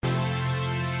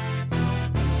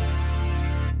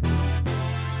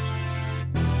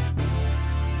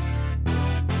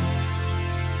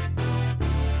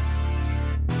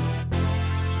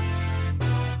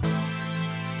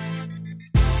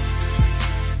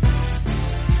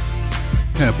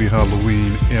Happy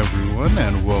Halloween, everyone,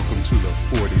 and welcome to the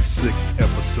 46th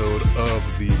episode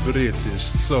of the British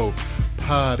Soap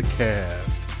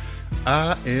Podcast.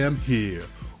 I am here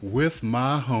with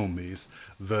my homies,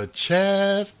 the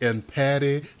Chaz and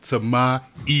Patty to my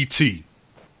E.T.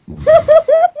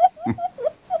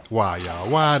 Why, y'all?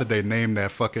 Why did they name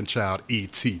that fucking child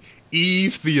E.T.?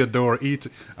 Eve Theodora E.T.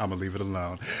 I'm going to leave it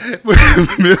alone.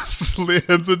 Miss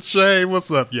Lindsay Shane, what's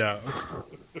up, y'all?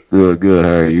 Good.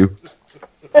 How are you?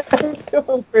 I'm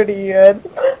doing pretty good.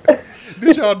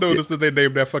 Did y'all notice that they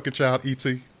named that fucking child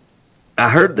E.T.? I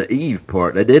heard the Eve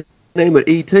part. They did name it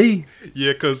E.T.?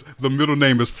 Yeah, because the middle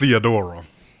name is Theodora.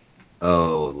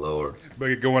 Oh, Lord.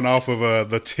 But going off of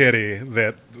the teddy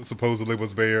that supposedly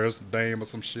was Bear's name or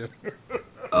some shit.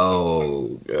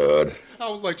 Oh, God. I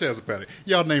was like, Chaz and Patty,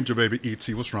 y'all named your baby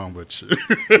E.T. What's wrong with you?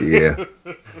 Yeah.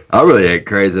 I really ain't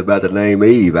crazy about the name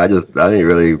Eve. I don't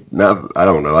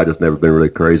know. I just never been really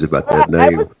crazy about that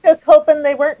name. I was just hoping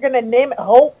they weren't going to name it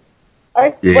Hope.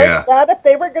 I swear to God, if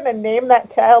they were going to name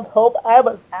that child Hope, I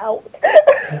was out.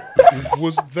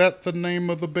 Was that the name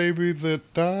of the baby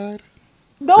that died?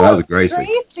 No, that was Gracie.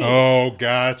 Oh,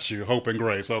 got you. Hope and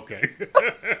Grace. Okay.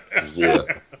 Yeah.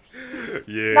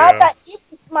 Yeah. Not that Eve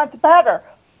is much better.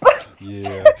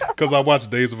 Yeah, because I watch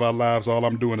Days of Our Lives, all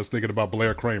I'm doing is thinking about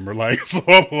Blair Kramer. So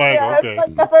I'm like, Yeah, okay. it's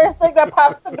like the first thing that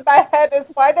pops into my head is,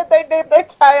 why did they name their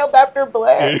child after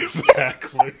Blair?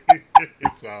 Exactly.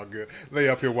 It's all good. They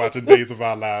up here watching Days of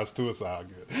Our Lives, too. It's all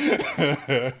good.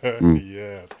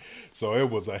 Yes. So it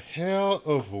was a hell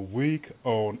of a week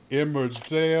on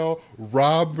Emmerdale.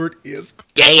 Robert is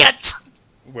dead.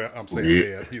 Well, I'm saying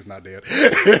dead. He's not dead.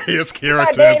 His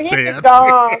character is dead.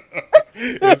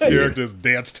 His character's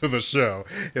dance to the show.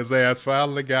 His ass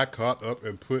finally got caught up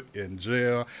and put in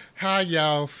jail. How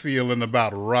y'all feeling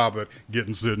about Robert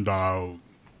getting sent down?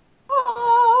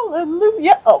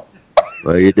 Hallelujah. Oh.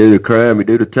 Well, you do the crime, you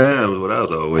do the time is what I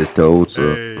was always told.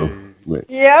 So,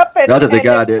 Yep. Not that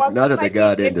the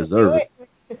guy didn't deserve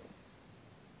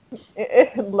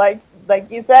it. Like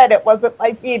you said, it wasn't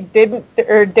like he did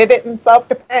it in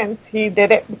self-defense. He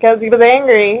did it because he was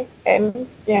angry, and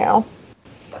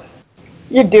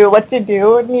you do what you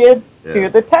do, and you do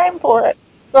the time for it.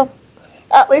 So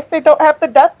at least they don't have the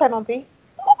death penalty.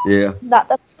 Yeah. Not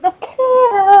that I would have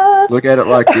cared. Look at it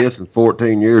like this: in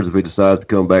 14 years, if he decides to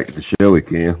come back to the show, he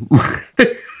can.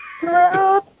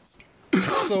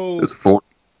 So,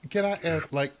 can I ask,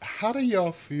 how do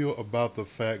y'all feel about the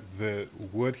fact that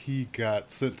what he got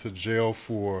sent to jail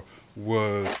for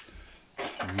was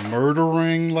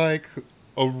murdering, a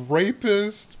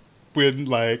rapist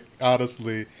when,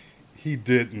 honestly, he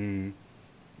didn't,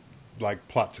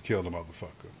 plot to kill the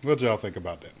motherfucker? What y'all think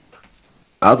about that?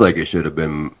 I think it should have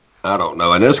been, I don't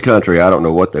know. In this country, I don't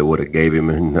know what they would have gave him.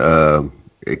 And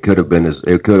it could have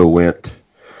went...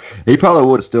 He probably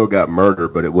would have still got murder,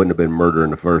 but it wouldn't have been murder in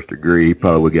the first degree. He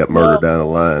probably would have got murder down the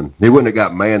line. He wouldn't have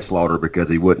got manslaughter because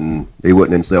he wasn't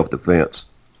in self-defense.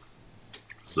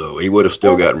 So he would have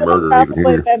still gotten murder even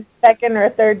here. Been second or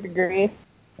third degree.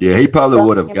 Yeah, he probably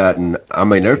would have gotten. I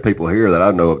mean, there's people here that I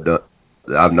know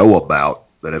about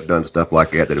that have done stuff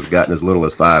like that have gotten as little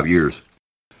as 5 years.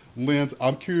 Linz,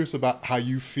 I'm curious about how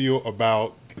you feel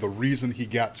about the reason he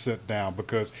got sent down,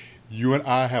 because you and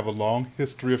I have a long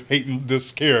history of hating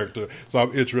this character, so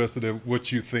I'm interested in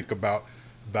what you think about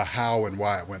the how and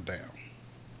why it went down.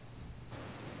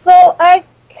 So I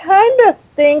kind of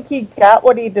think he got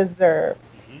what he deserved.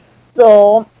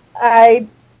 So I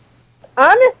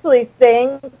honestly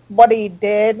think what he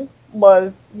did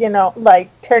was,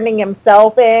 turning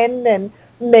himself in and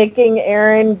making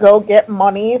Aaron go get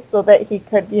money so that he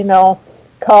could,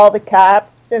 call the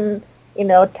cops and,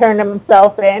 turn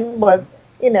himself in was,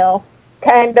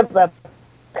 kind of a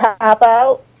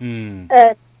cop-out and,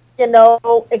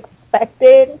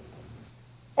 expected.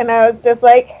 And I was just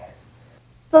like,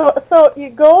 so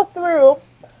you go through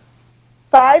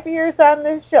 5 years on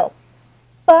this show,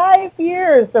 5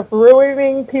 years of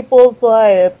ruining people's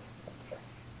lives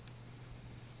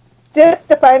just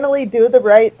to finally do the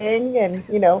right thing and,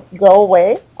 go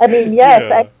away. I mean,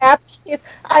 yes, yeah.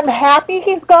 I'm happy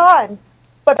he's gone.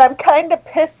 But I'm kind of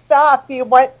pissed off he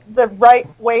went the right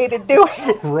way to do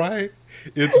it. Right?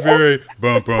 It's very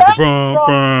bum, bum, bum,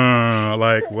 bum.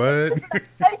 Like, what?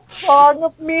 It's wrong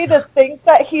of me to think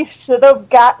that he should have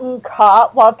gotten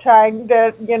caught while trying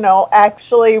to,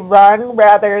 actually run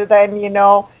rather than,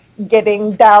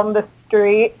 getting down the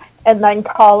street and then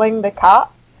calling the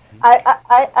cops.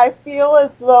 I feel as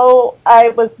though I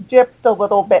was gypped a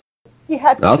little bit.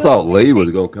 I thought Lee was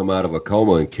going to come out of a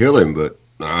coma and kill him, but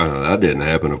That didn't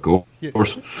happen, of course. Yeah,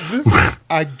 this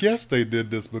I guess they did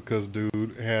this because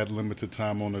dude had limited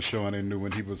time on the show and they knew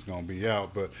when he was gonna be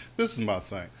out. But this is my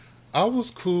thing. I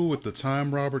was cool with the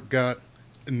time Robert got,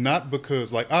 not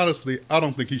because, like, honestly, I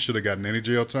don't think he should have gotten any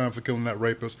jail time for killing that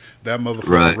rapist. That motherfucker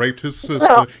Right. raped his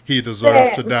sister. He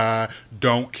deserves to die.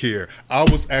 Don't care. I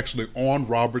was actually on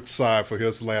Robert's side for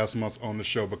his last month on the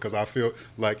show because I feel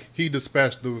like he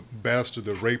dispatched the bastard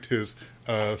that raped his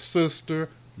sister.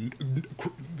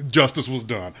 Justice was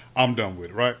done. I'm done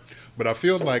with it, right? But I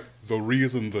feel like the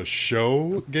reason the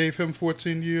show gave him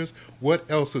 14 years, what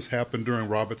else has happened during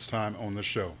Robert's time on the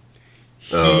show?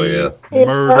 Oh, He yeah.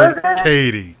 murdered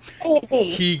Katie. Katie.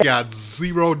 He got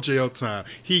 0 jail time.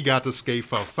 He got to skate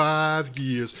for 5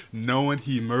 years knowing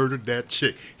he murdered that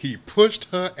chick. He pushed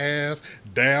her ass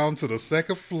down to the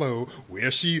second floor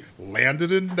where she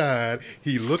landed and died.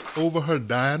 He looked over her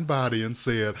dying body and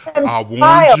said, I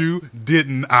warned you,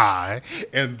 didn't I?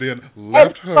 And then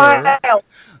left her. Smiled.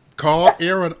 Called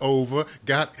Aaron over,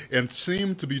 and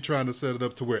seemed to be trying to set it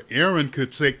up to where Aaron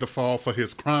could take the fall for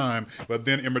his crime, but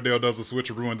then Emmerdale does a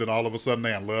switcheroo, and then all of a sudden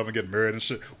they in love and get married and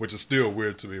shit, which is still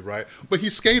weird to me, right? But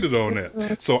he skated on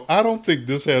that. So I don't think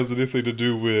this has anything to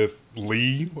do with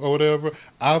Lee or whatever.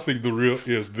 I think the real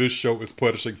is this show is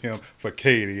punishing him for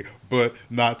Katie, but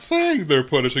not saying they're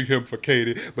punishing him for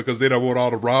Katie because they don't want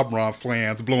all the Rob Ron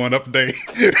fans blowing up they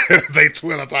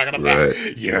Twitter talking about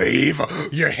you're evil,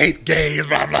 you hate gays,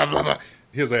 blah blah blah blah.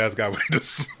 His ass got what he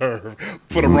deserved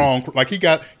for the wrong. Like he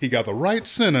got the right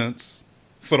sentence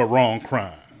for the wrong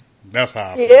crime. That's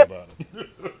how I feel about it.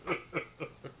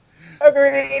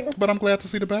 Agreed. But I'm glad to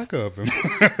see the back of him.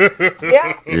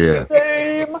 Yeah.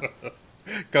 Same.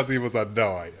 Because he was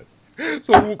annoying.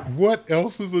 So what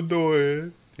else is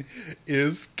annoying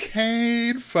is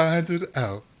Kane finding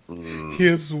out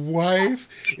his wife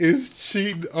is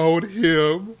cheating on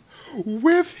him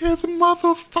with his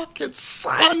motherfucking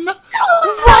son.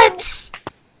 What?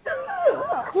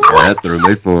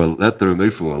 That threw me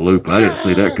for a loop. I didn't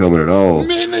see that coming at all.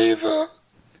 Me neither.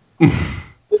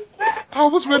 I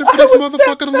was ready for this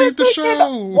motherfucker to leave the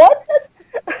show. What?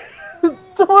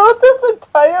 Throughout this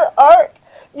entire arc,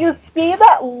 you see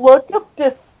that look of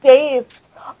distaste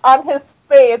on his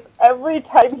face every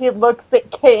time he looks at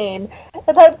Kane.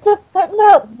 And I'm just sitting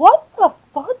there, what the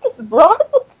fuck is wrong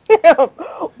with him?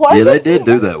 Why They did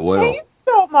do that well. Kane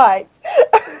so much?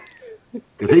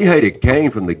 Because he hated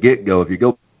Kane from the get-go. If you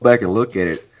go back and look at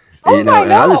it, Oh, and I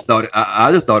I know.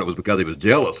 just thought it was because he was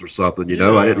jealous or something.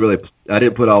 I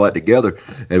didn't put all that together.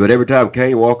 But every time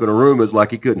Kane walked in a room, it was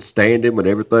like he couldn't stand him and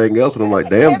everything else. And I'm like,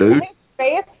 damn, dude. His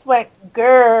face went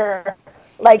grr,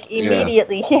 like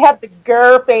immediately. Yeah. He had the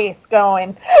grr face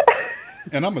going.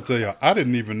 And I'm going to tell you, I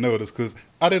didn't even notice because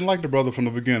I didn't like the brother from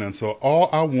the beginning. So all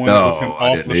I wanted was him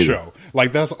off the show.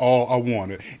 Like, that's all I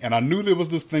wanted. And I knew there was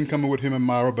this thing coming with him and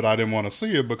Myra, but I didn't want to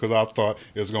see it because I thought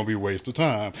it was going to be a waste of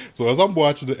time. So as I'm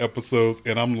watching the episodes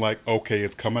and I'm like, okay,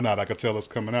 it's coming out. I can tell it's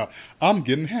coming out. I'm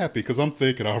getting happy because I'm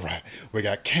thinking, all right, we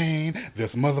got Kane,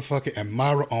 this motherfucker, and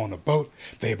Myra on the boat.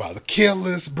 They about to kill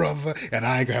this brother, and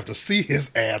I ain't going to have to see his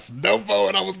ass no more.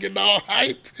 And I was getting all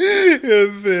hype.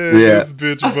 And then this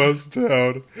bitch busts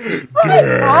out,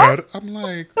 Dad. I'm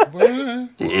like, what?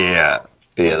 Yeah,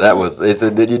 that was. It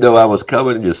said, did you know I was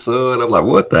coming, your son? I'm like,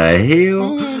 what the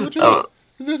hell?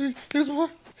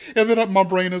 And then my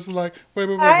brain is like, wait.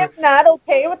 I'm not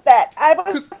okay with that. I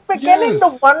was beginning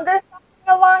to wonder something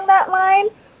along that line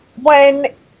when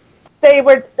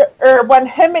when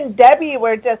him and Debbie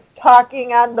were just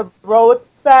talking on the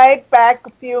roadside back a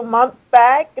few months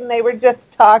back, and they were just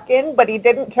talking, but he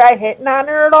didn't try hitting on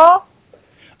her at all.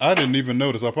 I didn't even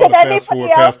notice. I probably fast forward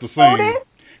past the scene.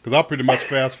 Because I pretty much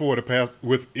fast forwarded past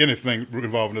with anything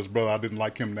involving this brother. I didn't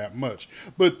like him that much.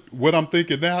 But what I'm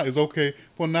thinking now is, okay,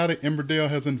 well, now that Emmerdale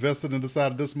has invested and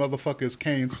decided this motherfucker is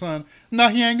Kane's son, now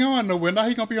he ain't going nowhere. Now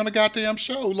he going to be on a goddamn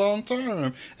show long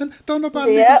term. And don't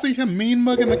nobody need to see him mean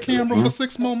mugging the camera for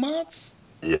 6 more months.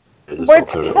 Yeah. Which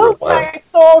kills my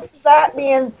soul. That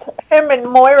means him and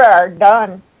Moira are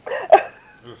done.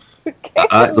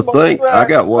 I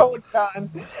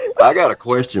got a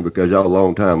question because y'all a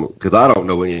long time, because I don't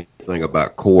know anything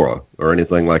about Cora or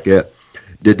anything like that.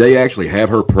 Did they actually have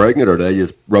her pregnant, or they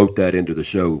just wrote that into the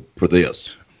show for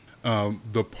this?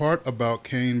 The part about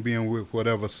Kane being with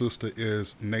whatever sister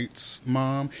is Nate's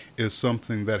mom is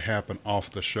something that happened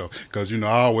off the show. Because, I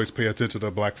always pay attention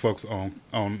to black folks on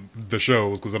the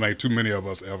shows because there ain't too many of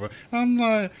us ever. I'm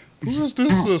like, who's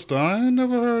this sister? I ain't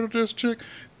never heard of this chick.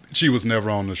 She was never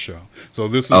on the show. So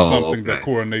this is something that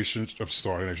Coronation,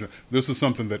 this is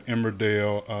something that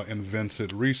Emmerdale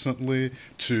invented recently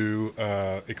to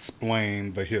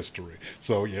explain the history.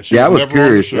 So yeah, she was never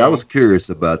on the show. I was curious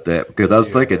about that because I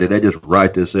was thinking, did they just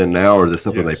write this in now, or is it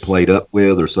something they played up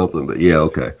with or something? But yeah,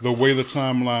 okay. The way the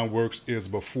timeline works is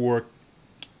before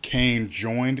Kane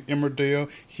joined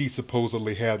Emmerdale, he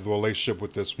supposedly had a relationship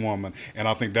with this woman, and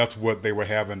I think that's what they were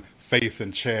having Faith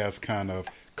and Chaz kind of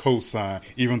co-sign,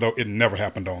 even though it never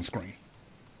happened on screen.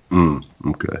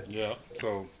 Okay. Yeah.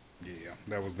 So, yeah,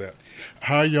 that was that.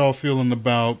 How y'all feeling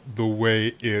about the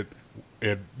way it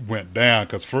went down?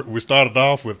 Because we started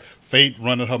off with Faith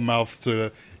running her mouth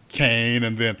to Kane,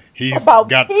 and then he's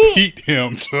got Pete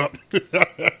hemmed up.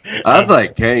 I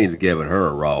think Kane's giving her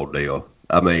a raw deal.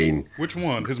 I mean, which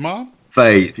one? His mom?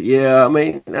 Faith. Yeah. I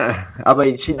mean,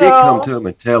 she did come to him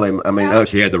and tell him. I mean,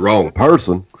 she had the wrong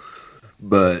person,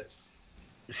 but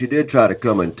she did try to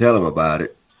come and tell him about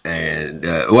it. And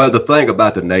the thing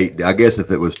about the Nate, I guess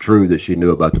if it was true that she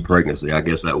knew about the pregnancy, I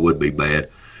guess that would be bad.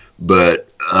 But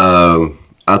I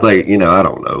think, I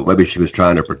don't know. Maybe she was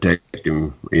trying to protect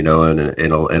him, in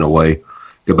a way.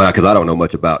 Because I don't know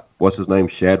much about, what's his name,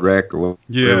 Shadrach, or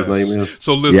whatever his name is.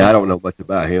 So listen, I don't know much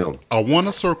about him. I want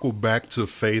to circle back to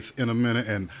Faith in a minute,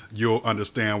 and you'll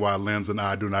understand why Lens and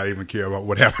I do not even care about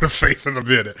what happened to Faith in a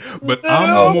minute. But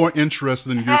I'm more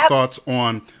interested in your thoughts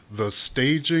on the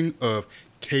staging of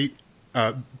Kane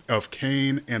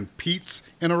and Pete's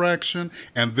interaction,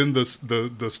 and then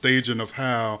the staging of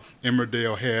how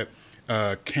Emmerdale had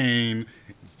Kane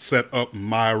set up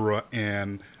Myra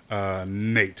and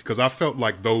Nate, because I felt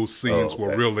like those scenes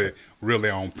were really, really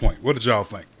on point. What did y'all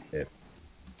think? Yeah.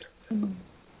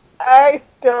 I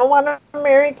still want to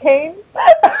marry Kane.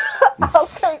 I'll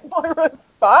take Moira's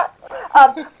spot.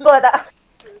 I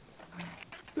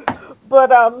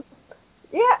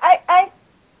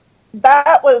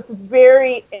that was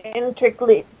very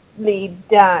intricately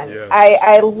done. Yes.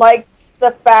 I liked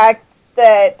the fact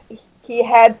that he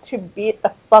had to beat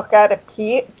the fuck out of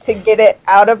Pete to get it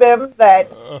out of him that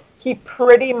he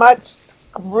pretty much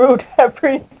screwed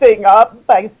everything up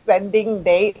by sending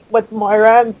Nate with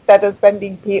Moira instead of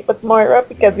sending Pete with Moira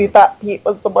because he thought Pete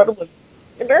was the one who was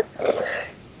her,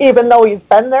 even though he's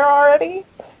been there already.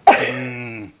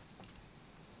 And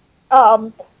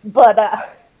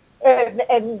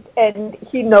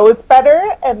he knows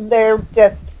better, and they're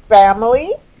just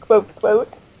family, quote,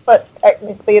 quote, but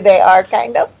technically they are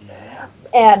kind of.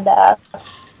 And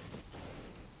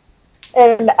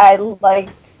I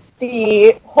liked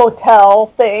the hotel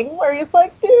thing where he's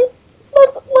like, dude,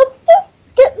 let's just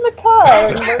get in the car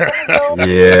and we're gonna go.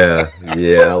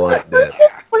 Yeah, I like that.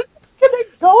 We're just gonna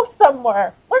go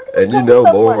somewhere. And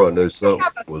Moira knew something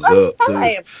was up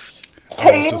too.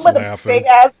 Kane with a big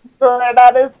ass burn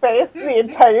on his face the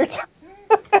entire time.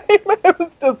 It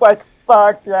was just like,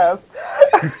 fuck yes.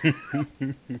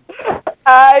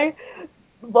 I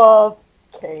love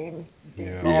Kane.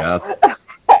 Yeah.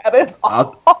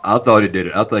 I thought he did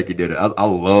it. I think he did it. I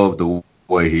love the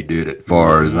way he did it, as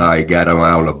far as how he got him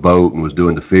out on a boat and was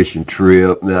doing the fishing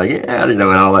trip. And and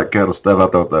all that kind of stuff. I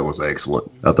thought that was excellent.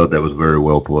 I thought that was very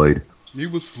well played. He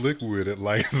was slick with it,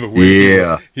 like the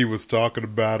way he was talking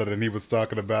about it, and he was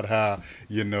talking about how,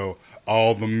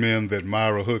 all the men that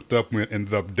Myra hooked up with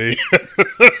ended up dead.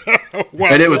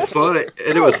 And it was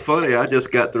funny. I just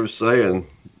got through saying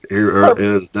here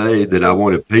in his day that I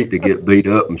wanted Pete to get beat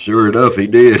up, and sure enough, he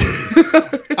did.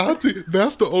 I'll tell you,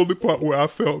 that's the only part where I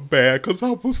felt bad, because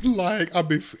I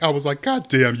was like, God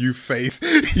damn you, Faith.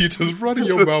 You just running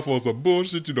your mouth on some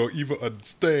bullshit you don't even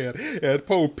understand. And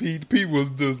poor Pete was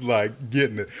just like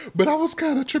getting it. But I was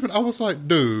kind of tripping. I was like,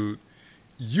 dude,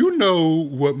 you know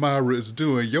what Myra is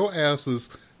doing. Your ass is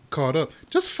caught up.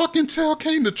 Just fucking tell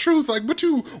Kane the truth. Like, what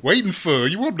you waiting for?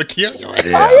 You want him to kill your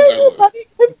ass? Why are you letting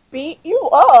him beat you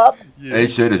up? Yeah. They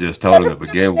should have just told him to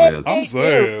begin with. I'm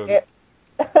saying.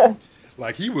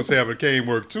 Like, he was having Kane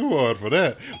work too hard for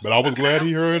that. But I was glad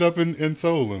he hurried up and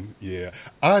told him. Yeah.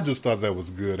 I just thought that was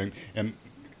good.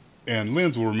 And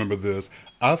Lens will remember this.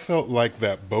 I felt like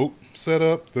that boat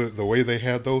setup, the way they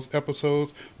had those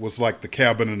episodes, was like the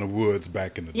Cabin in the Woods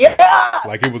back in the day. Yeah!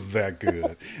 Like, it was that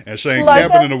good. And Shane,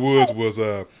 Cabin in the Woods was,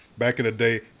 back in the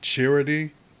day,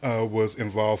 Charity was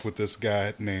involved with this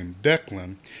guy named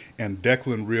Declan, and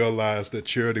Declan realized that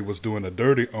Charity was doing a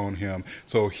dirty on him,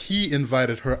 so he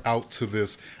invited her out to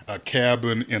this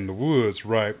cabin in the woods,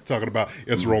 right? Talking about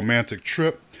it's a romantic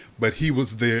trip, but she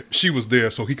was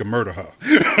there so he could murder her.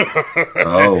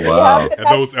 Oh, wow. And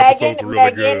those episodes were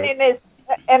really good.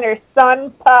 And her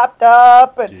son popped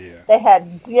up, and they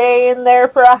had Jay in there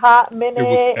for a hot minute. It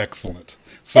was excellent.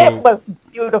 It was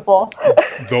beautiful.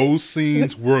 those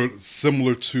scenes were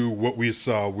similar to what we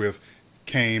saw with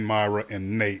Kane, Myra,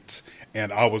 and Nate.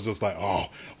 And I was just like, oh,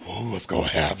 what's gonna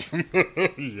happen?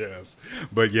 Yes,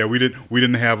 but yeah, we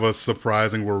didn't have a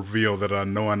surprising reveal that an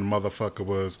annoying motherfucker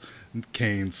was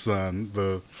Kane's son.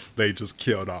 They just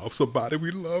killed off somebody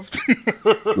we loved.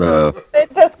 They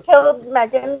just killed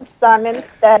Megan's son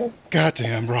instead.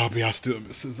 Goddamn, Robbie, I still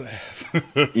miss his ass.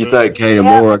 You think Kane and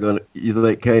Moore are gonna? You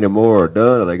think Kane and Moore are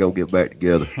done, or are they gonna get back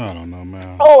together? I don't know,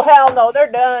 man. Oh hell no,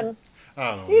 they're done.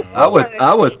 I don't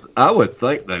know. I would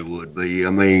think they would be. I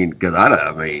mean, because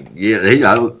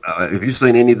if you've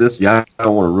seen any of this, I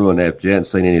don't want to ruin that. If you haven't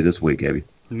seen any of this week, have you?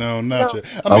 No, not yet.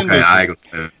 I mean, Okay, listen, I ain't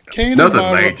gonna say Kane nothing and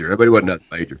Myra, major. Everybody wasn't nothing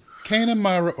major. Kane and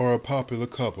Myra are a popular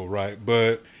couple, right?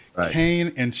 But Right.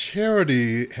 Kane and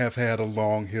Charity have had a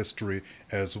long history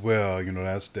as well. You know,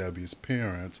 that's Debbie's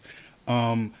parents.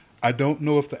 I don't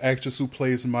know if the actress who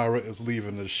plays Myra is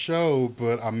leaving the show,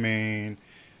 but I mean,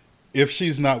 if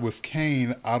she's not with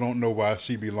Kane, I don't know why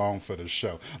she belonged for the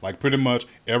show. Like pretty much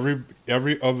every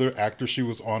other actor she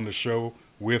was on the show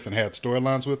with and had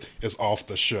storylines with is off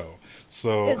the show.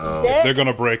 So if they're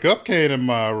gonna break up Kane and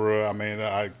Myra, I mean,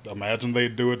 I imagine they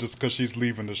do it just because she's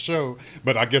leaving the show.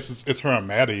 But I guess it's her and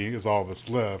Maddie is all that's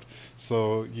left.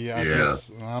 So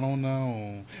I don't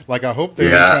know. Like I hope they're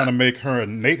trying to make her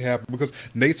and Nate happy because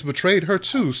Nate's betrayed her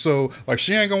too. So like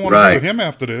she ain't gonna want to be with him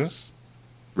after this.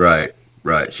 Right.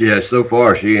 She has so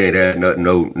far. She ain't had nothing,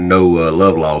 no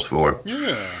love lost for him.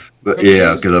 Yeah. But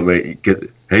because I mean,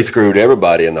 he screwed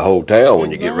everybody in the whole town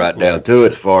when you get right down to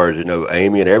it. As far as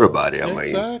Amy and everybody. I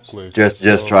mean,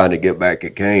 just trying to get back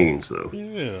at Kane. So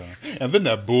and then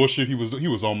that bullshit he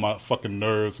was on my fucking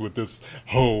nerves with this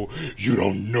whole you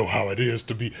don't know how it is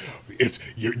to be. It's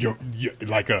you're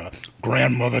like a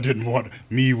grandmother didn't want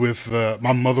me with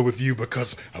my mother with you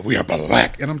because we are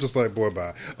black, and I'm just like boy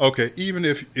bye. Okay, even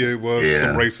if it was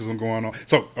some racism going on.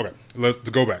 So let's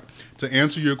go back. To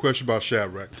answer your question about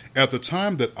Shadrach, at the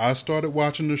time that I started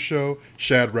watching the show,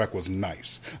 Shadrach was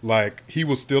nice. Like, he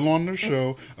was still on the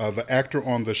show. The actor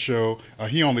on the show,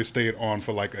 he only stayed on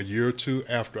for like a year or two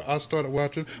after I started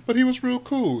watching, but he was real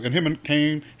cool. And him and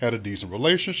Kane had a decent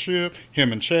relationship.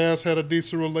 Him and Chaz had a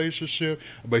decent relationship.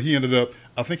 But he ended up,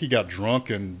 I think he got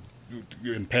drunk and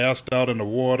passed out in the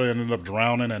water and ended up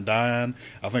drowning and dying.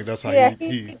 I think that's how he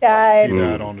died. He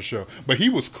died on the show. But he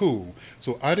was cool.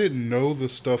 So I didn't know the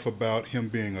stuff about him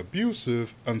being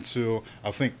abusive until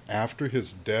I think after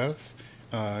his death,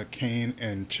 Kane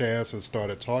and Chaz had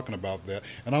started talking about that.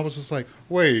 And I was just like,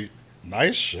 wait,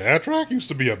 nice Shadrach used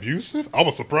to be abusive? I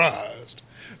was surprised.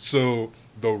 So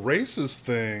the racist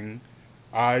thing,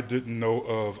 I didn't know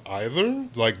of either.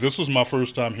 Like, this was my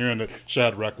first time hearing that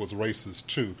Shadrach was racist,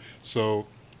 too. So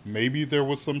maybe there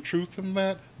was some truth in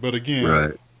that. But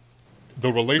again,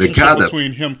 the relationship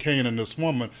between him, Kane, and this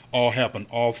woman all happened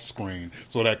off-screen.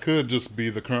 So that could just be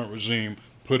the current regime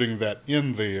putting that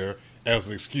in there as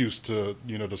an excuse to,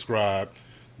 describe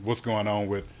what's going on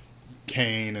with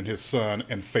Kane and his son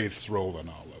and Faith's role in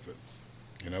all of it.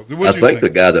 I think the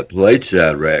guy that played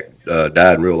Shadrach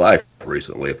died in real life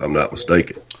recently, if I'm not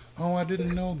mistaken. Oh, I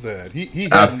didn't know that.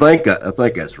 I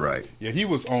think that's right. Yeah, he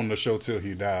was on the show till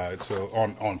he died, so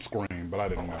on screen, but I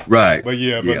didn't know. Right. But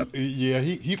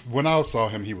he when I saw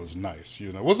him, he was nice.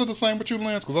 Was it the same with you,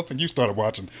 Lance? Because I think you started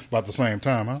watching about the same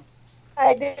time, huh?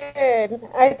 I did.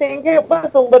 I think it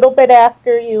was a little bit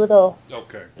after you, though.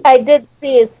 Okay. I did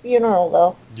see his funeral,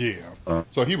 though. Yeah.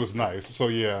 So he was nice. So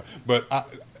yeah, but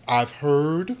I've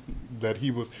heard that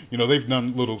he was, they've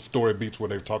done little story beats where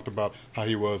they've talked about how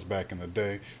he was back in the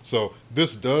day. So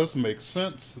this does make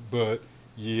sense, but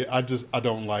yeah, I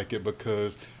don't like it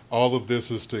because all of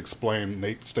this is to explain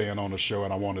Nate staying on the show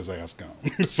and I want his ass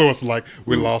gone. So it's like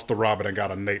we lost a Robert and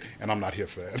got a Nate and I'm not here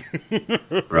for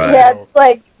that. Right. Yeah, it's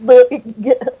like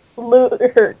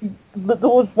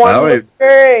lose one looter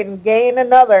and gain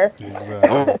another. Exactly.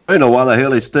 I don't know why the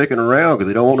hell he's sticking around because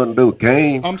he don't want nothing to do with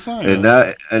Kane. I'm saying.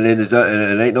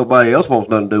 And ain't nobody else wants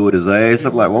nothing to do with his ass. Exactly.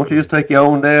 I'm like, won't you just take your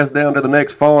own ass down to the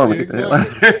next farm?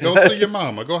 Exactly. Go see your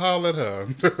mama. Go holler at her.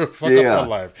 Fuck up her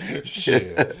life.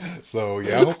 Shit. So,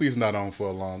 yeah, I hope he's not on for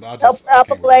a long time. They'll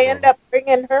probably end up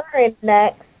bringing her in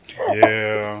next.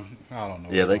 Yeah. I don't know.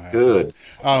 Yeah, they could.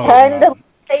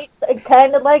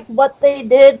 Kind of like what they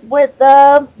did with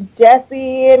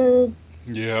Jesse and...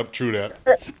 Yeah, true that.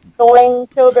 Going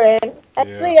children.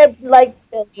 Actually, I like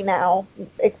Billy now,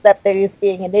 except that he's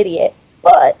being an idiot.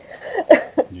 But...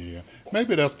 Yeah.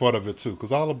 Maybe that's part of it too,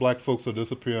 because all the black folks are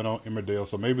disappearing on Emmerdale.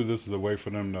 So maybe this is a way for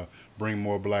them to bring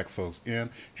more black folks in.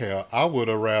 Hell, I would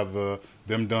have rather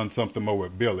them done something more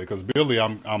with Billy, because Billy,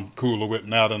 I'm cooler with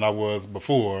now than I was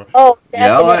before. Oh, Yeah,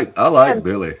 definitely. I like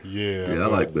Billy. Yeah, Yeah, I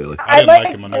like Billy. I didn't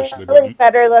like him initially, Ellis but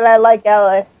better than I like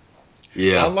Ellis. I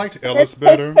Yeah. liked Ellis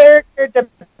better. His character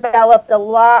developed a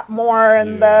lot more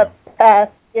in the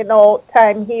past,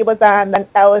 time he was on than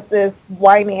Ellis's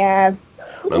whiny ass.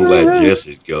 I'm glad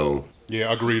Jesse's gone.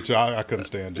 Yeah, agreed to. I couldn't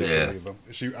stand Jesse Yeah.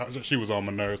 either. She was on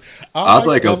my nerves. I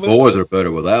liked think us Ellis. boys are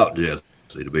better without Jesse,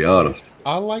 to be honest.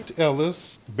 I liked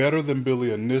Ellis better than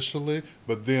Billy initially,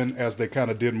 but then as they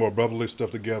kind of did more brotherly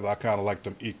stuff together, I kind of liked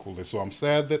them equally. So I'm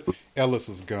sad that Ellis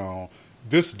is gone.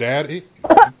 This daddy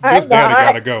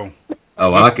gotta go.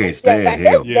 Oh, I can't stand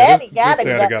him. Yeah, Daddy this gotta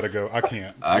daddy go. gotta go. I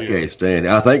can't. I can't stand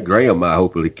it. I think Graham might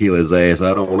hopefully kill his ass.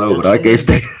 I don't know, but I can't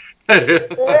stand I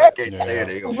can't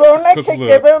stand him. Rona 'Cause could look,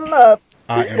 give him up.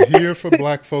 I am here for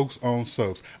black folks on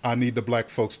soaps. I need the black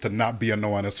folks to not be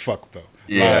annoying as fuck, though.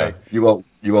 Yeah, Like,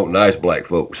 you want nice black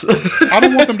folks. I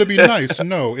don't want them to be nice.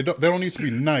 No, they don't need to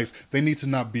be nice. They need to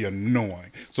not be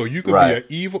annoying. So you could be Right. an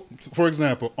evil. For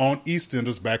example, on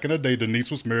EastEnders back in the day, Denise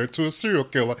was married to a serial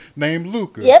killer named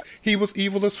Lucas. Yep. He was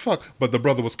evil as fuck, but the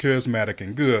brother was charismatic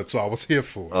and good, so I was here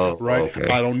for it. Oh, right? okay.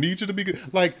 I don't need you to be good.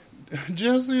 Like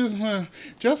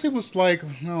Jesse was like,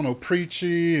 I don't know,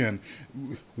 preachy and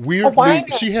weird. whiner.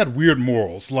 She had weird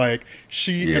morals. Like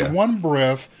she, Yeah. in one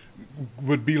breath,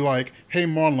 would be like, "Hey,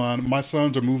 Marlon, my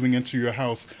sons are moving into your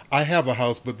house. I have a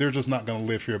house, but they're just not going to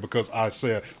live here because I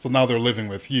said so. Now they're living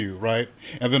with you, right?"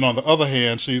 And then on the other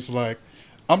hand, she's like,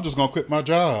 "I'm just going to quit my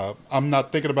job. I'm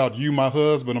not thinking about you, my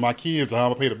husband, or my kids, or how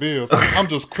I'm going to pay the bills. I'm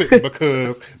just quitting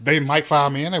because they might fire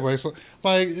me anyway." So,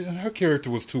 like, her character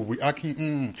was too weak. I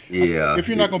can't. Yeah. If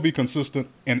you're not going to be consistent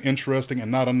and interesting and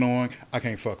not annoying, I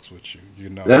can't fucks with you. You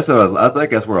know. I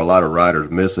think that's where a lot of writers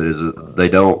miss it, is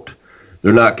that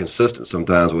they're not consistent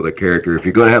sometimes with a character. If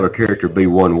you're going to have a character be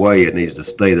one way, it needs to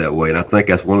stay that way. And I think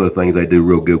that's one of the things they do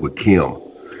real good with Kim,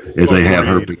 is they have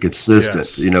her be consistent.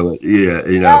 Yes.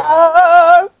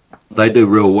 They do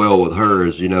real well with her.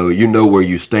 Is you know where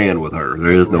you stand with her.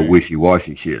 There is no Agreed.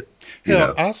 wishy-washy shit.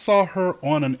 Hell, I saw her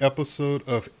on an episode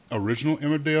of original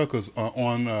Emmerdale because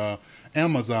on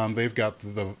Amazon they've got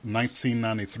the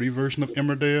 1993 version of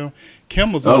Emmerdale.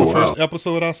 Kim was on the first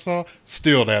episode I saw.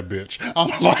 Still that bitch. I'm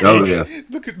like, Oh, yeah.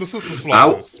 look at the sister's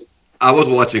flowers. I was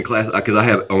watching classic because I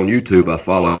have on YouTube. I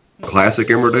follow Classic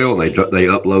Emmerdale, and they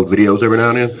upload videos every now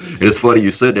and then. And it's funny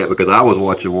you said that because I was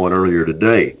watching one earlier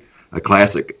today, a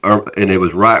classic, and it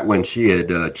was right when she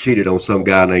had cheated on some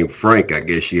guy named Frank. I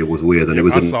guess she was with, and it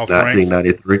was I in saw Frank.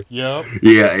 1993. Yeah.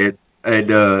 Yeah,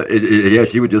 yeah,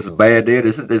 she was just as bad then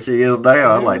as she is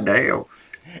now. I'm like, damn.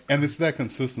 And it's that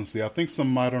consistency. I think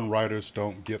some modern writers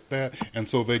don't get that, and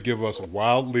so they give us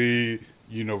wildly,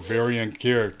 varying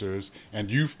characters,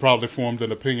 and you've probably formed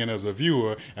an opinion as a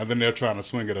viewer, and then they're trying to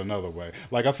swing it another way.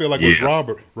 Like, I feel like with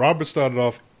Robert started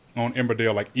off on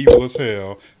Emmerdale like evil as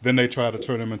hell, then they tried to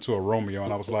turn him into a Romeo,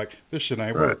 and I was like, this shit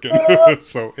ain't working.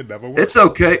 So it never worked. It's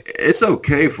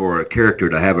okay for a character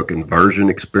to have a conversion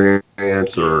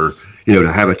experience or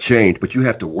to have a change, but you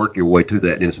have to work your way to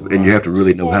that, and you have to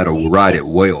really know how to write it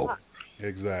well.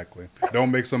 Exactly.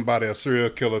 Don't make somebody a serial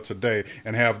killer today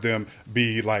and have them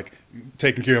be like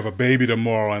taking care of a baby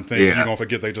tomorrow and think you're going to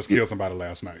forget they just killed somebody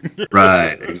last night.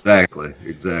 Right. Exactly.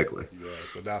 Yeah,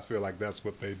 so I feel like that's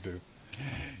what they do.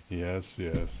 Yes.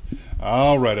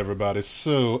 All right, everybody.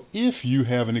 So if you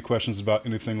have any questions about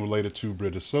anything related to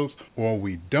British soaps, or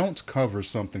we don't cover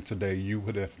something today you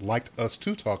would have liked us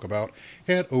to talk about,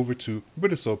 head over to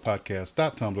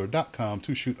BritishSoapPodcast.tumblr.com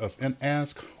to shoot us an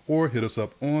ask, or hit us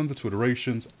up on the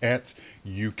Twitterations at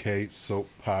UK Soap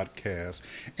Podcast.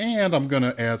 And I'm going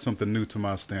to add something new to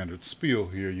my standard spiel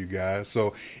here, you guys.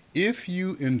 So if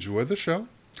you enjoy the show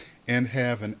and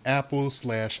have an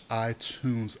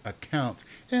Apple/iTunes account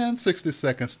and 60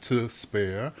 seconds to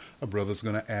spare, a brother's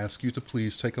going to ask you to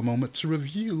please take a moment to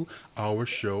review our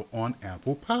show on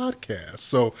Apple Podcasts.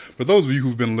 So for those of you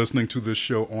who've been listening to this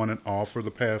show on and off for the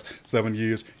past 7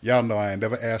 years, y'all know I ain't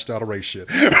never asked y'all to rate shit.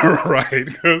 Right?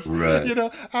 Because,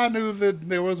 I knew that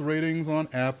there was ratings on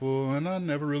Apple and I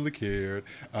never really cared.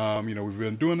 We've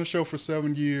been doing the show for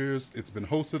 7 years. It's been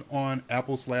hosted on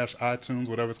Apple/iTunes,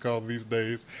 whatever it's called these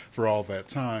days, for all that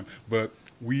time, but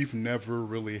we've never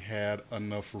really had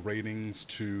enough ratings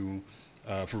to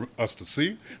for us to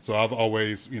see. So I've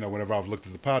always, whenever I've looked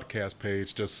at the podcast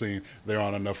page, just seen there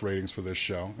aren't enough ratings for this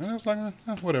show. And I was like,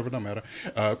 whatever, don't matter.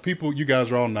 People, you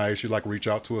guys are all nice. You reach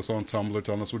out to us on Tumblr,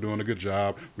 telling us we're doing a good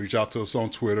job. Reach out to us on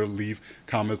Twitter, leave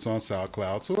comments on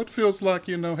SoundCloud. So it feels like,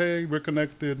 hey, we're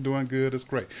connected, doing good. It's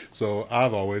great. So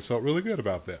I've always felt really good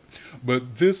about that.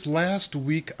 But this last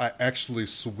week, I actually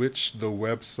switched the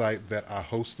website that I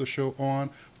host the show on.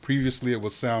 Previously, it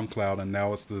was SoundCloud, and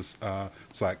now it's this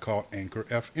site called Anchor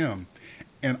FM.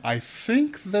 And I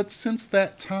think that since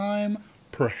that time,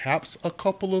 perhaps a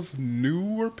couple of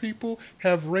newer people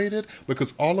have rated,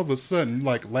 because all of a sudden,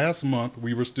 like last month,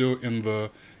 we were still in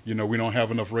the, we don't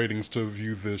have enough ratings to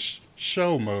view this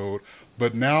show mode.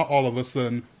 But now, all of a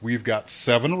sudden, we've got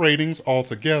 7 ratings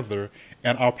altogether,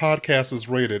 and our podcast is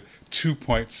rated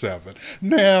 2.7.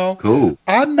 Now, cool.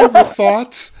 I never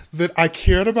thought that I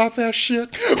cared about that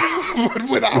shit, but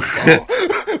when I saw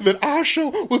that our show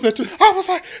was at 2, I was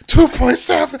like,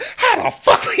 2.7? How the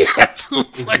fuck we got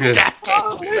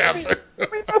 2.7?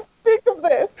 Think of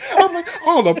this. I'm like,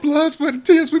 all the blood, sweat, and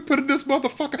tears we put in this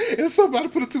motherfucker, and somebody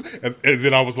put it to, and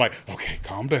then I was like, okay,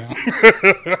 calm down.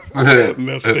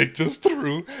 Let's think this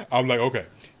through. I'm like, okay,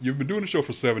 you've been doing the show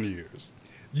for 7 years.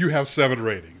 You have 7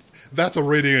 ratings. That's a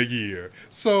rating a year.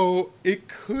 So it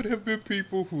could have been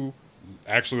people who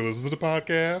actually listen to the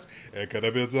podcast. It could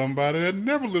have been somebody that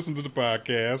never listened to the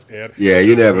podcast. And yeah,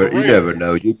 you never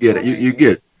know. You get it. You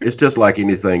get. It's just like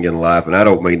anything in life, and I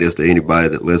don't mean this to anybody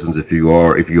that listens if you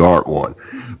aren't one,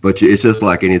 but it's just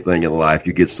like anything in life.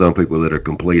 You get some people that are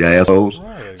complete assholes.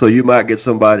 Right. So you might get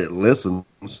somebody that listens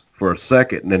for a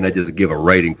second, and then they just give a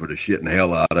rating for the shit and the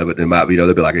hell out of it. And it might be,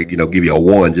 they'll be like, give you a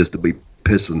 1 just to be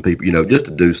pissing people, just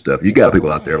to do stuff. You got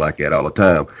people out there like that all the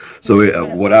time. So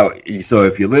so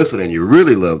if you listen and you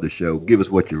really love the show, give us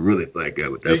what you really think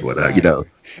of it. That's exactly.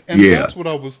 And that's what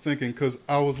I was thinking, because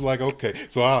I was like, okay,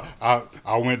 so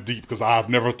I went deep because I've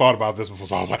never thought about this before.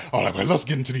 So I was like, all right, well, let's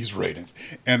get into these ratings.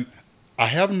 And I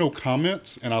have no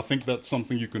comments, and I think that's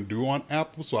something you can do on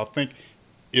Apple. So I think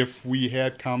if we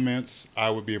had comments, I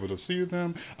would be able to see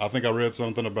them. I think I read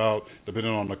something about,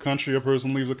 depending on the country a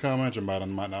person leaves a comment, you might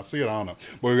not see it, I don't know.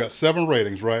 But we've got 7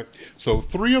 ratings, right? So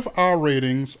 3 of our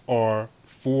ratings are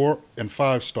 4 and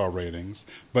 5 star ratings,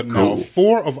 but now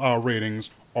 4 of our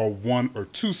ratings are 1 or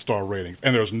 2 star ratings,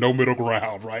 and there's no middle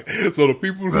ground, right? So the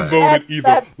people who voted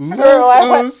either love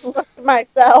us. I went and looked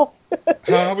myself.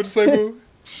 How would you say, Boo?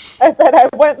 I said I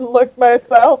went and looked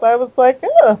myself. I was like,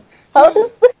 how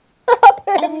does this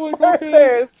I'm like,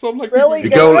 okay. So I'm like, really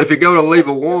if you go to leave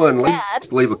a 1,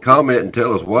 leave a comment and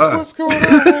tell us why. What's going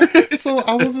on? So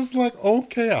I was just like,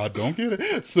 okay, I don't get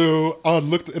it. So I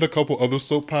looked at a couple other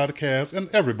soap podcasts, and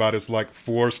everybody's like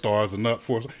 4 stars and not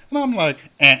 4 stars. And I'm like,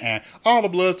 all the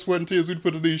blood, sweat, and tears we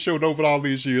put in these shows over all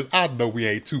these years, I know we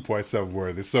ain't 2.7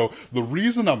 worthy. So the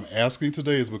reason I'm asking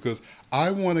today is because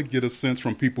I want to get a sense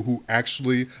from people who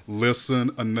actually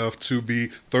listen enough to be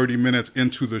 30 minutes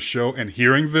into the show and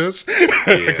hearing this,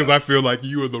 because I feel like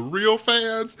you are the real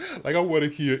fans. Like, I want to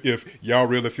hear if y'all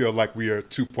really feel like we are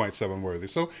 2.7 worthy.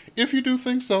 So if you do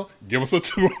think so, give us a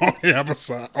 2 on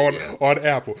Amazon, on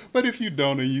Apple. But if you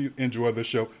don't and you enjoy the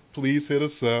show, please hit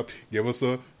us up. Give us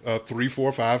a 3,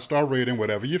 4, 5 star rating,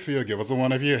 whatever you feel. Give us a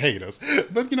 1 if you hate us.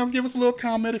 But, give us a little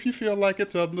comment if you feel like it,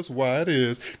 telling us why it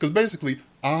is. Because basically,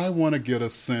 I want to get a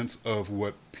sense of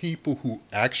what people who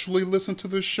actually listen to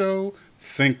the show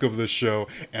think of the show.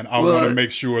 And I want to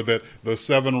make sure that the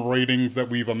 7 ratings that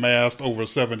we've amassed over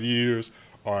 7 years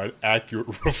are an accurate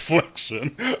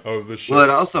reflection of the show. Well, it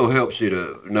also helps you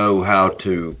to know how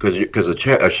to, because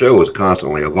a show is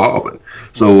constantly evolving.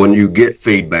 So when you get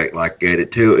feedback like that,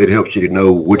 it helps you to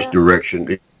know which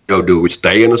direction. Do we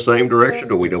stay in the same direction?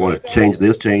 Do we don't want to change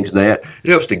this, change that? It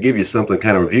helps to give you something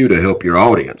kind of review to help your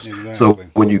audience. Exactly. So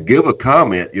when you give a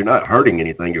comment, you're not hurting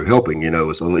anything. You're helping,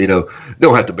 So,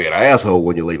 don't have to be an asshole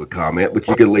when you leave a comment, but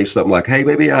you can leave something like, hey,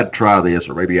 maybe I'd try this,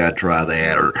 or maybe I'd try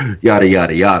that, or yada,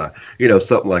 yada, yada.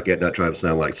 Something like that. Not trying to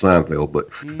sound like Seinfeld, but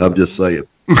I'm just saying.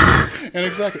 And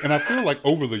exactly. And I feel like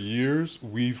over the years,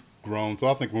 we've grown. So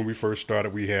I think when we first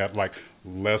started, we had like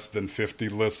less than 50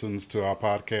 listens to our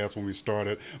podcast when we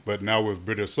started. But now with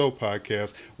British Soap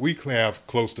Podcast, we have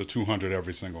close to 200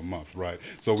 every single month, right?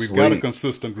 So we've got a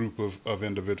consistent group of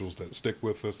individuals that stick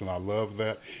with us, and I love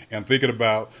that. And thinking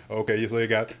about, okay, so you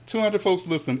got 200 folks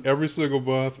listening every single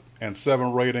month and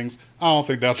 7 ratings. I don't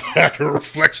think that's an accurate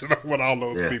reflection of what all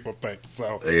those people think.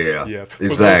 So, yeah, yes.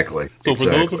 Exactly. For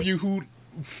those of you who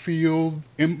feel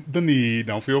in the need,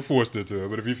 don't feel forced into it,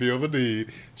 but if you feel the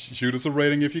need, shoot us a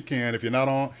rating if you can. If you're not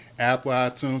on Apple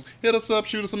iTunes, hit us up,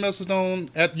 shoot us a message on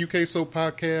at UK Soap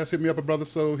Podcast. Hit me up at Brother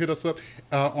Soul. Hit us up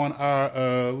on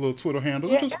our little Twitter handle.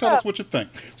 Yeah. Just tell us what you think,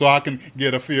 so I can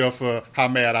get a feel for how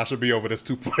mad I should be over this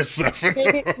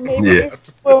 2.7. Maybe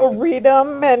we'll read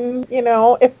them, and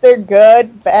if they're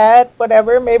good, bad,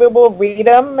 whatever, maybe we'll read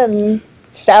them and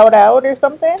shout out or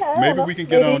something. Maybe we can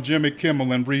get on Jimmy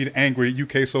Kimmel and read angry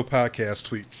UK Soap Podcast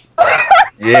tweets.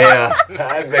 Yeah,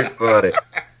 that'd be funny.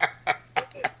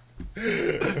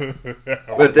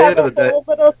 But at the end of the day, whole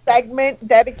little segment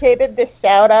dedicated to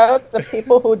shout outs of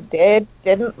people who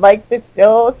didn't like the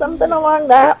show, something along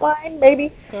that line.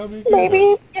 Maybe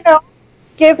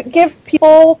give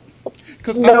people.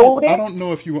 Because I don't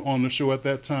know if you were on the show at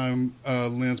that time,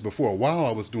 Lens. Before a while,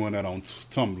 I was doing that on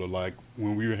Tumblr, like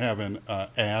when we were having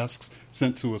asks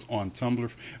sent to us on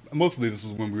Tumblr. Mostly this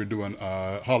was when we were doing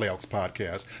Hollyoaks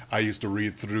podcast. I used to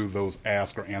read through those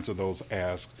asks or answer those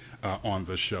asks on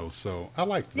the show. So I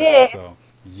liked that. Yeah. So,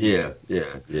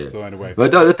 yeah. So anyway,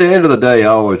 but at the end of the day, I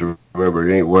always remember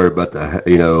you ain't worried about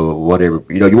whatever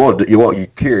you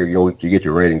care, you get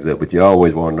your ratings up, but you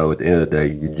always want to know at the end of the day,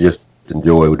 you just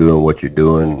enjoy doing what you're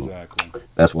doing. Exactly.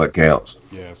 That's what counts.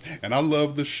 Yes, and I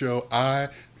love the show. I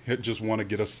just want to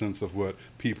get a sense of what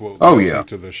people listening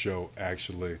to the show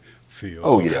actually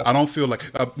feel. I don't feel like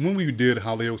when we did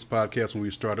Hollyoaks podcast, when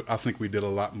we started, I think we did a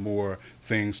lot more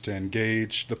things to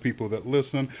engage the people that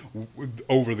listen.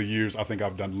 Over the years, I think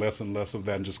I've done less and less of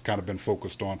that and just kind of been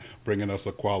focused on bringing us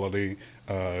a quality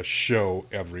show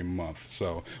every month.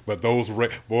 So, but those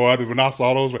when I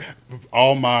saw those,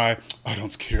 I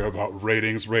don't care about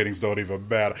ratings. Ratings don't even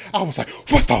matter. I was like,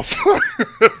 what the fuck?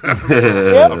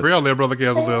 Apparently, Brother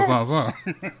Cass was there, son.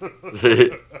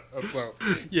 So,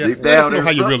 yeah, let us know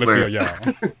how you really feel, y'all.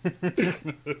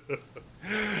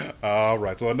 All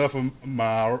right, so enough of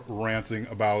my ranting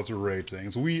about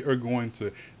ratings. We are going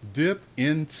to dip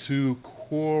into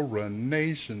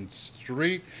Coronation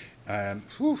Street. And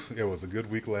it was a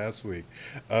good week last week.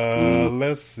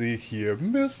 Let's see here.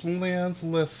 Miss Lance,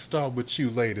 let's start with you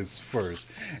ladies first.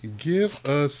 Give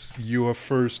us your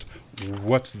first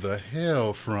what's the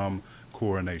hell from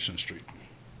Coronation Street.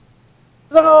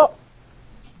 So,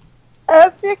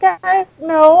 as you guys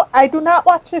know, I do not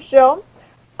watch the show.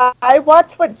 I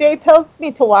watch what Jay tells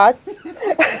me to watch.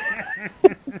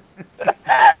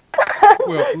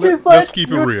 Well, let's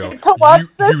keep it real.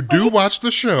 You do watch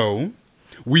the show.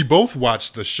 We both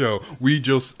watched the show. We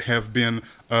just have been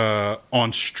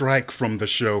on strike from the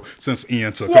show since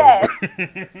Ian took over.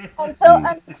 Until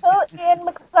Ian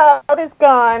McLeod is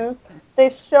gone,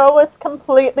 this show is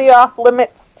completely off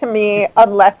limits to me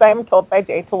unless I'm told by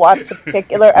Jay to watch a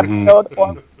particular episode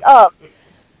or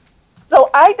So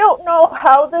I don't know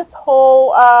how this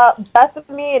whole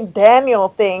Bethany and Daniel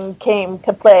thing came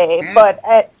to play, but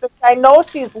I know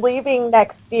she's leaving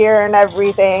next year and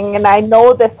everything, and I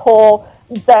know this whole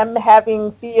them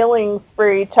having feelings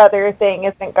for each other thing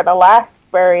isn't going to last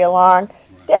very long.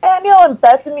 Daniel and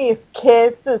Bethany's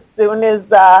kiss as soon as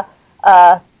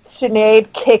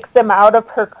Sinead kicks him out of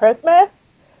her Christmas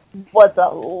was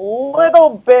a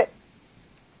little bit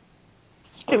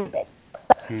stupid.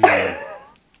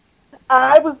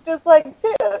 I was just like,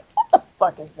 dude, what the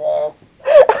fuck is this?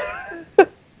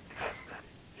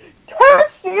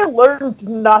 Has she learned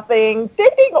nothing?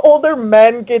 Dating older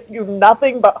men gets you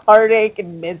nothing but heartache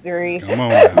and misery. Come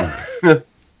on, man.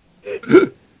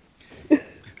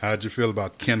 How'd you feel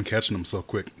about Ken catching him so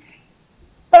quick?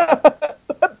 That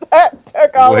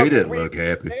took all he didn't look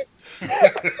happy.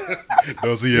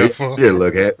 Does he ever? He didn't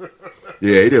look happy.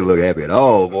 Yeah, he didn't look happy at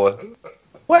all, boy.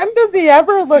 When does he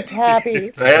ever look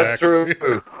happy? That's true.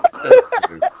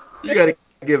 You got to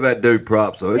give that dude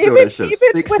props. So he's doing that show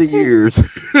 60 years.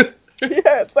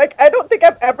 Yeah, it's like, I don't think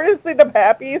I've ever seen him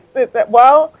happy since,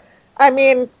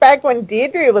 back when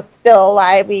Deirdre was still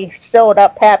alive, he showed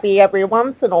up happy every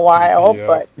once in a while,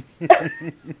 but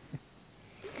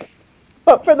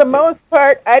but for the most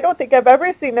part, I don't think I've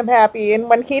ever seen him happy. And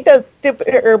when he does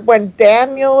stupid, or when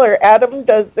Daniel or Adam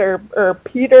does, or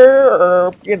Peter,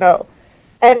 or,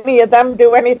 any of them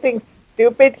do anything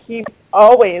stupid, he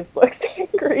always looks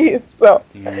angry, so.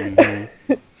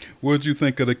 What'd you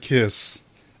think of the kiss,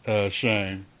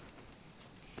 Shane?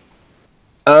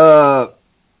 My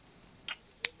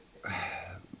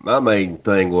main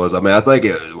thing was, I think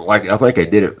they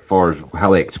did it as far as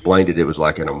how they explained it. It was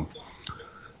like I don't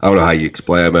know how you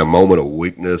explain it, a moment of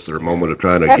weakness or a moment of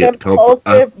trying to get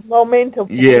comfort. Moment of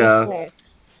weakness.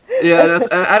 Yeah,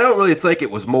 I don't really think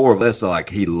it was more or less like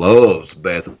he loves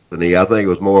Bethany. I think it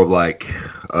was more of like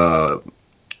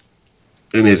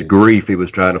in his grief, he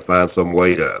was trying to find some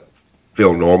way to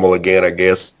feel normal again, I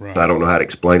guess. Right. I don't know how to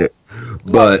explain it.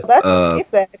 But, That's what he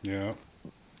said. Yeah.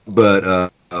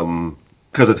 but,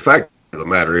 because the fact of the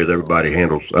matter is everybody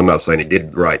handles, I'm not saying he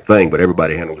did the right thing, but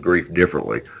everybody handles grief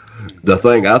differently. The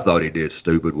thing I thought he did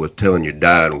stupid was telling your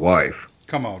dying wife.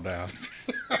 Come on down.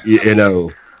 You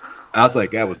know, I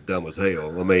think that was dumb as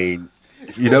hell. I mean,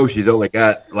 you know, she's only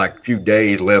got like a few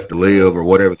days left to live or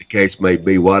whatever the case may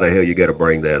be. Why the hell you got to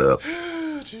bring that up?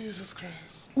 Jesus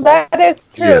Christ. That is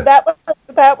true. Yeah.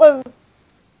 That was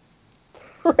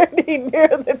pretty near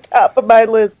the top of my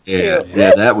list Yeah, too.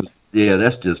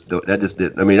 that just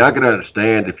didn't. I mean, I could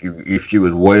understand if she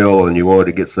was well and you wanted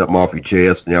to get something off your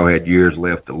chest and y'all had years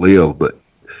left to live, but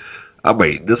I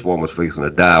mean, this woman was fixing to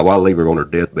die. Why leave her on her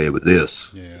deathbed with this?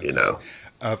 Yes. You know.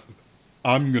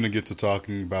 I'm going to get to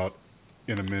talking about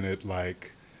in a minute,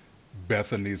 like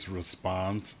Bethany's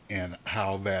response and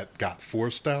how that got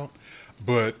forced out.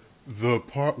 But the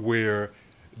part where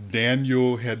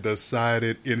Daniel had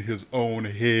decided in his own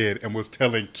head and was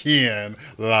telling Ken,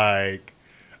 like,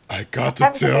 I got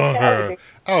to tell her.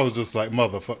 I was just like,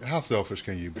 motherfucker, how selfish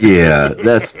can you be? Yeah,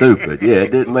 that's stupid. Yeah,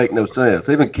 it didn't make no sense.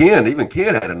 Even Ken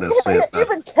had enough sense.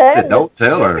 Even I Ken, said, don't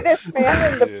tell her. this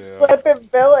man in the Yeah. flippin'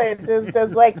 village is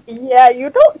just like, yeah, you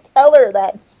don't tell her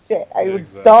that shit. Are you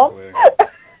dumb?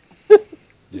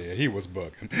 Yeah, he was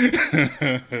bugging.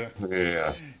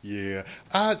 Yeah. Yeah.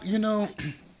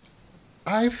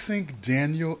 I think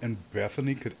Daniel and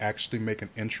Bethany could actually make an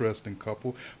interesting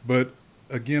couple, but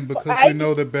again, because we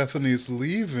know that Bethany's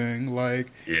leaving, like,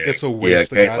 it's a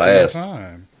waste of can't goddamn last.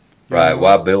 time. Right.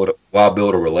 Why build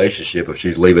a relationship if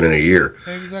she's leaving in a year?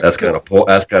 Exactly. That's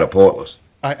kind of pointless.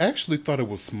 I actually thought it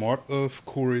was smart of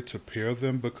Corey to pair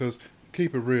them because,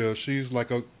 keep it real, she's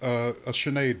like a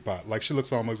Sinead bot. Like, she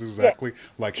looks almost exactly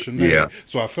like Sinead. Yeah.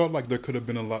 So I felt like there could have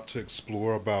been a lot to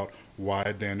explore about why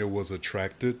Daniel was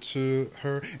attracted to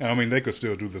her. And I mean, they could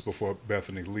still do this before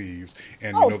Bethany leaves.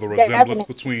 And, the resemblance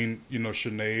between,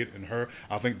 Sinead and her,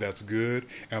 I think that's good.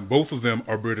 And both of them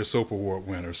are British Soap Award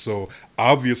winners. So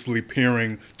obviously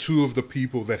pairing two of the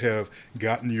people that have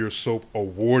gotten your soap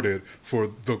awarded for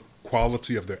the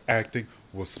quality of their acting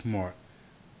was smart.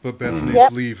 But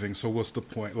Bethany's leaving, so what's the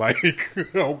point? Like,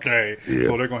 okay,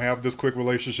 so they're going to have this quick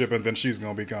relationship and then she's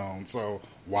going to be gone. So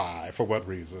why? For what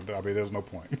reason? I mean, there's no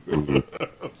point.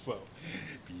 So,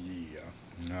 yeah.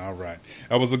 All right.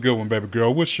 That was a good one, baby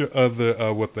girl. What's your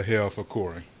other what the hell for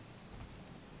Corey?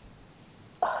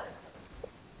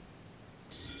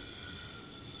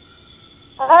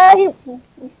 I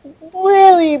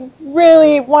really,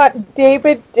 really want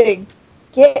David to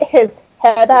get his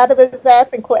head out of his ass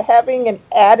and quit having an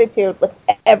attitude with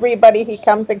everybody he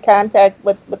comes in contact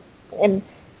with in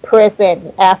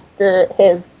prison after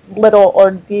his little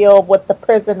ordeal with the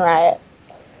prison riot.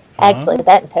 Actually,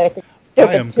 that entire thing.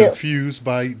 I am confused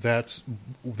by that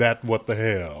what the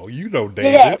hell. You know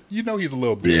David. Yeah. You know he's a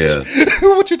little bitch. Yeah.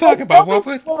 What you talking about,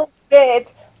 Whoopin? Little bitch,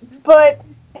 but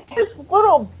his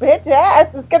little bitch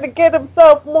ass is going to get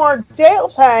himself more jail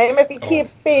time if he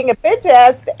keeps being a bitch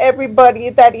ass to everybody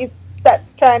that's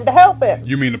trying to help him.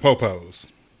 You mean the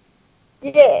popos?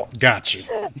 Yeah. Gotcha.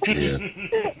 Yeah.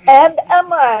 And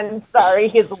Emma, I'm sorry,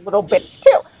 he's a little bitch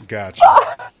too. Gotcha.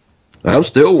 I'm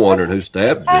still wondering who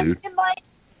stabbed I dude. mean, like,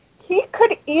 he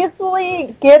could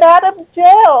easily get out of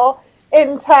jail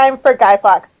in time for Guy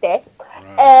Fawkes Day.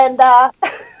 Right. And,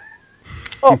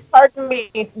 pardon me,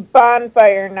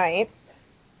 bonfire night,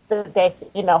 the day,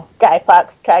 Guy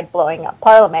Fawkes tried blowing up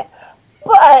Parliament.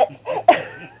 But,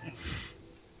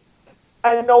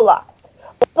 I know lots.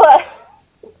 But,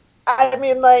 I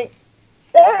mean, like,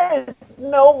 there is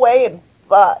no way in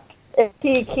fuck if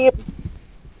he keeps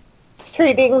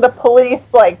treating the police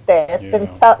like this and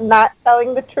not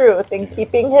telling the truth and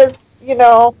keeping his,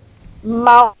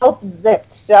 mouth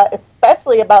zipped shut,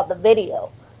 especially about the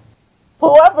video.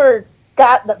 Whoever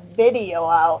got the video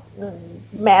out and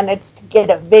managed to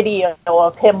get a video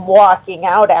of him walking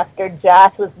out after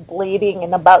Josh was bleeding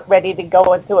and about ready to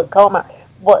go into a coma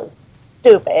was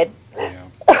stupid.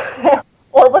 Yeah.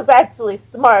 Or was actually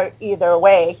smart either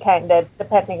way, kind of,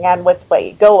 depending on which way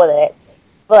you go with it.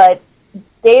 But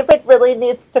David really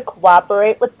needs to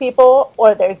cooperate with people,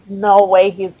 or there's no way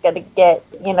he's going to get,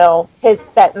 his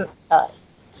sentence done,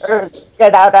 or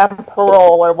get out on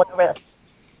parole, or whatever the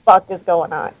fuck is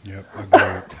going on. Yep,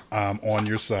 agreed. I'm on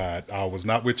your side. I was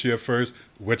not with you at first.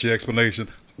 With your explanation,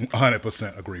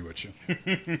 100% agree with you.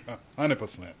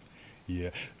 100%. Yeah.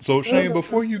 So, Shane,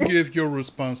 before you give your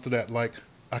response to that, like,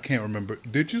 I can't remember.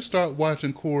 Did you start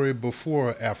watching Corey before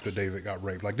or after David got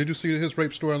raped? Like, did you see his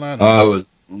rape storyline?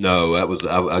 No, that was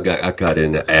I got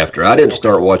in after. I didn't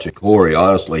start watching Corey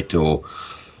honestly till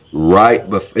right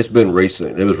before. It's been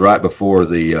recent. It was right before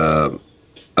the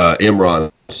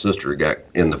Imran's sister got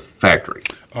in the factory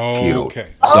killed. Okay.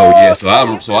 So yeah, so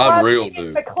I'm real watching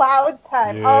new. the cloud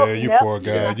time. Yeah, Oh, you no. poor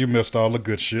guy. You missed all the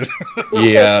good shit.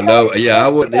 Yeah, I know. Yeah, I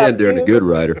wasn't in during the Good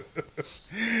Rider.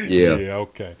 Yeah. Yeah,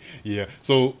 okay. Yeah.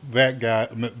 So that guy,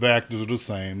 the actors are the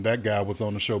same. That guy was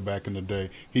on the show back in the day.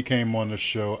 He came on the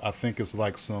show, I think it's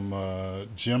like some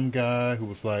gym guy who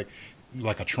was like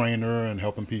a trainer and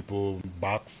helping people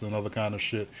box and other kind of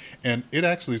shit. And it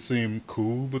actually seemed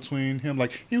cool between him.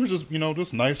 Like he was just,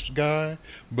 this nice guy,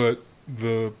 but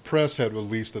the press had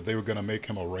released that they were going to make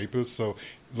him a rapist. So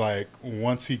like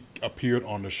once he appeared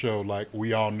on the show, like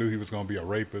we all knew he was going to be a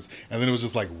rapist, and then it was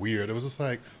just like weird. It was just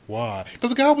like, why? Because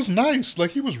the guy was nice.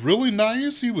 Like he was really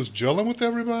nice. He was gelling with He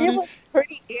everybody. was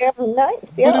pretty damn nice,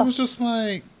 But yeah. it was just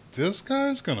like, this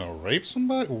guy's gonna rape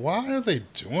somebody? Why are they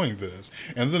doing this?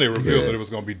 And then they revealed that it was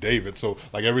gonna be David. So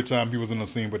like every time he was in the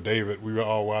scene with David, we were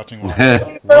all watching like,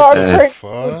 We're what all the pretty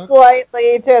fuck?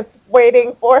 slightly just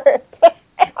waiting for it.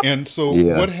 And so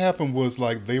Yeah. what happened was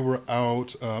like they were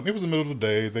out. It was the middle of the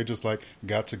day. They just like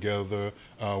got together,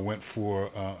 went for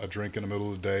a drink in the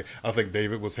middle of the day. I think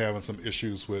David was having some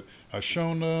issues with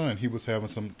Shona, and he was having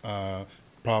some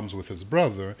problems with his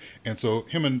brother. And so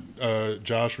him and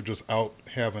Josh were just out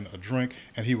having a drink,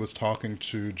 and he was talking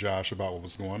to Josh about what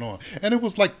was going on. And it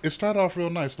was like, it started off real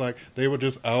nice. Like they were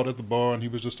just out at the bar, and he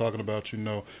was just talking about,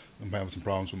 I'm having some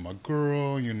problems with my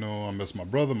girl, I miss my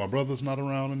brother. My brother's not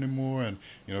around anymore. And,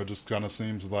 it just kind of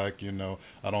seems like,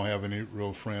 I don't have any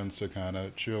real friends to kind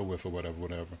of chill with or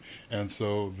whatever. And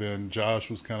so then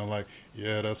Josh was kind of like,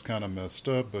 yeah, that's kind of messed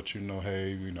up, but,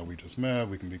 hey, we just met,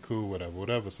 we can be cool,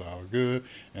 whatever, it's all good.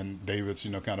 And David's,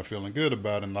 kind of feeling good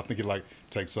about it. And I think he like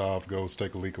takes off, goes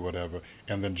take a leak or whatever.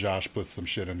 And then Josh puts some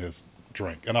shit in his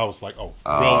drink. And I was like,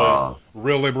 oh,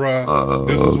 really, bruh?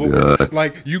 This is what we're,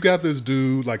 like, you got this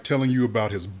dude like telling you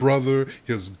about his brother,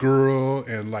 his girl,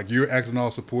 and like you're acting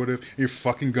all supportive. You're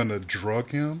fucking gonna drug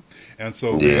him. And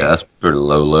so Yeah, that's pretty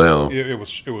low level. it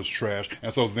was trash.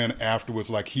 And so then afterwards,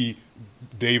 like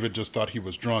David just thought he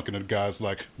was drunk, and the guy's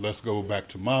like, let's go back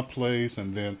to my place.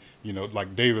 And then,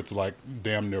 like David's like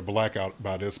damn near blackout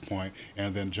by this point.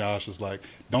 And then Josh is like,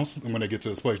 when they get to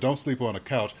this place, don't sleep on the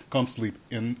couch, come sleep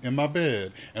in my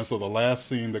bed. And so the last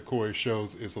scene that Corey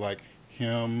shows is like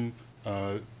him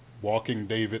walking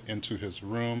David into his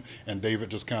room, and David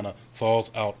just kind of falls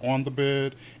out on the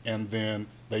bed. And then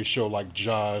they show like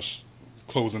Josh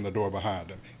closing the door behind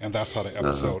him, and that's how the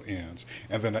episode ends.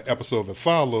 And then the episode that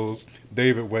follows,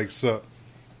 David wakes up.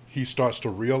 He starts to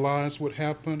realize what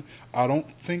happened. I don't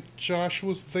think Josh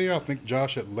was there. I think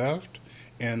Josh had left,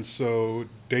 and so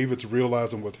David's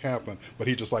realizing what happened. But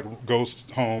he just like goes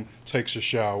home, takes a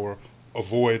shower,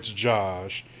 avoids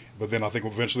Josh. But then I think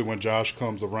eventually when Josh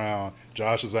comes around,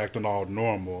 Josh is acting all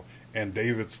normal, and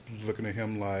David's looking at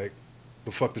him like,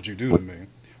 "The fuck did you do to me?"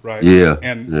 Right? Yeah.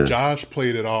 And Yeah. Josh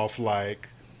played it off like,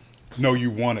 no, you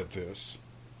wanted this.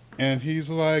 And he's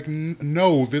like,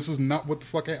 no, this is not what the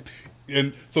fuck happened.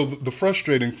 And so the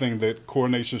frustrating thing that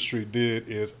Coronation Street did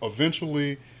is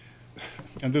eventually,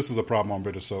 and this is a problem on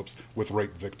British soaps with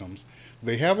rape victims,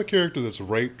 they have a character that's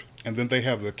raped, and then they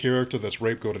have the character that's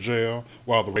raped go to jail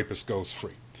while the rapist goes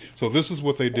free. So this is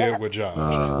what they did with Josh.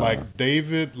 Like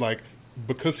David, like,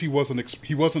 because he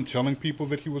wasn't telling people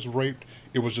that he was raped,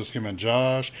 it was just him and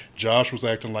Josh. Josh was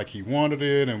acting like he wanted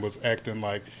it and was acting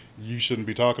like you shouldn't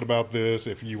be talking about this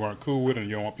if you weren't cool with it and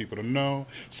you don't want people to know.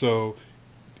 So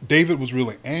David was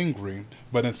really angry,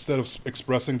 but instead of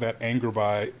expressing that anger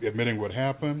by admitting what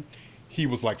happened, he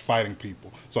was like fighting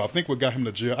people. So I think what got him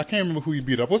to jail, I can't remember who he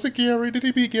beat up. Was it Gary? Did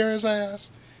he beat Gary's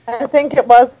ass? I think it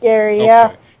was Gary, yeah.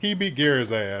 Okay. He beat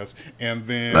Gary's ass, and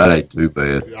then That ain't too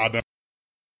bad. I don't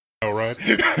know, right?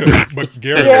 But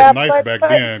Gary Yeah, was nice but- back but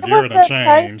then. he Gary was done a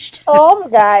nice changed. home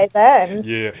guy then.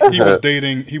 Yeah,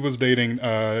 he was dating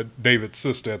David's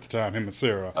sister at the time, him and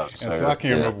Sarah. Oh, And so Sarah, I can't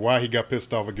yeah. remember why he got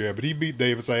pissed off at Gary, but he beat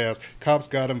David's ass. Cops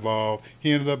got involved.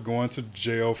 He ended up going to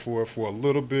jail for a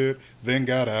little bit, then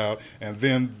got out, and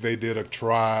then they did a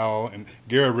trial. And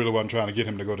Gary really wasn't trying to get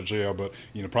him to go to jail, but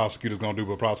prosecutors gonna do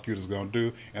what prosecutors gonna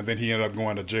do. And then he ended up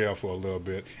going to jail for a little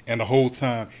bit. And the whole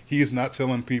time he is not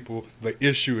telling people the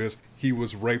issue is he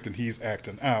was raped and he's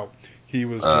acting out. He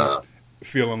was just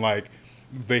feeling like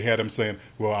they had him saying,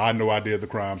 well, I know I did the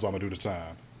crime, so I'm going to do the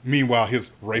time. Meanwhile,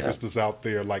 his rapist is out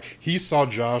there. Like, he saw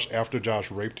Josh after Josh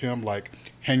raped him, like,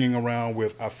 hanging around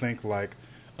with, I think, like,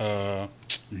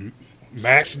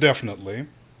 Max, definitely.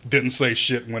 didn't say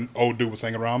shit when old dude was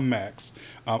hanging around Max.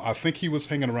 I think he was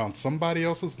hanging around somebody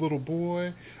else's little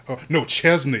boy. No,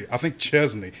 Chesney. I think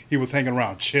Chesney. He was hanging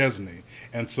around Chesney.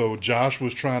 And so Josh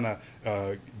was trying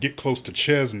to get close to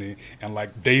Chesney, and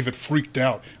like David freaked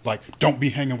out, like, don't be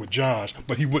hanging with Josh.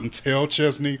 But he wouldn't tell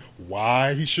Chesney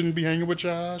why he shouldn't be hanging with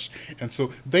Josh. And so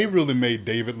they really made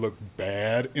David look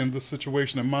bad in the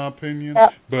situation, in my opinion.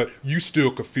 Yep. But you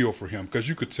still could feel for him because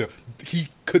you could tell he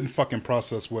couldn't fucking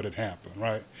process what had happened,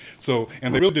 right? So,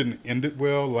 and they really didn't end it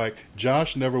well. Like,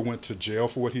 Josh never went to jail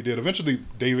for what he did. Eventually,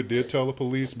 David did tell the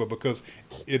police, but because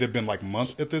it had been like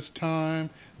months at this time,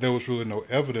 there was really no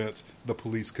evidence. The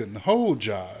police couldn't hold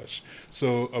Josh.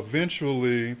 So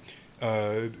eventually,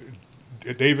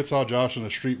 David saw Josh in the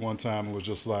street one time and was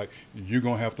just like, you're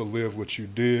going to have to live with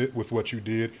what you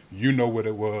did. You know what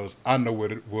it was. I know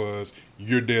what it was.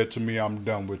 You're dead to me. I'm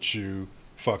done with you.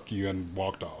 Fuck you, and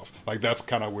walked off. Like, that's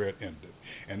kind of where it ended.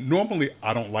 And normally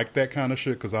I don't like that kind of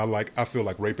shit because I feel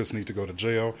like rapists need to go to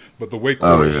jail. But the way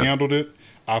Corey handled it,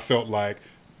 I felt like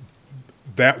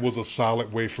that was a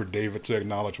solid way for David to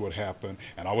acknowledge what happened.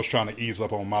 And I was trying to ease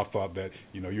up on my thought that,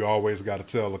 you always got to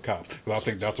tell the cops. Because I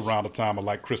think that's around the time of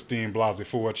like Christine Blasey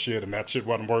Ford shit, and that shit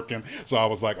wasn't working. So I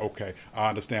was like, okay, I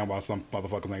understand why some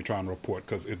motherfuckers ain't trying to report,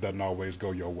 because it doesn't always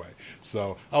go your way.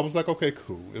 So I was like, okay,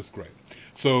 cool, it's great.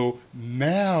 So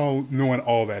now, knowing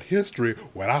all that history,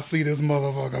 when I see this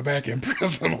motherfucker back in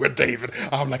prison with David,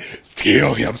 I'm like,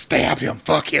 kill him, stab him,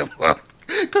 fuck him up.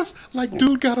 Because, like,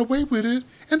 dude got away with it,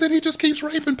 and then he just keeps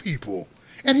raping people.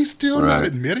 And he's still not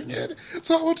admitting it.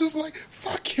 So I was just like,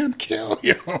 fuck him, kill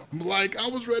him. Like, I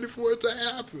was ready for it to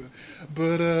happen.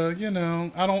 But,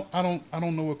 I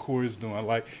don't know what Corey's doing.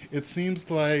 Like, it seems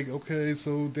like, okay,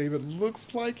 so David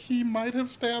looks like he might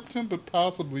have stabbed him, but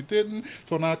possibly didn't.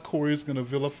 So now Corey's going to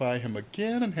vilify him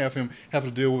again and have him have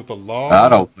to deal with the law. I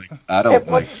don't think. It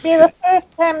wouldn't be the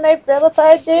first time they've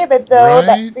vilified David, though. Right?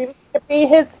 That seems to be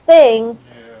his thing.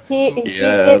 Yeah. He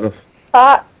gets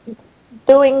caught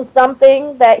doing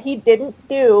something that he didn't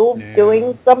do,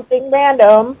 doing something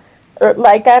random, or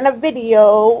like on a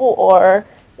video, or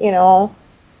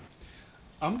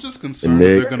I'm just concerned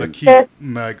they're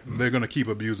gonna keep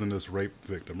abusing this rape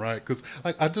victim, right? Because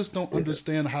I just don't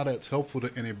understand how that's helpful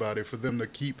to anybody for them to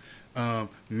keep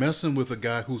messing with a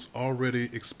guy who's already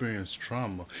experienced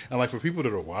trauma. And like, for people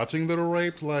that are watching that are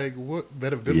raped, like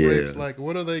that have been raped, like,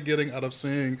 what are they getting out of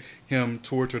seeing him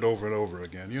tortured over and over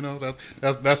again?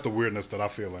 That's the weirdness that I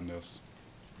feel in this.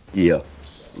 Yeah.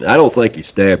 I don't think he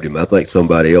stabbed him. I think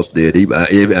somebody else did. I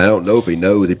don't know if he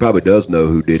knows. He probably does know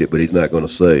who did it, but he's not going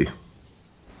to say.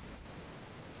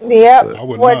 Yep,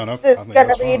 which is going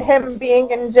to lead him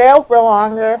being in jail for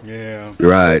longer. Yeah.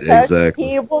 Right, exactly.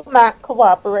 He will not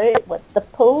cooperate with the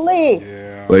police.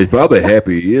 Yeah. Well, he's probably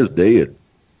happy he is dead.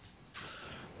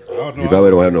 He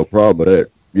probably don't have no problem with that.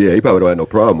 Yeah, he probably don't have no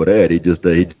problem with that.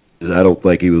 I don't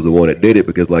think he was the one that did it,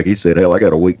 because like he said, hell, I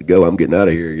got a week to go. I'm getting out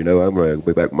of here. I'm going to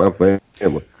be back with my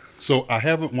family. So I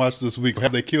haven't watched this week.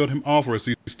 Have they killed him off, or is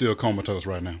he still comatose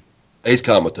right now? He's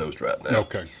comatose right now.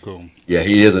 Okay, cool. Yeah,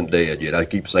 he isn't dead yet. I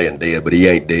keep saying dead, but he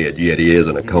ain't dead yet. He is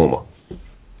in a coma.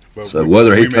 But so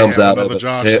whether he comes out of another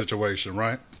Josh situation,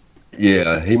 right?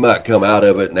 Yeah, he might come out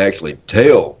of it and actually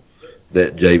tell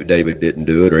that David didn't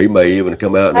do it, or he may even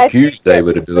come out and accuse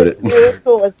David of doing it.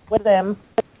 Who was with him?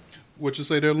 What'd you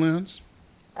say there, Linz?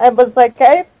 I was like,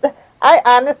 I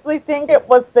honestly think it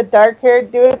was the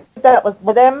dark-haired dude that was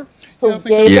with him who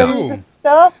gave him the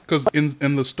stuff. Because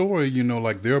in the story,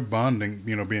 like, they're bonding,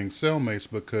 being cellmates,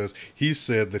 because he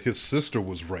said that his sister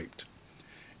was raped.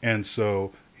 And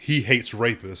so he hates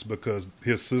rapists because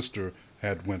his sister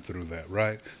had went through that,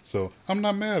 right? So I'm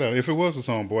not mad at it if it was his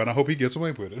homeboy, and I hope he gets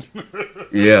away with it.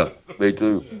 Yeah, me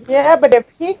too. Yeah, but if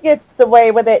he gets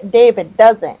away with it, David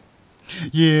doesn't.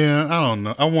 Yeah, I don't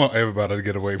know. I want everybody to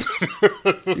get away with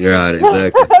it. Yeah,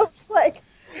 exactly.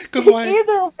 Because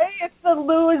either way, it's a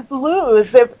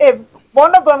lose-lose. If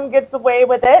one of them gets away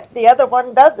with it, the other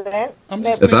one doesn't.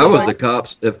 If I was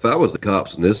the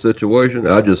cops in this situation,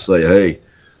 I'd just say, hey,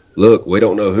 look, we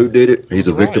don't know who did it. He's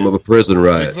a victim of a prison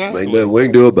riot. Exactly. Ain't nothing we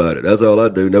can do about it. That's all I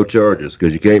do. No charges,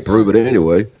 because you can't prove it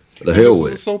anyway. The hell with it.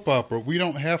 This is a soap opera. We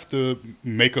don't have to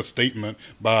make a statement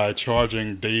by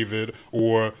charging David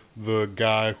or the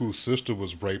guy whose sister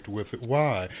was raped with it.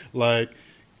 Why? Like,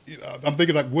 I'm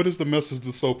thinking, like, what is the message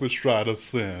the soap is trying to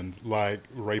send? Like,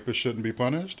 rapists shouldn't be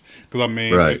punished? Because, I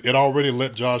mean, it already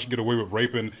let Josh get away with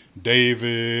raping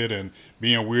David and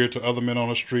being weird to other men on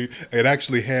the street.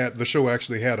 The show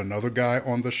actually had another guy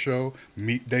on the show,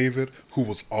 Meet David, who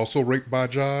was also raped by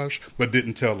Josh, but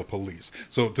didn't tell the police.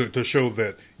 So to show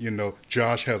that,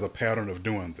 Josh has a pattern of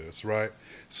doing this, right?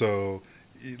 So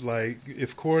like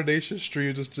if Coronation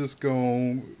Street is just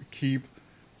gonna keep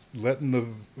letting the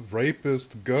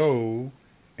rapist go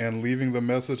and leaving the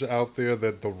message out there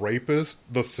that the rapist,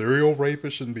 the serial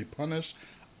rapist, shouldn't be punished,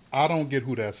 I don't get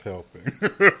who that's helping.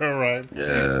 All right.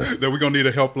 Yeah. That we're going to need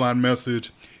a helpline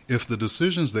message. If the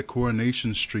decisions that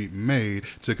Coronation Street made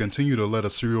to continue to let a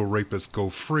serial rapist go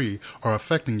free are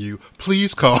affecting you,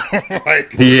 please call.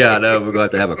 Like, Yeah, I know. We're going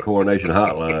to have a coronation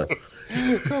hotline.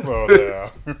 come on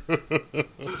now.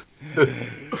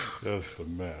 Just a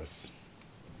mess.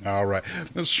 All right.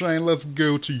 Ms. Shane, let's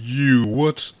go to you.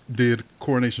 What did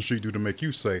Coronation Street do to make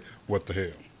you say, what the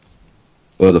hell?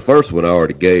 Well, the first one I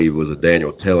already gave was a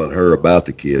Daniel telling her about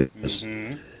the kids.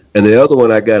 And the other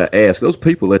one I got to ask, those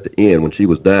people at the end when she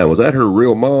was dying, was that her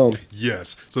real mom?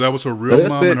 Yes. So that was her real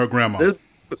mom and her grandma.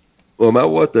 Well, my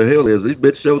what the hell is, this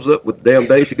bitch shows up with damn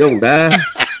day she gonna die?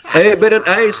 I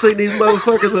ain't seen these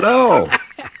motherfuckers at all.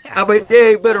 I mean,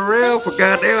 they ain't been around for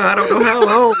goddamn, I don't know how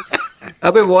long.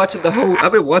 I've been watching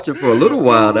for a little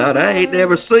while now, and I ain't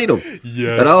never seen them.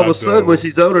 Yes, and all of a sudden, when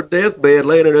she's on her deathbed,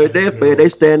 laying in her deathbed, they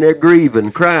stand there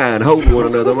grieving, crying, holding one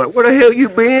another. I'm like, where the hell you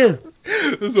been?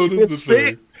 So this is the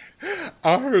thing.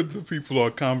 I heard the people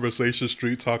on Conversation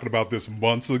Street talking about this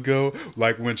months ago,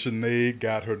 like when Sinead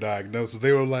got her diagnosis.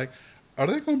 They were like, are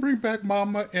they going to bring back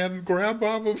Mama and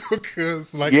Grandmama?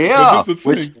 Because, like, yeah, this is the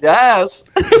when thing. she dies.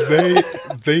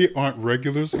 they aren't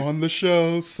regulars on the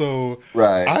show, so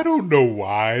right. I don't know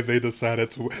why they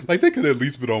decided to. Like, they could at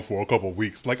least been on for a couple of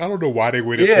weeks. Like, I don't know why they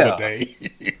waited till the day.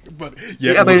 But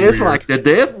yeah, I mean, it's like the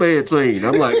deathbed scene.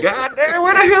 I'm like, God damn,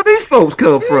 where the hell these folks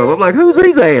come from? I'm like, who's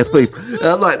these ass people? And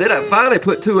I'm like, then I finally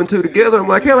put two and two together. I'm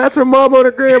like, hell, that's her mama and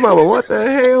her grandmama. What the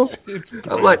hell?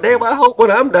 I'm like, damn, I hope when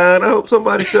I'm dying, I hope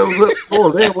somebody shows up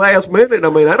for a damn last minute. I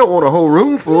mean, I don't want a whole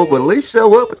room full, but at least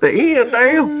show up at the end,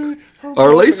 damn.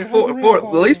 Or at least for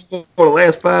the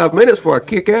last 5 minutes before I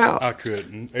kick out. I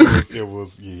couldn't. It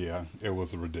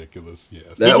was ridiculous.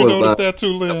 Yes. Did you notice that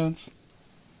too, Lynn?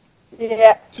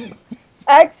 Yeah.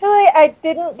 Actually, I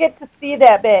didn't get to see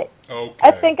that bit. Okay.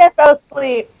 I think I fell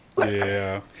asleep.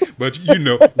 Yeah. But, you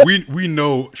know, we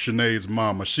know Sinead's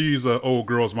mama. She's an old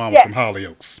girl's mama from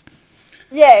Hollyoaks.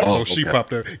 Yes. So she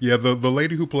popped up. Yeah, the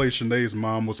lady who played Sinead's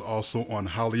mom was also on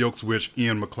Hollyoaks, which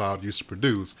Ian McLeod used to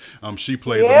produce. She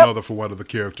played the mother for one of the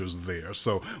characters there.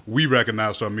 So we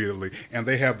recognized her immediately. And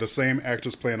they have the same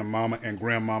actors playing the mama and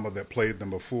grandmama that played them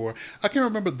before. I can't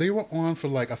remember. They were on for,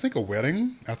 like, I think a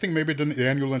wedding. I think maybe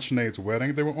Daniel and Sinead's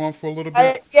wedding. They were on for a little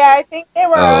bit. I think they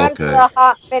were on for a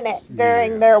hot minute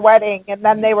during their wedding, and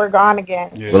then they were gone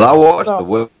again. Yeah. Well, I watched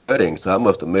the wedding, so I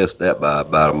must have missed that by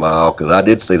about a mile, because I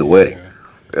did see the wedding. Yeah.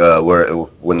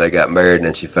 When they got married, and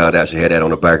then she found out she had that on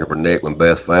the back of her neck when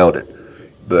Beth found it.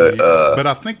 But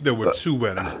I think there were two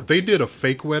weddings. They did a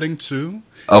fake wedding too.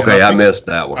 Okay, I missed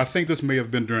that one. I think this may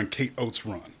have been during Kate Oates'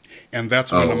 run, and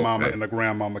that's when the mama and the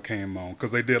grandmama came on,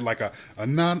 because they did like a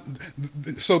non.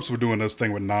 The soaps were doing this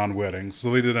thing with non-weddings, so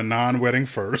they did a non-wedding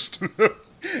first,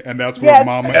 and that's where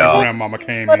mama and grandmama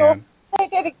came in. They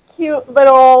did a cute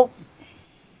little.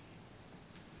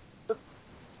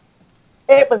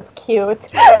 It was cute.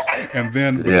 Yes. And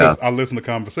then, because I listened to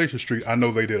Conversation Street, I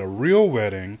know they did a real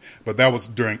wedding, but that was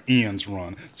during Ian's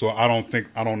run. So I don't think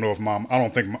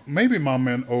maybe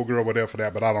Mama and Old Girl were there for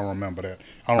that, but I don't remember that.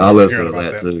 I listened to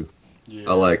that too. Yeah.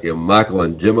 I like Michael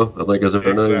and Gemma, I think is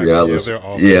her name. Yeah, they're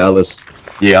awesome.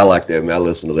 I like them. I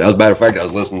listen to that. As a matter of fact, I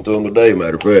was listening to them today,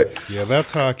 matter of fact. Yeah,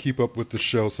 that's how I keep up with the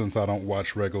show, since I don't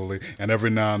watch regularly. And every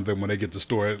now and then when they get the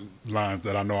storylines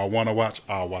that I know I want to watch,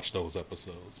 I'll watch those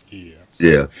episodes. Yeah. So.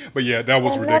 Yeah. But yeah, that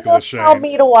was ridiculous. Shame. Tell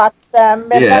me to watch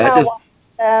them, and then I'll watch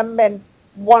them and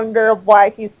wonder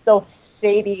why he's so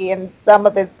shady in some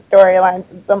of his storylines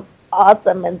and some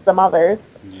awesome in some others.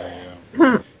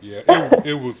 Yeah. Yeah,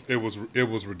 it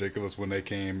was ridiculous when they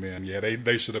came in. Yeah,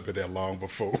 they should have been there long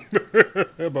before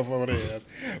then.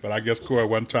 But I guess Corey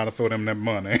wasn't trying to throw them that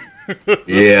money.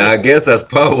 Yeah, I guess that's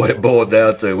probably what it boiled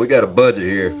down to. We got a budget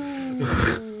here.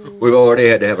 We've already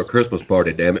had to have a Christmas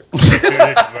party, damn it.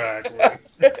 Exactly.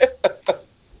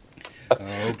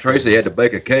 Tracy had to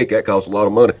bake a cake. That cost a lot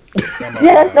of money.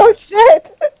 Yeah, no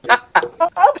shit.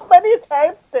 How many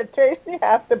times did Tracy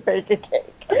have to bake a cake?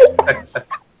 Yes.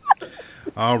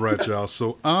 All right, y'all.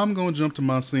 So I'm going to jump to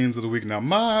my scenes of the week. Now,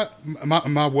 my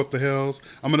what the hells,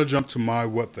 I'm going to jump to my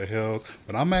what the hells,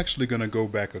 but I'm actually going to go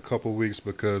back a couple weeks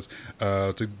because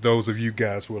to those of you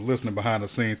guys who are listening behind the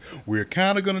scenes, we're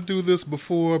kind of going to do this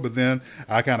before, but then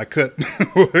I kind of cut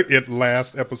it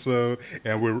last episode,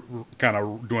 and we're kind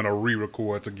of doing a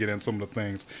re-record to get in some of the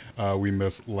things we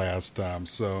missed last time.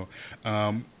 So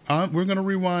we're going to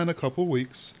rewind a couple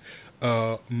weeks.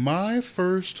 My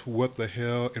first what the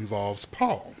hell involves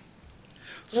Paul.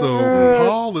 So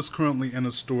Paul is currently in a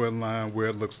storyline where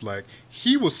it looks like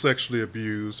he was sexually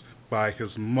abused by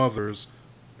his mother's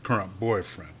current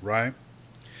boyfriend, right?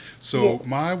 So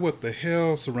my what the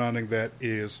hell surrounding that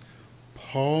is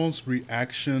Paul's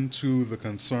reaction to the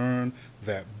concern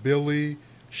that Billy,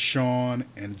 Sean,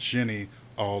 and Jenny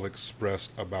all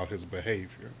expressed about his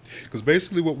behavior. Because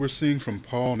basically what we're seeing from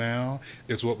Paul now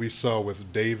is what we saw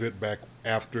with David back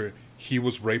after he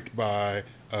was raped by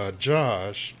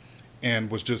Josh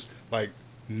and was just like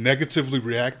negatively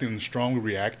reacting and strongly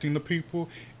reacting to people,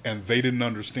 and they didn't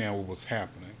understand what was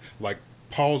happening. Like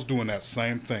Paul's doing that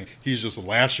same thing. He's just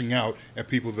lashing out at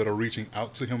people that are reaching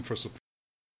out to him for support,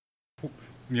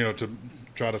 to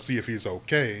try to see if he's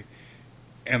okay,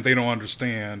 and they don't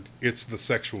understand it's the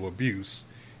sexual abuse,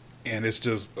 and it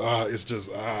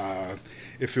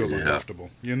feels uncomfortable,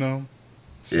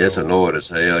 So, Yeah, it's annoying as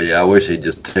hell. Yeah, I wish he'd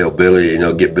just tell Billy,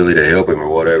 get Billy to help him or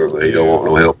whatever, but he don't want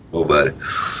no help from nobody.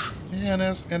 Yeah,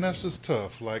 and that's just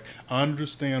tough. Like, I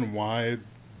understand why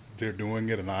they're doing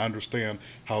it, and I understand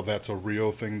how that's a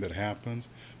real thing that happens,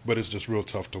 but it's just real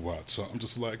tough to watch. So I'm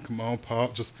just like, come on, Paul,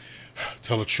 just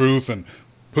tell the truth and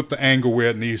put the anger where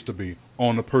it needs to be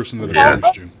on the person that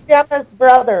abused you. Gemma's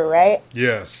brother, right?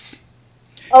 Yes.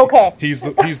 Okay. He's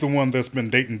the one that's been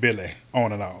dating Billy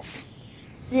on and off.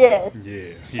 Yes.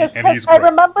 Yeah, and he's I great.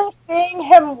 remember seeing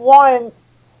him once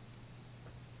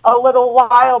a little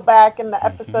while back in the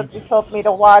episode you told me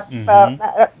to watch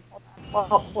about.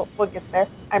 We'll get there,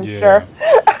 I'm sure.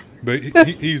 But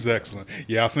he's excellent.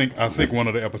 Yeah, I think one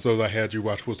of the episodes I had you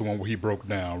watch was the one where he broke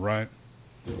down, right?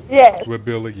 Yes. With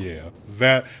Billy, yeah.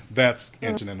 That's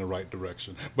inching in the right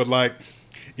direction. But like,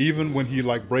 even when he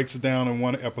like breaks it down in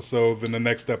one episode, then the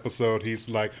next episode he's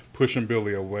like pushing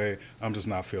Billy away. I'm just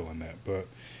not feeling that. But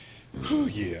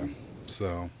yeah.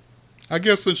 So I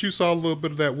guess since you saw a little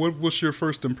bit of that, what was your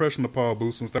first impression of Paul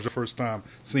Booth since that's your first time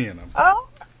seeing him?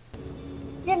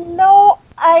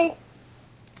 I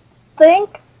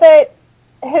think that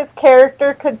his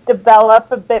character could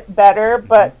develop a bit better,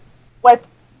 but with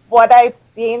what I've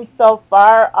seen so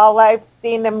far, all I've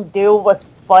seen him do was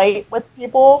fight with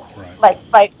people. Right. Like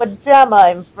fight with Gemma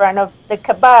in front of the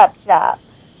kebab shop,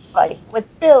 fight with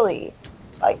Billy.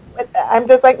 I'm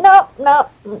just like, no,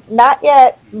 not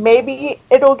yet. Maybe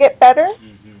it'll get better.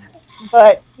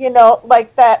 But,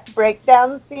 like that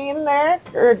breakdown scene there,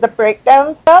 or the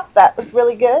breakdown stuff, that was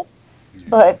really good.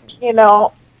 But,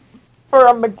 for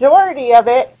a majority of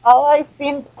it, all I've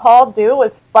seen Paul do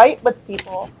is fight with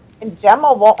people. And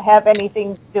Gemma won't have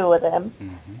anything to do with him.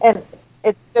 And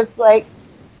it's just like,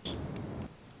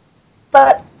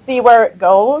 let's see where it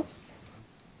goes.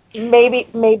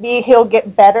 Maybe he'll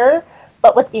get better.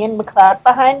 But with Ian McLeod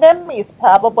behind him, he's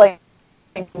probably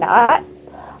not.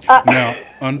 Now,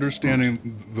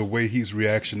 understanding the way he's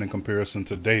reaction in comparison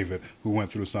to David, who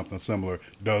went through something similar,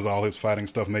 does all his fighting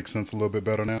stuff make sense a little bit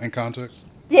better now in context?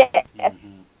 Yes.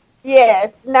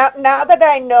 Yes. Now that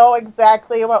I know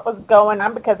exactly what was going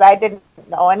on, because I didn't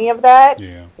know any of that,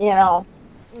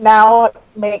 now it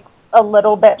makes a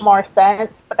little bit more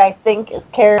sense, but I think his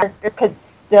character could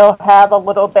still have a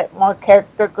little bit more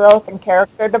character growth and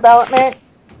character development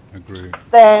Agreed.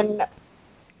 than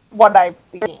what I've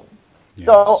seen. Yes.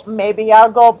 So maybe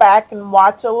I'll go back and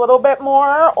watch a little bit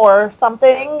more or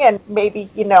something, and maybe,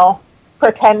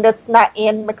 pretend it's not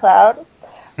Ian McLeod.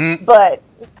 But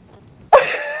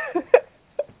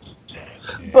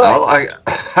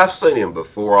I've seen him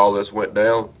before all this went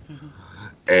down,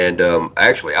 and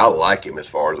actually I like him as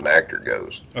far as an actor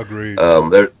goes. Agreed.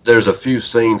 There's a few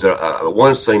scenes.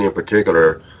 One scene in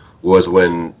particular was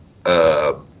when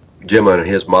Gemma and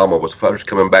his mama was first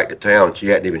coming back to town. She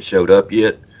hadn't even showed up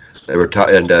yet. They were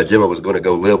and Gemma was going to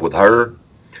go live with her.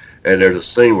 And there's a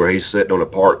scene where he's sitting on a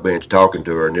park bench talking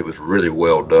to her, and it was really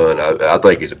well done. I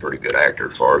think he's a pretty good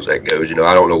actor as far as that goes. I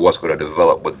don't know what's going to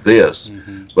develop with this,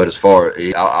 but as far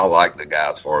as I like the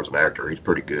guy as far as an actor. He's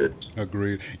pretty good.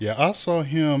 Agreed. Yeah, I saw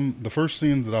him. The first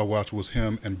scene that I watched was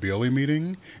him and Billy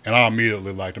meeting, and I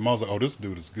immediately liked him. I was like, oh, this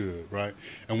dude is good, right?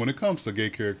 And when it comes to gay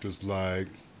characters, like,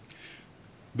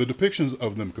 the depictions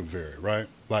of them could vary, right?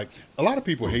 Like, a lot of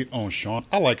people hate on Sean.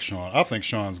 I like Sean. I think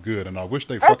Sean's good, and I wish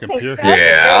they fucking pair him.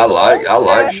 Yeah, I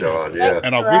like Sean, yeah.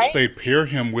 And I wish they'd pair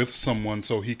him with someone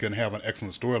so he can have an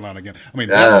excellent storyline again. I mean,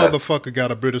 that motherfucker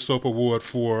got a British Soap Award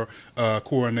for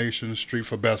Coronation Street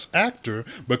for Best Actor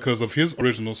because of his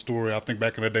original story, I think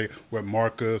back in the day, with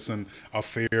Marcus and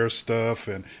affair stuff.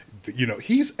 And,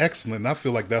 he's excellent, and I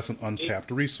feel like that's an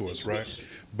untapped resource, right?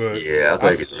 But yeah, I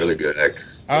think he's a really good actor.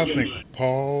 I think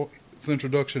Paul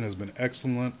introduction has been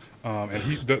excellent. And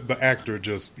the actor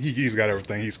he's got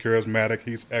everything. He's charismatic.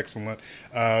 He's excellent.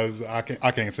 I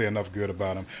can't say enough good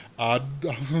about him.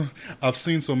 I've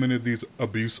seen so many of these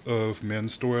abuse of men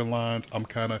storylines. I'm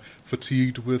kind of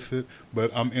fatigued with it,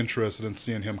 but I'm interested in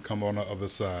seeing him come on the other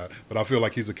side. But I feel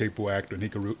like he's a capable actor and he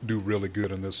can do really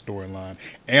good in this storyline.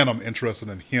 And I'm interested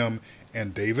in him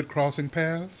and David crossing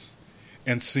paths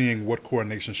and seeing what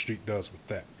Coronation Street does with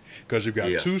that. Because you've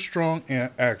got two strong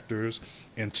actors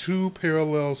and two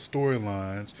parallel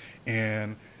storylines,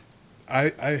 and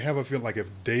I have a feeling like if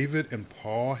David and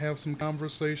Paul have some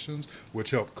conversations,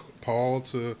 which help Paul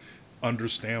to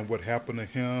understand what happened to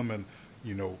him and,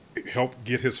 you know, help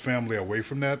get his family away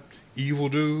from that evil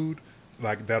dude,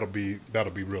 like that'll be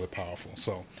really powerful.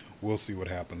 So we'll see what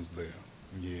happens there.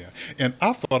 Yeah. And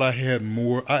I thought I had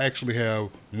more. I actually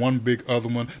have one big other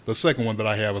one. The second one that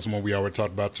I have is one we already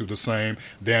talked about too, the same.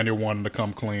 Daniel wanting to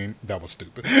come clean. That was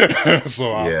stupid.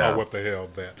 So I what the hell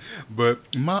that.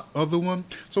 But my other one,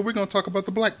 so we're going to talk about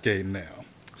the Blackgate now.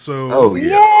 So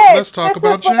let's talk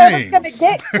about James.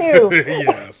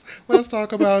 Yes, let's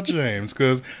talk about James,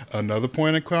 because another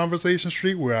point in Conversation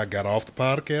Street where I got off the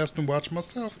podcast and watched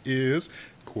myself is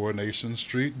Coronation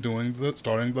Street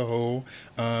starting the whole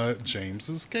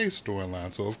James's gay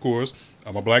storyline. So of course,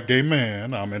 I'm a black gay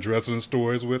man. I'm interested in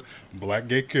stories with black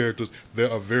gay characters. There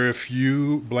are very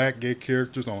few black gay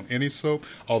characters on any soap.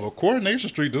 Although Coronation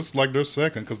Street, this is like their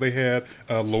second, because they had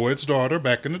Lloyd's daughter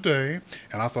back in the day,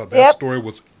 and I thought that story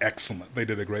was excellent. They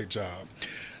did a great job.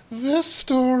 This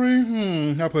story,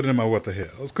 I put it in my what the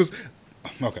hells, because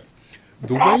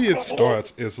the way it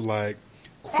starts is like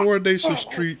Coronation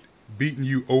Street beating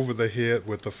you over the head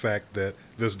with the fact that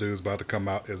this dude's about to come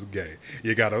out as gay.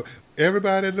 You got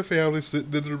everybody in the family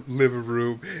sitting in the living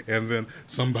room, and then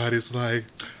somebody's like,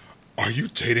 "Are you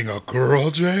dating a girl,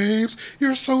 James?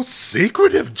 You're so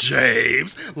secretive,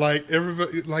 James." Like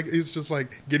everybody, like it's just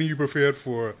like getting you prepared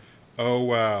for, oh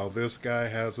wow, this guy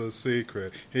has a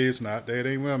secret. He's not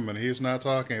dating women. He's not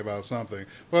talking about something.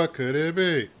 What could it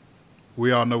be?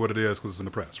 We all know what it is because it's in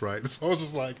the press, right? So it's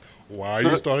just like, why are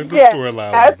you starting the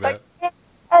storyline like that?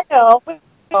 I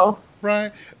know.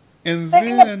 Right? And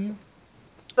then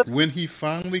when he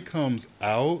finally comes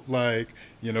out, like,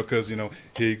 you know, because, you know,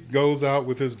 he goes out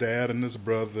with his dad and his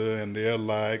brother, and they're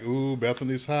like, ooh,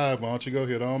 Bethany's high. Why don't you go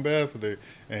hit on Bethany?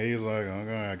 And he's like,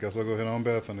 okay, I guess I'll go hit on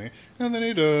Bethany. And then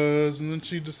he does, and then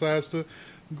she decides to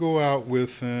go out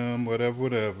with him,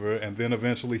 whatever. And then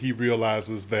eventually he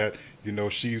realizes that, you know,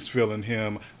 she's feeling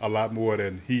him a lot more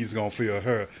than he's going to feel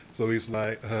her. So he's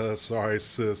like, sorry,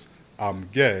 sis, I'm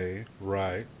gay,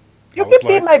 right? You can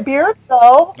be my beard,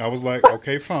 though. I was like,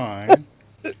 okay, fine.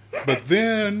 But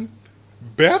then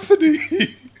Bethany,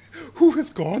 who has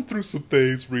gone through some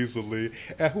things recently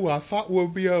and who I thought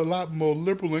would be a lot more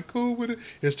liberal and cool with it,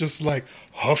 is just like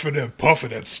huffing and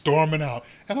puffing and storming out.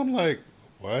 And I'm like,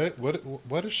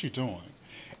 what is she doing?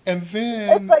 And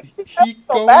then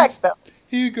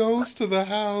he goes to the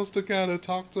house to kind of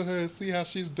talk to her and see how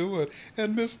she's doing.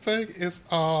 And Miss Thing is,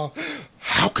 how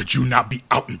could you not be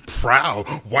out and proud?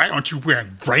 Why aren't you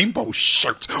wearing rainbow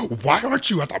shirts? Why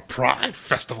aren't you at the Pride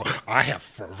Festival? I have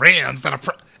friends that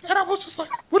are and I was just like,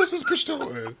 what is this bitch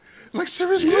doing? Like,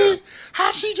 seriously? Yeah.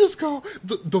 How'd she just go?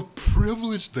 The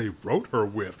privilege they wrote her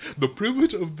with, the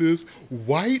privilege of this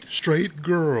white, straight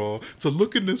girl to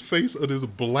look in this face of this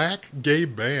black gay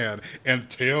man and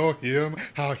tell him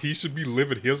how he should be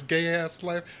living his gay-ass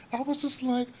life. I was just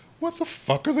like, what the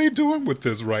fuck are they doing with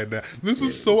this right now? This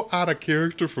is so out of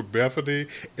character for Bethany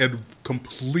and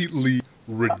completely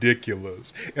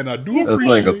ridiculous. And I do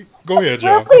appreciate... Go ahead,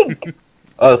 John.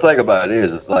 The thing about it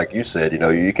is, it's like you said, you know,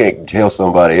 you can't tell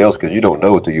somebody else because you don't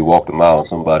know until you walk the mile in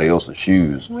somebody else's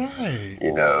shoes. Right.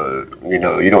 You know, you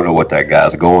don't know what that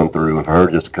guy's going through, and for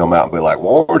her just to come out and be like,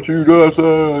 "Why aren't you guys?"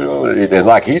 And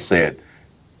like he said,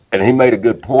 and he made a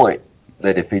good point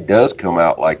that if he does come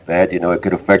out like that, you know, it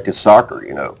could affect his soccer,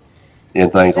 you know,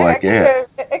 and things like that.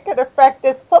 It could affect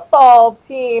his football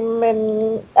team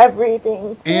and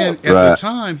everything. And at the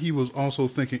time, he was also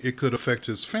thinking it could affect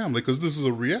his family because this is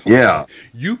a reality. Yeah.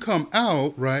 You come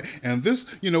out, right, and this,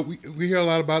 you know, we hear a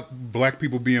lot about black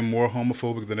people being more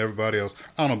homophobic than everybody else.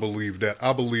 I don't believe that.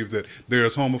 I believe that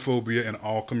there's homophobia in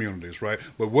all communities, right?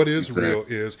 But what is real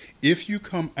is if you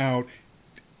come out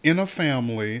in a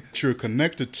family that you're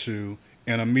connected to,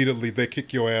 and immediately they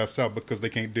kick your ass out because they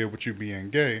can't deal with you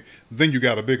being gay, then you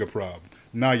got a bigger problem.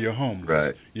 Now you're homeless,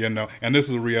 right. You know, and this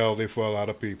is a reality for a lot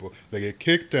of people. They get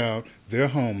kicked out, they're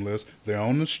homeless, they're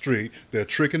on the street, they're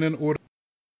tricking in order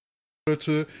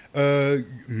to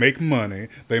make money.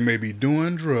 They may be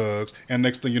doing drugs, and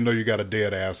next thing you know, you got a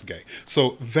dead ass gay.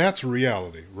 So that's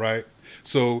reality, right?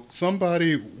 So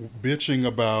somebody bitching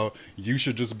about you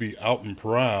should just be out and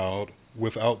proud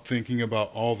without thinking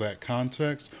about all that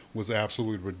context was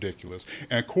absolutely ridiculous.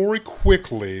 And Corey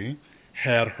quickly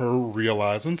had her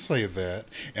realize and say that,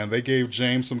 and they gave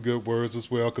James some good words as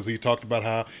well, because he talked about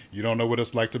how you don't know what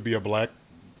it's like to be a black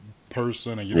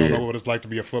person and you don't know what it's like to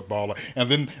be a footballer.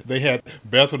 And then they had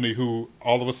Bethany, who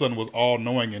all of a sudden was all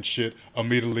knowing and shit,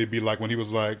 immediately be like, when he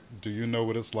was like, do you know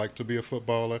what it's like to be a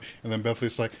footballer? And then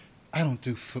Bethany's like, I don't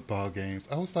do football games.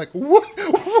 I was like, what?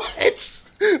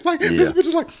 Like, this bitch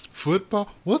is like, football?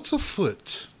 What's a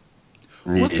foot?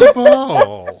 What's a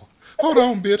ball? Hold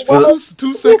on, bitch.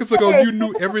 Two seconds ago, you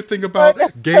knew everything about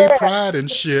gay pride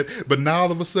and shit, but now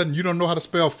all of a sudden you don't know how to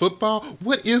spell football?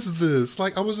 What is this?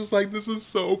 Like, I was just like, this is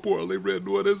so poorly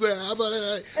written. What is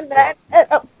happening?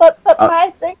 But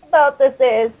my thing about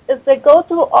this is they go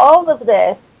through all of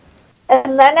this,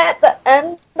 and then at the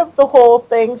end of the whole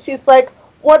thing, she's like,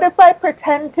 what if I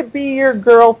pretend to be your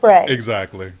girlfriend?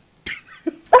 Exactly.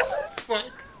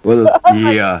 Well,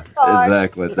 yeah,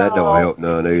 exactly. That don't help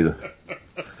none either.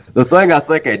 The thing I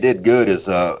think they did good is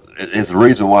the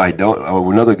reason why he don't.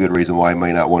 Another good reason why he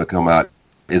may not want to come out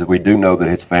is we do know that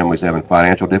his family's having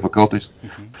financial difficulties.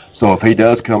 Mm-hmm. So if he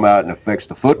does come out and affects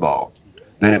the football,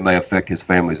 then it may affect his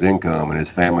family's income and his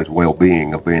family's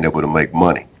well-being of being able to make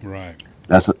money. Right.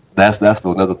 That's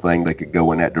another thing they could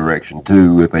go in that direction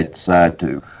too if they decide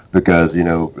to, because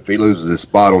if he loses his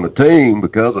spot on the team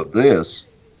because of this,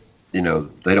 they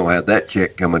don't have that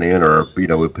check coming in, or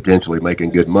potentially making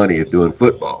good money of doing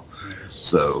football. Yes.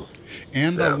 So,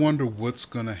 and I wonder what's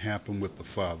going to happen with the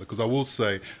father, because I will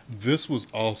say this was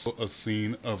also a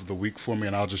scene of the week for me,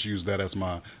 and I'll just use that as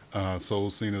my sole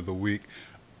scene of the week.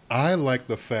 I like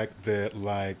the fact that,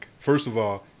 like, first of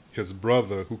all, his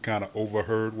brother, who kind of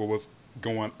overheard what was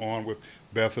going on with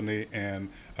Bethany and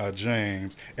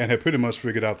James, and had pretty much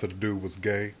figured out that the dude was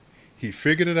gay. He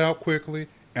figured it out quickly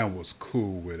and was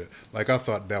cool with it. Like, I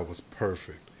thought that was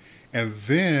perfect. And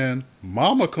then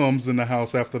Mama comes in the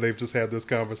house after they've just had this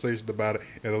conversation about it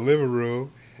in the living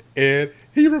room, and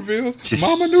he reveals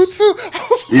Mama knew too. I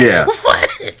was like, yeah. What?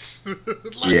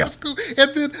 Like, yeah. That's cool.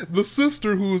 And then the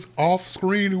sister, who's off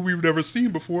screen, who we've never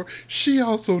seen before, she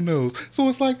also knows. So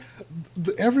it's like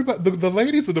everybody, the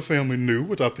ladies of the family knew,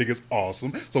 which I think is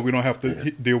awesome. So we don't have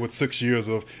to deal with 6 years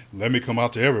of let me come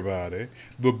out to everybody.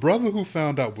 The brother who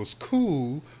found out was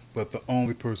cool, but the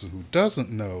only person who doesn't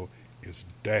know is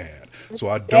Dad. So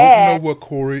I don't know what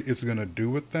Corey is going to do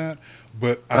with that,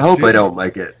 but I hope they don't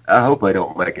make it. I hope they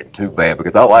don't make it too bad,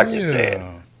 because I like his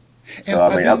dad. And so,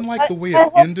 I didn't like the way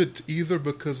it ended either,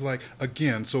 because, like,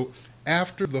 again, so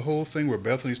after the whole thing where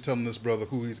Bethany's telling this brother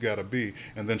who he's got to be,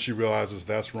 and then she realizes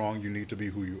that's wrong, you need to be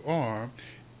who you are,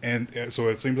 and so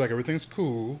it seems like everything's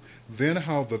cool. Then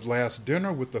how the last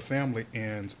dinner with the family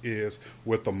ends is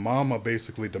with the mama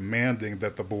basically demanding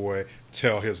that the boy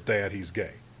tell his dad he's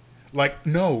gay. Like,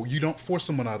 no, you don't force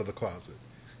someone out of the closet.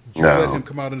 You let him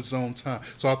come out in his own time.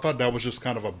 So I thought that was just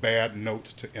kind of a bad note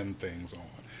to end things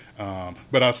on.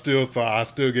 But I still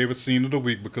gave it scene of the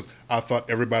week, because I thought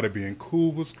everybody being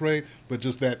cool was great, but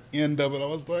just that end of it, I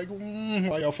was like,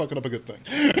 why y'all fucking up a good thing?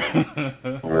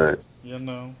 Right.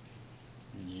 Yeah.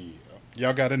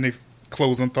 Y'all got any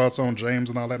closing thoughts on James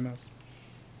and all that mess?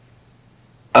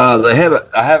 I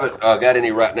haven't got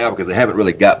any right now, because they haven't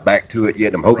really got back to it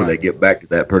yet. I'm hoping they get back to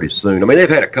that pretty soon. I mean, they've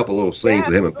had a couple little scenes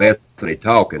with him and Bethany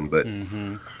talking, but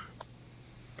I'm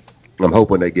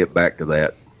hoping they get back to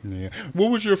that. Yeah.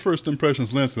 What was your first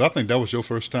impressions, Lindsay? I think that was your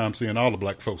first time seeing all the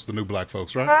black folks, the new black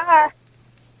folks, right?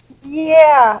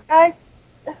 Yeah.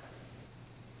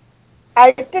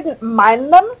 I didn't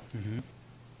mind them.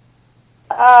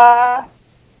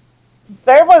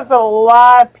 There was a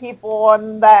lot of people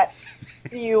on that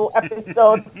few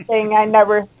episodes thing I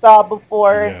never saw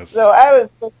before. Yes. So I was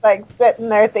just like sitting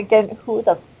there thinking, who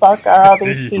the fuck are all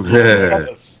these people on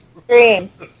the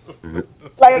screen?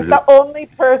 Like, the only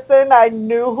person I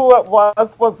knew who it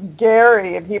was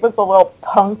Gary, and he was a little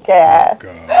punk ass.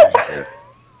 God.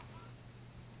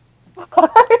 I'm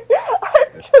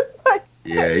just like,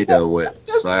 Yeah, he done went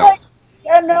south. like,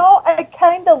 I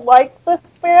kind of like this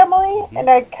family, and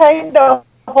I kind of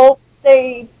hope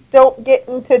they don't get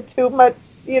into too much,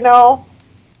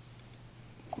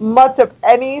 much of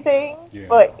anything. Yeah.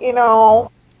 But, they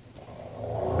got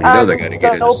to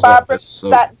get into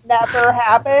something. That never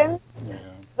happened. Yeah.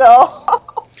 So,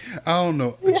 I don't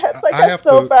know. it's like I a have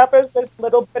soap to. opera, this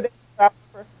little bit of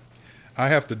opera. I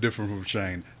have to differ from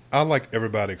Shane. I like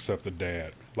everybody except the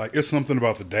dad. Like, it's something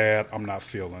about the dad I'm not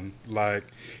feeling. Like,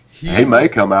 He may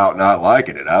come out not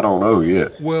liking it. I don't know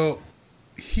yet. well,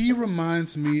 he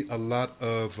reminds me a lot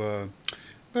of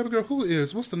baby girl.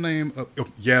 What's the name of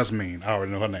Yasmin? I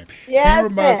already know her name. He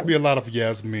reminds Yasmin. me a lot of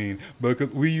Yasmin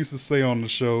because we used to say on the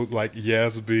show like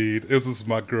Yasmin. This is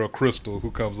my girl Crystal who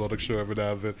comes on the show every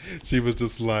now and then. She was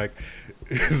just like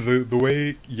the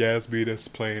way Yasmin is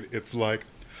playing. It's like,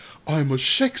 I'm a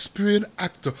Shakespearean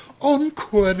actor on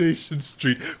Coronation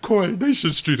Street. Coronation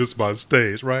Street is my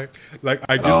stage, right? Like,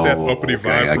 I get that uppity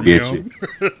vibe I from get him.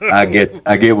 you.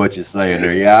 I get what you're saying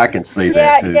there. Yeah, I can see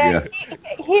that too. Yeah.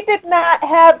 He did not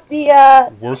have the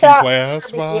Working chops class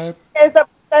for me. vibe.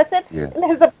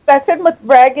 His obsession with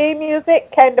reggae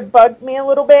music kind of bugged me a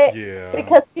little bit. Yeah.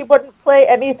 Because he wouldn't play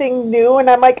anything new, and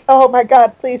I'm like, oh my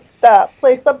god, please stop.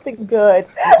 Play something good.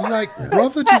 Like,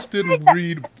 brother just didn't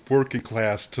read working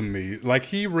class to me. Like,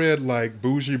 he read like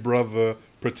Bougie Brother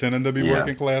pretending to be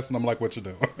working class, and I'm like, what you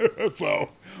doing?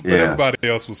 But everybody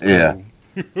else was cool. Yeah.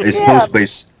 He's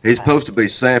supposed to be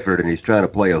Sanford, and he's trying to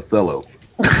play Othello.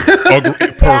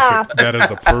 Perfect. That is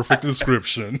the perfect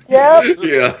description. Yep.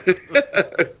 Yeah.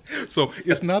 So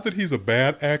it's not that he's a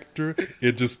bad actor.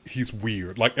 He's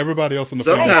weird. Like everybody else in the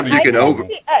film. Sometimes you can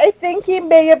I think he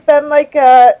may have been like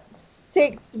a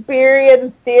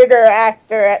Shakespearean theater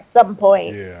actor at some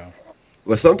point. Yeah.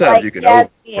 Well, sometimes Like you can Yasmin.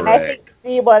 I overact. think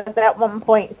she was at one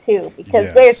point too, because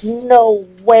Yes. there's no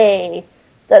way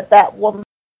that woman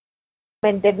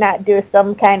did not do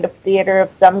some kind of theater of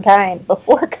some kind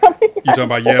before coming. You talking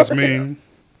about Yasmin?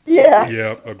 Yeah.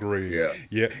 Yeah, agree. Yeah.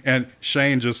 Yeah. And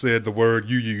Shane just said the word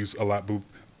you use a lot, Boo.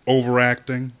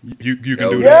 Overacting. You can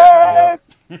do Yes.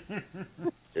 that.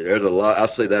 There's a lot. I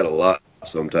see that a lot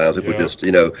sometimes. People Yeah. just,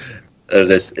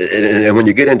 and when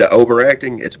you get into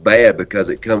overacting, it's bad because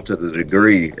it comes to the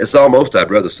degree. It's almost I'd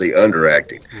rather see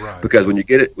underacting. Right. Because when you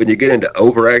get into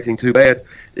overacting too bad,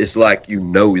 it's like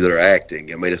they're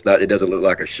acting. I mean, it's not. It doesn't look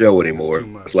like a show anymore. too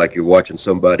much. It's like you're watching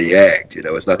somebody act.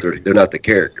 It's not. They're not the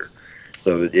character.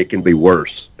 So it can be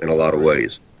worse in a lot of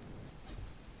ways.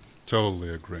 Totally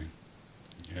agree.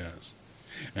 Yes.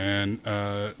 And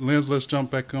Liz, let's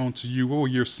jump back on to you. What were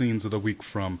your scenes of the week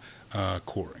from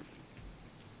Corey?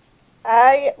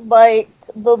 I liked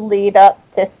the lead up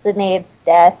to Sinead's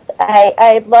death.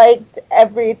 I liked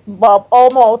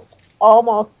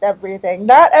almost everything.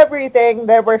 Not everything.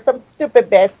 There were some stupid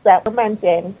bits that were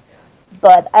mentioned,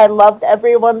 but I loved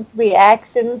everyone's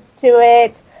reactions to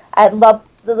it. I loved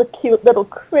the cute little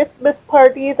Christmas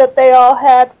party that they all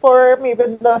had for him,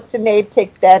 even though Sinead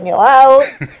kicked Daniel out.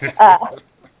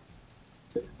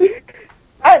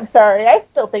 I'm sorry, I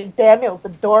still think Daniel's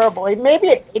adorable. He may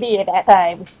be an idiot at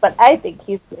times, but I think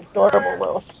he's an adorable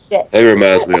little shit. He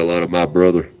reminds me a lot of my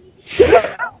brother.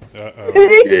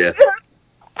 Uh-oh. Yeah.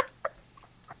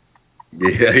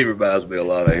 Yeah, he reminds me a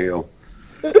lot of him.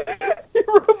 He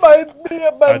reminds me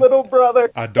of my little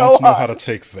brother. I don't know how to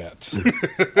take that.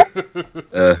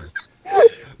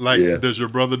 Yeah. Does your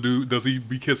brother does he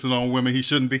be kissing on women he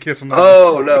shouldn't be kissing on?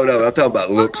 Oh, no. I'm talking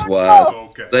about looks-wise.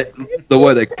 Okay. The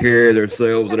way they carry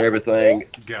themselves and everything.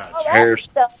 Gotcha. Hair.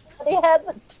 He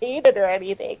hasn't cheated or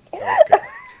anything. Okay.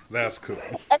 That's cool.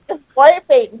 And his wife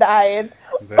ain't dying.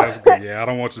 That's good. Yeah, I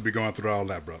don't want you to be going through all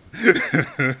that,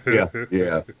 brother.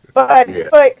 Yeah. But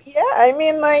Yeah. I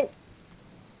mean, like,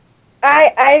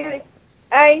 I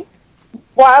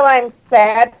while I'm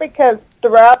sad because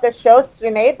throughout the show,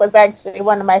 Sinead was actually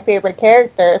one of my favorite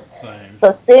characters. Same.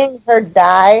 So seeing her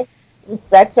die in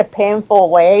such a painful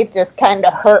way just kind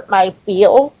of hurt my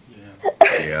feels.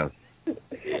 Yeah.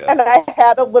 And I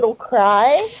had a little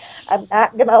cry. I'm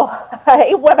not going to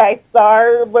lie. When I saw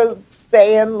her was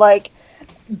saying, like,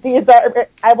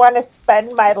 I want to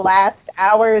spend my last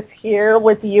hours here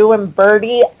with you and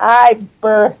Bertie, I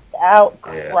burst out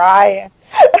crying.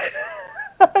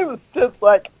 I was just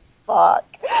like, fuck.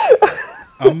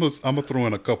 I'm gonna throw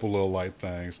in a couple of light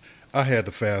things. I had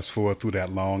to fast forward through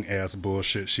that long ass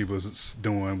bullshit she was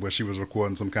doing where she was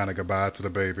recording some kind of goodbye to the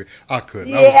baby. I couldn't.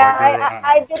 Yeah, I was like,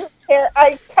 I didn't care.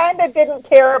 I kind of didn't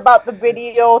care about the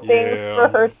video things for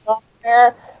her song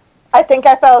there. I think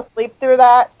I fell asleep through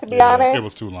that, to be honest. It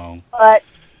was too long. But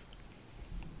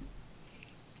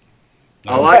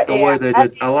I like the way they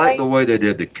did. I like the way they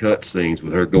did the cut scenes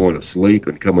with her going to sleep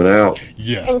and coming out.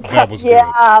 Yes, that was good.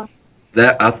 yeah,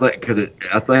 That I think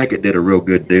I think it did a real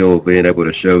good deal of being able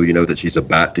to show that she's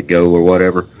about to go or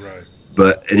whatever.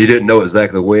 Right. And you didn't know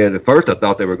exactly when. At first, I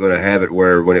thought they were going to have it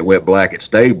where when it went black, it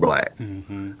stayed black.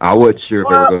 Mm-hmm. I wasn't sure if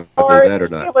they were going to do that or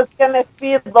she not. was going to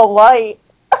see the light.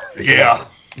 Yeah.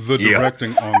 The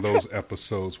directing on those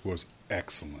episodes was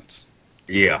excellent.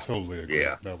 Yeah. Totally agree.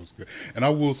 Yeah. That was good. And I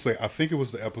will say, I think it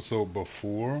was the episode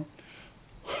before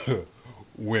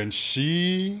when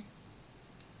she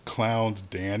clowned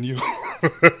Daniel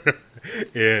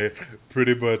and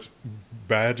pretty much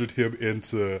badgered him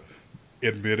into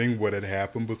admitting what had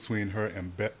happened between her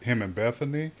and him and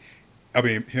Bethany. I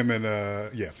mean, him and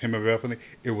Bethany.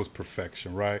 It was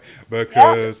perfection, right?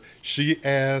 Because she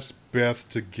asked Beth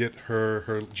to get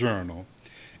her journal,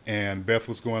 and Beth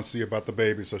was going to see about the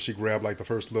baby, so she grabbed like the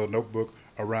first little notebook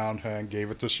around her and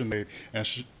gave it to Sinead, and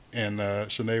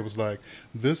Sinead was like,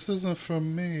 "This isn't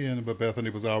from me," but Bethany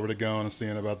was already gone and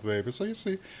seeing about the baby. So you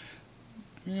see,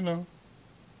 you know,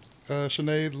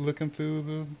 Sinead looking through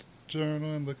the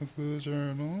journal and looking through the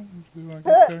journal. She's like,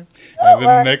 okay. And then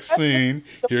the next scene,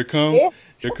 here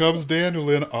comes Daniel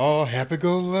in all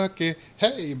happy-go-lucky.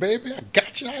 Hey, baby, I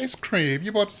got you ice cream.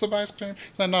 You want some ice cream?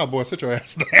 He's like, no, boy, sit your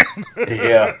ass down.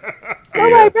 Yeah.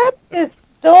 Well, I read this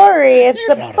story. It's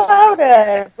about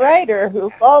a writer who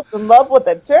falls in love with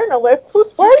a journalist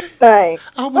who's working. I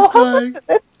was like,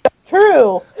 this is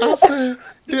true. I said,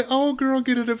 did old girl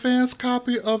get an advanced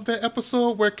copy of the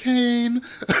episode where Kane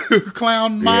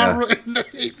clowned Myra?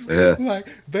 Yeah.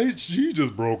 Like, she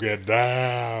just broke it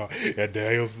down. And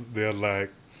they're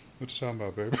like, what you talking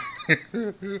about, baby?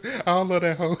 I don't love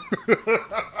that hoe.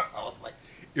 I was like,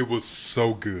 it was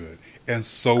so good and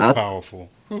so powerful.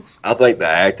 I think the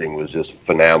acting was just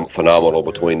phenomenal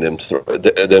between them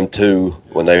two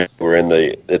when they were at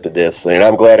the death scene.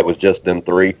 I'm glad it was just them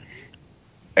three.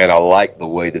 And I like the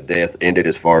way the death ended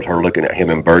as far as her looking at him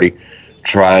and Bertie,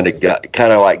 trying to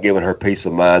kind of like giving her peace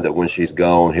of mind that when she's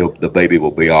gone, the baby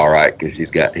will be all right because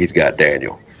he's got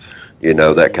Daniel,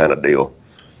 that kind of deal.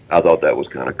 I thought that was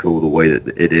kind of cool the way that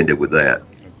it ended with that.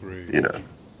 Agreed.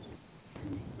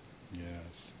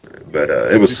 Yes. But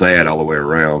it was sad all the way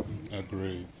around.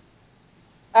 Agreed.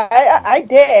 I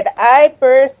did. I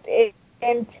burst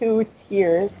into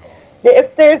tears.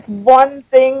 If there's one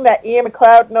thing that Ian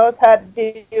McLeod knows how to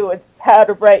do, it's how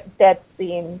to write death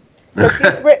scenes. Because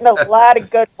he's written a lot of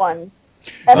good ones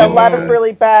and a lot of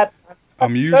really bad ones.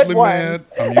 I'm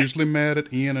usually mad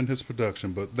at Ian and his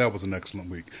production, but that was an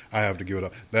excellent week. I have to give it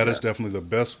up. That is definitely the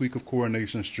best week of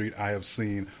Coronation Street I have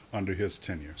seen under his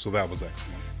tenure. So that was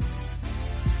excellent.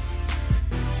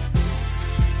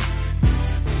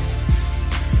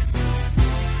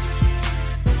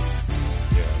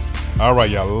 All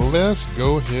right, y'all, let's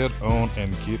go ahead on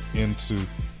and get into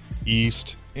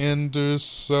EastEnders.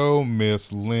 So,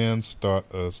 Miss Lynn,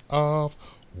 start us off.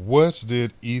 What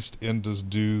did EastEnders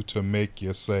do to make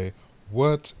you say,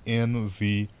 what in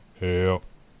the hell?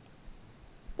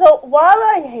 So, while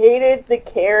I hated the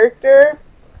character,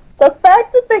 the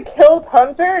fact that they killed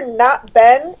Hunter, not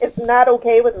Ben, is not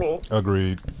okay with me.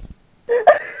 Agreed.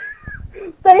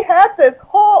 They had this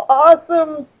whole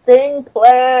awesome thing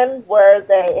planned where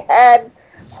they had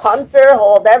Hunter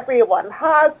hold everyone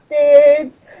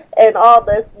hostage and all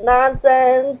this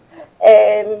nonsense,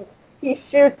 and he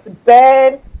shoots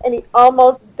Ben and he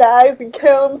almost dies and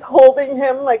Killen's holding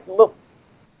him like, look,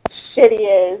 shit he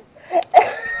is.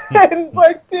 And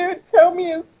like, dude, tell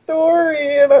me a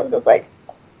story. And I'm just like,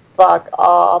 fuck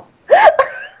off.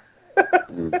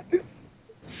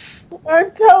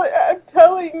 I'm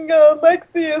telling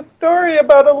Lexi a story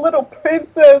about a little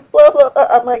princess. Blah, blah, blah.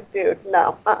 I'm like, dude,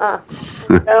 no,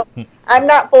 no, I'm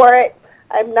not for it.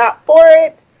 I'm not for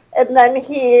it. And then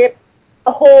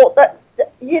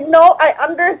I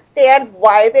understand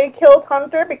why they killed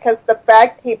Hunter because the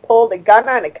fact he pulled a gun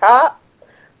on a cop.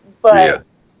 But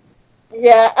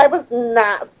yeah, I was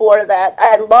not for that.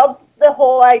 I loved the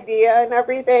whole idea and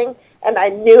everything. And I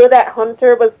knew that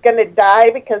Hunter was going to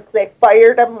die because they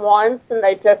fired him once and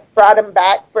they just brought him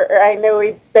back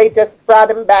they just brought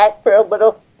him back for a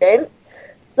little stint.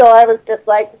 So I was just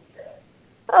like,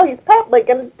 oh, he's probably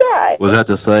going to die. Was that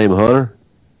the same Hunter?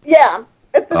 Yeah,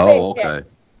 it's the same okay. kid.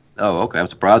 Oh, okay. I'm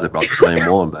surprised they brought the same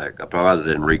one back. I'm surprised they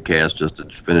didn't recast just to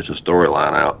finish the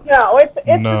storyline out. No, it's the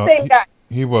same guy.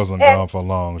 He wasn't gone for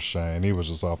long, Shane. He was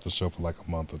just off the show for like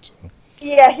a month or two.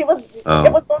 Yeah, he was.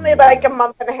 It was only like a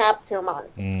month and a half, 2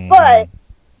 months. But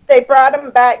they brought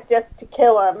him back just to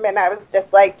kill him, and I was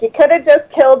just like, you could have just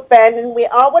killed Ben, and we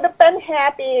all would have been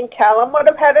happy, and Callum would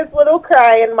have had his little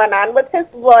cry and went on with his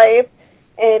life,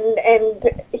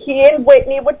 and he and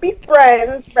Whitney would be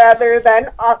friends rather than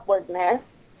awkwardness.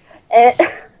 And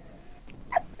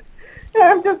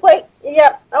I'm just like,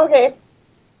 yep, okay.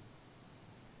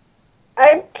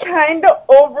 I'm kind of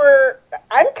over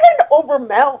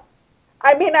Mel.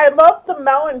 I mean, I love the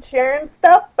Mel and Sharon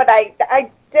stuff, but I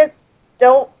just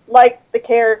don't like the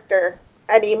character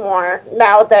anymore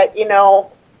now that,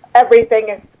 everything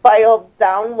is spiral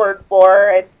downward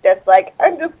for. It's just like,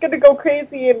 I'm just going to go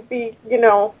crazy and be,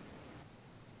 I'm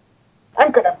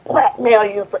going to blackmail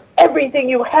you for everything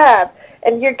you have,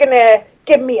 and you're going to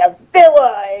give me a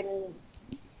villa in,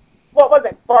 what was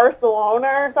it, Barcelona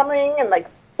or something, in like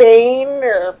Spain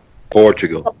or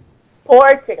Portugal.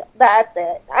 Portugal, that's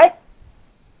it.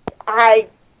 I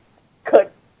could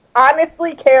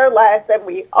honestly care less, and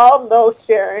we all know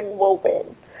Sharon will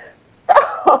win.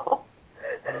 So,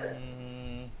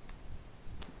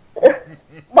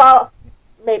 well,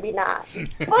 maybe not,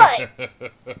 but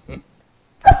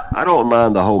I don't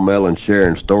mind the whole Mel and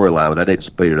Sharon storyline, but I need to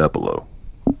speed it up a little.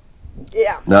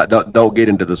 yeah. Now, don't get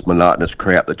into this monotonous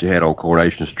crap that you had on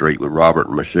Coronation Street with Robert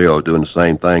and Michelle doing the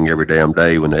same thing every damn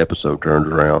day when the episode turns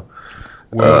around.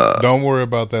 Well, don't worry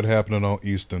about that happening on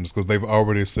Eastern, because they've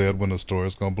already said when the story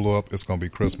is going to blow up, it's going to be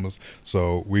Christmas.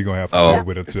 So we're going to have to deal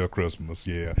with it till Christmas.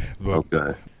 Yeah. But,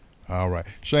 Okay. all right.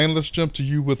 Shane, let's jump to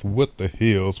you with What the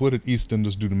Hells. What did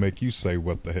EastEnders do to make you say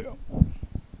what the hell?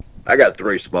 I got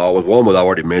three small ones. One was I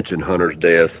already mentioned, Hunter's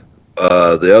death.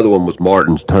 The other one was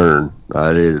Martin's turn.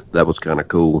 That was kind of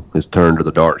cool. His turn to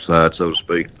the dark side, so to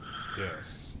speak.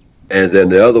 Yes. And then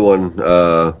the other one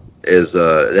is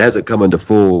it hasn't come into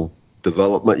full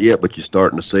development yet, but you're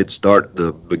starting to see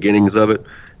the beginnings of it.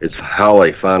 It's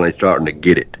Holly finally starting to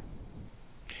get it.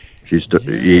 She's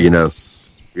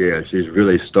yeah, she's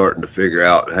really starting to figure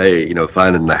out, hey,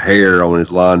 finding the hair on his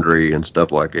laundry and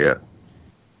stuff like that.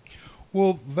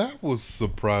 Well, that was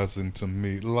surprising to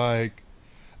me. Like,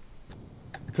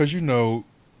 because,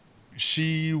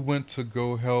 she went to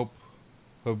go help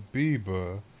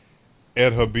Habiba,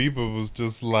 and Habiba was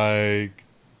just like,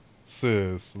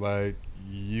 sis, like,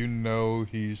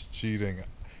 he's cheating.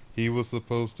 He was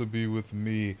supposed to be with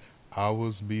me. I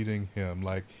was meeting him.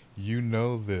 Like,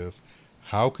 this.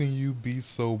 How can you be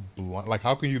so blind? Like,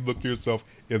 how can you look yourself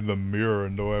in the mirror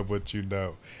knowing what you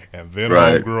know? And then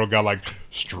Right. Homegirl got, like,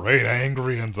 straight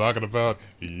angry and talking about,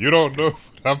 you don't know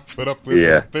what I put up with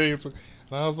Yeah. things. And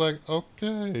I was like,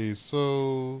 okay,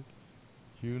 so,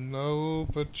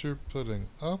 but you're putting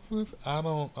up with?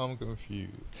 I'm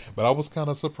confused. But I was kind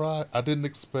of surprised. I didn't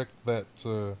expect that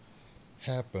to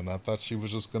happen. I thought she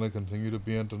was just going to continue to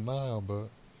be in denial, but...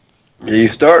 You're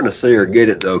starting to see her get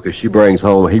it though, because he brings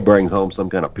home some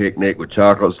kind of picnic with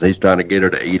chocolates, and he's trying to get her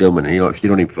to eat them, and she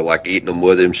don't even feel like eating them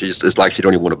with him. It's like she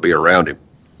don't even want to be around him.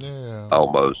 Yeah.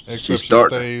 Almost. Except she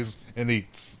stays and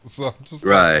eats. So I'm just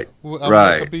Right. Like, I'm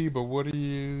right. like, Habiba, what are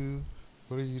you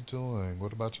doing?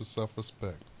 What about your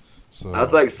self-respect? So I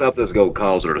think something's going to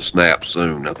cause her to snap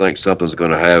soon. I think something's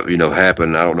going to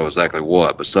happen. I don't know exactly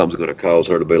what, but something's going to cause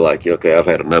her to be like, okay, I've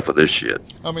had enough of this shit.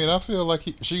 I mean, I feel like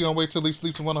she gonna wait till he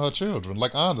sleeps with one of her children.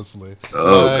 Like, honestly.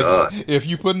 Oh, God. If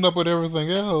you putting up with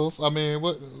everything else, I mean,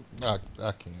 what? I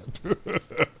can't.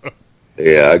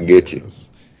 Yeah, I get you. Yes.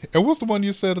 And what's the one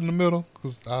you said in the middle?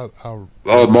 Because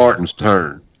Martin's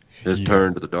turn. His Yeah.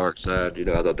 turn to the dark side.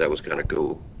 I thought that was kind of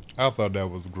cool. I thought that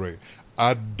was great.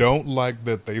 I don't like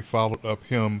that they followed up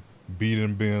him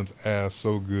beating Ben's ass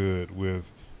so good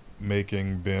with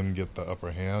making Ben get the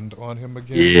upper hand on him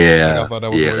again. Yeah. Like, I thought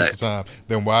that was Yeah, a waste of time.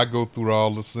 Then why go through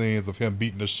all the scenes of him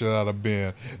beating the shit out of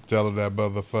Ben, telling that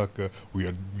motherfucker,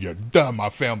 you're done, my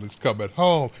family's coming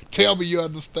home. Tell me you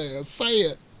understand. Say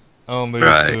it. Only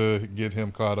to get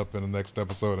him caught up in the next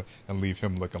episode and leave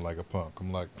him looking like a punk.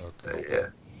 I'm like, okay. Yeah.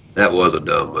 That was a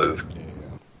dumb move. Yeah.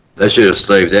 They should have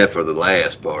saved that for the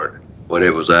last part, when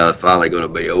it was finally going to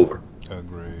be over.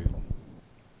 Agreed.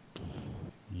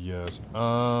 Yes.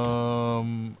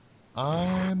 I'm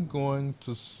going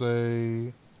to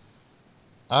say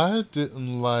I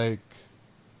didn't like,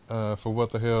 for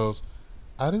What the Hells,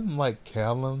 I didn't like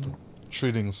Callum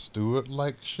treating Stuart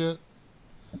like shit.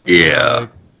 Yeah. Like,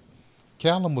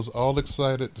 Callum was all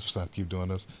excited. I keep doing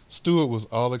this. Stuart was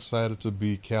all excited to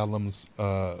be Callum's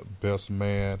best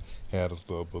man. Had his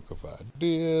little book of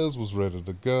ideas. Was ready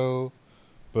to go.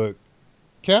 But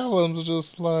Callum's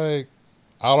just like,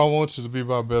 I don't want you to be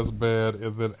my best man,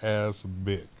 and then ask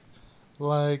Mick.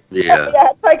 Like, Yeah. Yeah,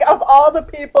 it's like of all the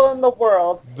people in the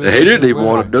world. He didn't even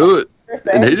want to do it.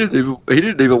 And he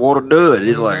didn't even want to do it.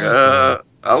 He's like,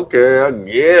 okay, I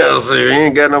guess if you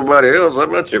ain't got nobody else,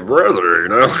 I'm not your brother,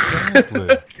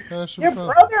 Exactly. That's Your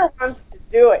brother wants to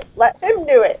do it. Let him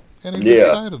do it. And he's Yeah.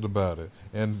 excited about it.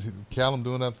 And Callum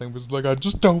doing that thing was like, I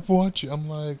just don't want you. I'm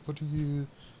like, what are you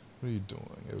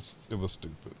doing? It was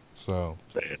stupid. So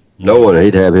knowing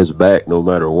he'd have his back no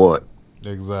matter what.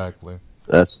 Exactly.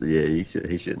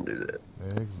 He shouldn't do that.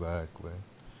 Exactly.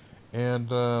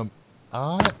 And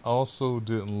I also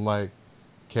didn't like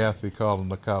Kathy calling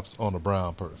the cops on a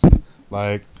brown person.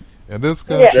 Like, And this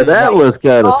Yeah. country, Yeah, that was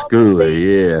kind of All screwy.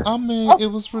 Yeah. I mean, it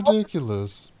was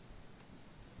ridiculous.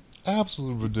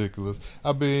 Absolutely ridiculous.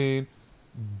 I mean,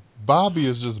 Bobby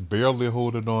is just barely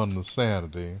holding on to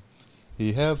sanity.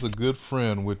 He has a good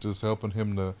friend, which is helping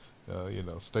him to,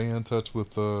 stay in touch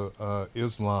with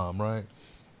Islam, right?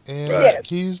 And Yes.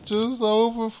 he's just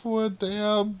over for a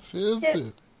damn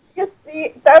visit. You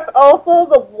see, that's also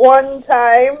the one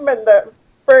time and the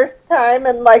first time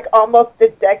in like almost a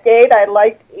decade I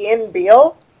liked Ian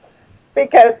Beale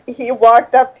because he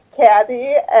walked up to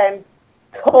Kathy and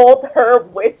told her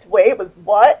which way was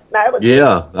what, and I was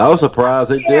Yeah, I was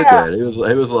surprised he did yeah, that. He was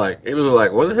like,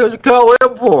 what the hell did you call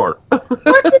him for?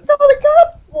 what did you tell the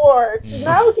cops for?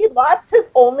 Now he lost his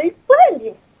only friend,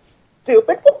 you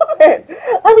stupid woman.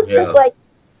 I was Yeah. just like,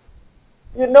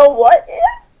 you know what, Ian?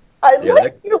 I Yeah,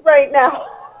 like you right now.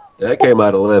 That came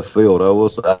out of left field.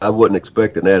 I wasn't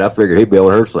expecting that. I figured he'd be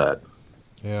on her side.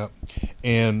 Yeah.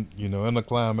 And, in a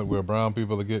climate where brown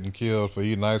people are getting killed for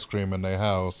eating ice cream in their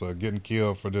house or getting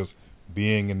killed for just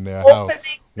being in their house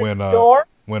Opening the when door.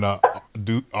 when a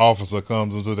officer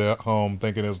comes into their home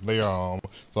thinking it's their home,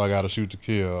 so I got to shoot to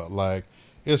kill. Like,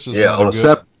 it's just Yeah, not on a a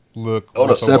good look on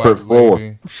a with separate white floor.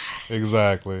 lady.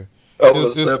 Exactly. On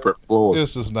It's, a it's, separate floor.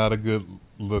 it's just not a good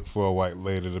look for a white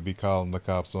lady to be calling the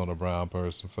cops on a brown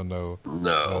person for no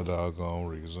No. doggone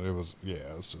reason.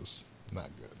 It's just not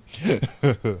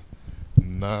good.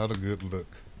 Not a good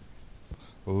look.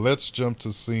 Let's jump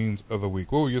to scenes of the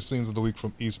week. What were your scenes of the week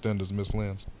from EastEnders, Miss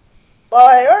Lance? Well,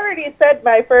 I already said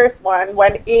my first one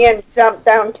when Ian jumped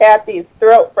down Kathy's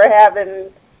throat for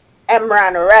having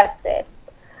Emron arrested.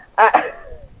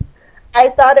 I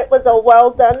thought it was a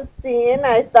well done scene.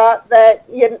 I thought that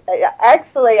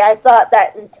I thought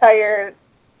that entire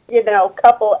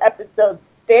couple episode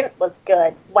stint was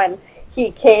good when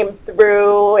he came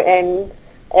through and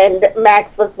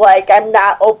Max was like, I'm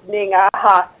not opening a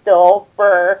hostel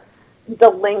for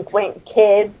delinquent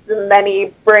kids, and then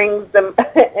he brings them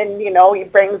and he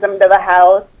brings them to the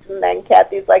house, and then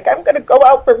Kathy's like, I'm gonna go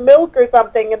out for milk or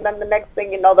something, and then the next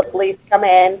thing you know, the police come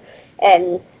in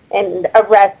and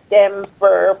arrest him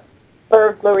for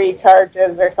burglary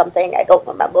charges or something. I don't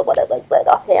remember what it was right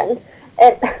offhand.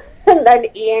 And and then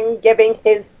Ian giving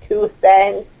his 2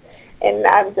 cents, and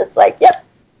I'm just like, yep.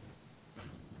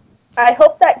 I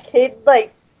hope that kid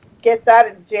gets out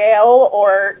of jail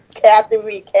or Kathy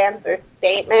recants her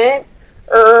statement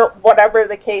or whatever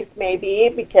the case may be,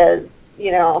 because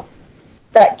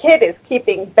that kid is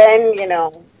keeping Ben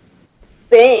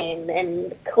sane,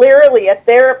 and clearly a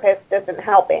therapist isn't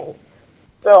helping.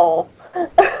 So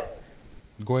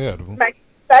Go ahead. my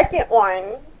second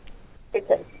one,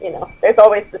 because there's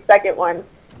always the second one,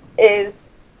 is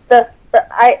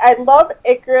I love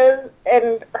Ikra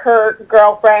and her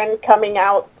girlfriend coming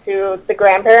out to the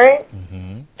grandparents,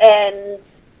 Mm-hmm. and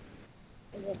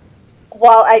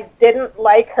while I didn't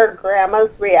like her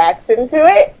grandma's reaction to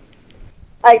it,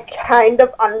 I kind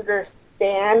of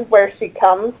understand where she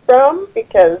comes from,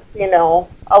 because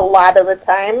a lot of the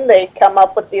time they come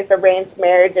up with these arranged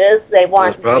marriages. They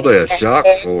want It's probably a shock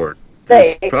for her.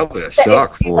 They It's probably a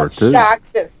shock for her, too.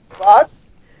 Shocked as fuck.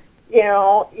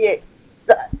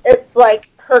 It's like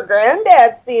her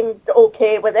granddad seemed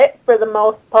okay with it for the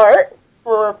most part,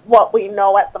 for what we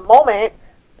know at the moment,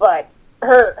 but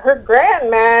her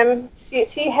grandman,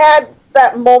 she had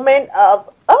that moment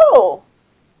of, oh,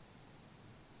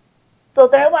 so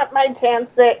they want my chance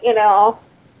at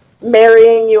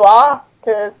marrying you off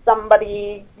to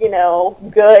somebody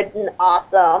good and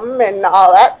awesome and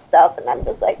all that stuff, and I'm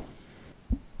just like,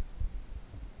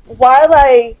 while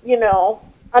I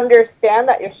understand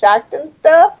that you're shocked and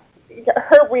stuff,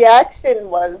 her reaction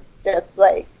was just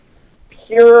like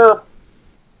pure,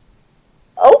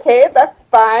 okay, that's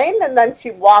fine, and then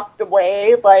she walked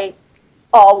away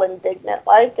all indignant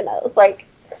and I was like,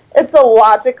 it's a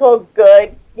logical,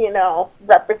 good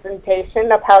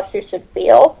representation of how she should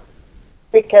feel,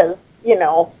 because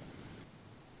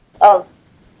of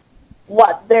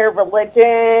what their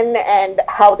religion and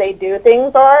how they do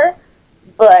things are.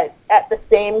 But at the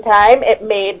same time, it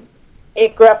made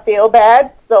Ikra feel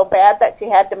bad, so bad that she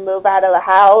had to move out of the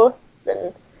house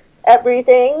and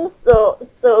everything. So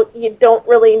you don't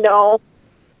really know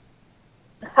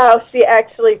how she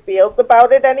actually feels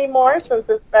about it anymore, since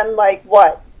it's been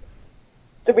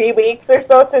 3 weeks or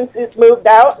so since she's moved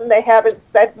out, and they haven't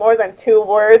said more than 2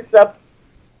 words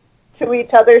to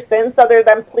each other since, other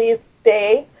than please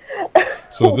stay.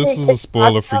 So this is a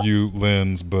spoiler for you,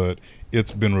 Lens, but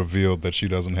it's been revealed that she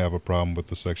doesn't have a problem with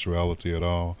the sexuality at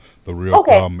all. The real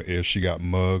problem is she got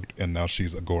mugged and now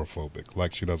she's agoraphobic.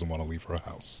 Like she doesn't want to leave her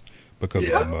house because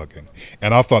of the mugging.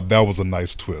 And I thought that was a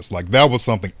nice twist. Like that was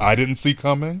something I didn't see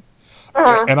coming.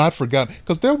 And I forgot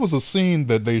because there was a scene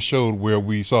that they showed where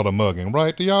we saw the mugging,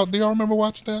 right? Do y'all remember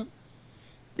watching that?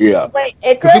 Yeah. Wait,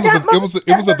 because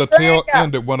it was at the tail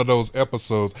end of one of those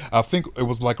episodes. I think it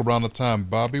was like around the time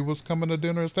Bobby was coming to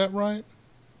dinner. Is that right?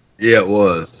 Yeah, it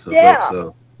was. I think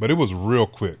so. But it was real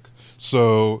quick.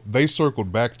 So they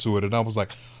circled back to it, and I was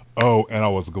like, oh, and I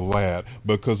was glad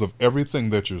because of everything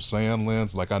that you're saying,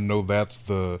 Lens. Like I know that's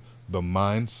the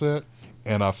mindset,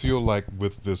 and I feel like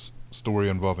with this story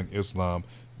involving Islam,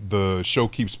 the show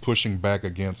keeps pushing back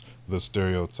against the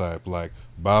stereotype. Like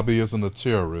Bobby isn't a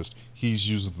terrorist. He's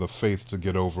using the faith to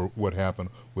get over what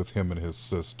happened with him and his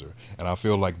sister. And I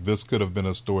feel like this could have been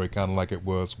a story kind of like it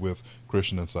was with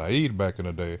Christian and Saeed back in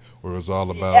the day, where it was all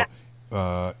about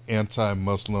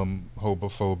anti-Muslim,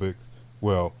 homophobic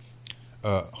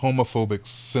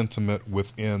sentiment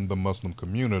within the Muslim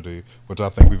community, which I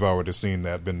think we've already seen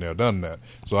that, been there, done that.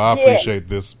 So I appreciate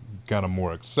this kind of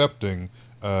more accepting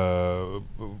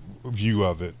view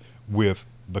of it with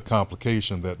the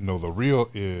complication that, no, the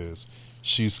real is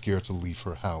she's scared to leave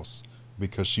her house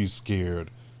because she's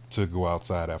scared to go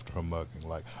outside after her mugging.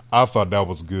 Like, I thought that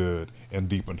was good and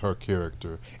deepened her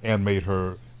character and made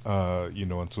her,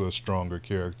 into a stronger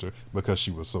character because she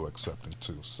was so accepting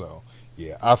too. So,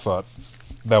 yeah, I thought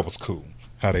that was cool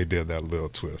how they did that little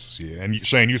twist. Yeah, and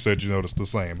Shane, you said you noticed the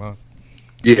same, huh?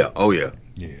 Yeah. Oh, yeah.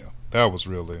 Yeah, that was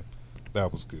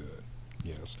good.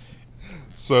 Yes.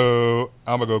 So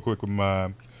I'm gonna go quick with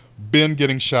mine. Ben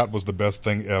getting shot was the best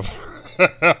thing ever.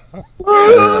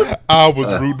 I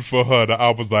was rooting for her.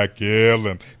 I was like,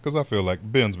 yeah, because I feel like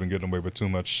Ben's been getting away with too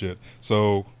much shit.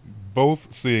 So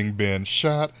both seeing Ben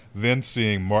shot, then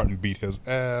seeing Martin beat his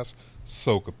ass,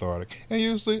 so cathartic. And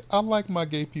usually I like my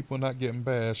gay people not getting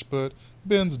bashed, but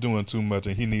Ben's doing too much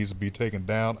and he needs to be taken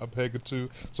down a peg or two.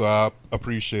 So I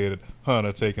appreciated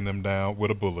Hunter taking him down with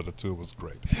a bullet or two. It was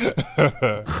great.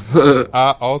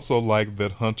 I also like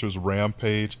that Hunter's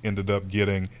rampage ended up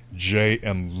getting Jay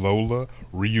and Lola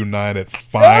reunited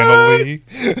finally.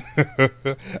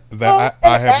 That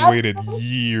I have waited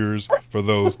years for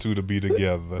those two to be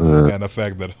together. And the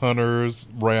fact that Hunter's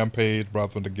rampage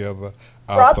brought them together,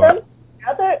 I thought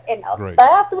together in a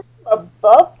bathroom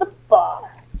above the bar.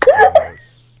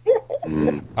 Yes.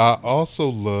 I also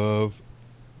love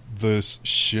this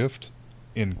shift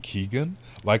in Keegan.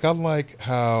 Like, I like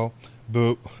how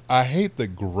I hate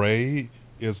that Gray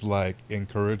is like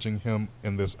encouraging him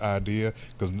in this idea,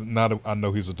 because now that I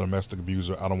know he's a domestic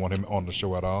abuser, I don't want him on the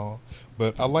show at all.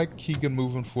 But I like Keegan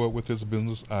moving forward with his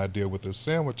business idea with his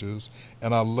sandwiches,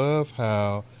 and I love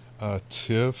how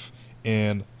Tiff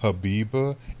and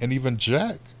Habiba and even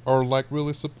Jack are like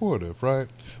really supportive, right?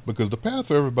 Because the path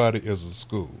for everybody is a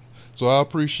school. So I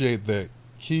appreciate that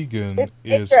Keegan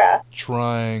is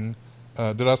trying.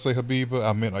 Did I say Habiba?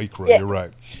 I meant Ikra. Yeah. You're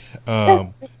right.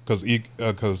 Because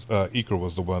Ikra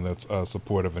was the one that's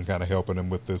supportive and kind of helping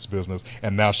him with this business,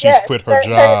 and now she's quit her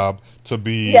job to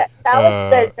be. Yeah, that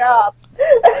was their job.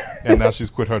 And now she's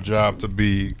quit her job to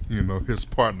be, his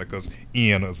partner because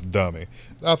Ian is a dummy.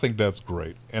 I think that's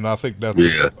great, and I think that's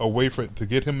a way to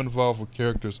get him involved with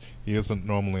characters he isn't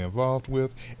normally involved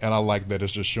with. And I like that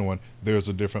it's just showing there's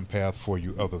a different path for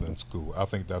you other than school. I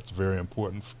think that's very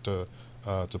important to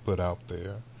put out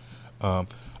there.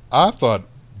 I thought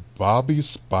Bobby's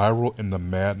spiral into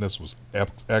madness was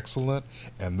excellent,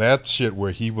 and that shit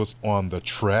where he was on the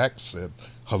tracks and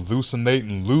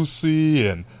hallucinating Lucy,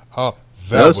 and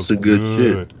that was good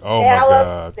shit. Oh my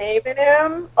God, saving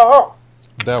him. Oh,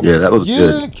 that was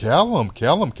good.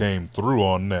 Callum came through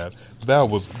on that. That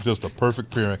was just a perfect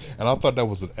pairing, and I thought that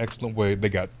was an excellent way. They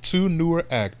got two newer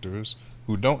actors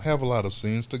who don't have a lot of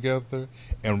scenes together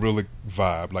and really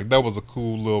vibe. Like, that was a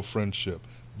cool little friendship.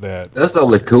 That's the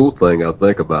only cool thing I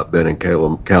think about Ben and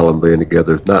Callum being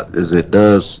together. Is it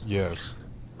does. Yes.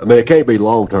 I mean, it can't be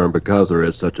long term because there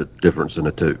is such a difference in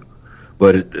the two.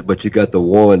 But you got the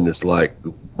one that's like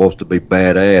wants to be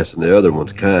badass and the other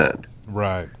one's kind.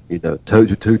 Right.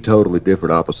 Two totally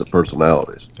different opposite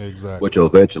personalities. Exactly. Which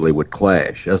eventually would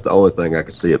clash. That's the only thing I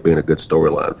could see it being a good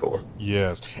storyline for.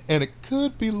 Yes. And it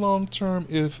could be long term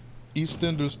if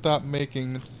EastEnders stopped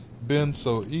making Ben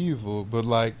so evil, but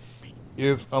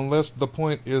unless the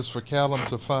point is for Callum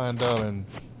to find out and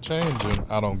change him,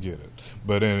 I don't get it.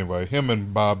 But anyway, him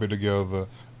and Bobby together,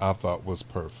 I thought was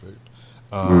perfect.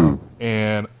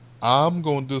 And I'm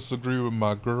going to disagree with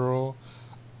my girl.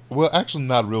 Well, actually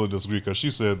not really disagree, because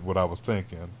she said what I was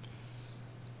thinking.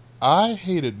 I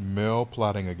hated Mel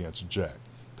plotting against Jack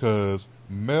because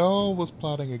Mel was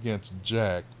plotting against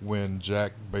Jack when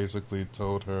Jack basically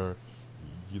told her,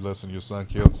 "You listen, your son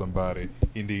killed somebody.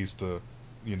 He needs to,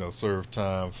 serve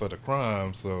time for the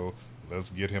crime. So let's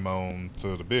get him on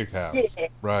to the big house." Yeah.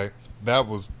 Right? That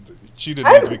was she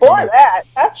didn't need to I'm be for coming. that.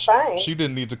 That's fine. She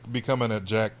didn't need to be coming at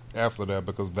Jack after that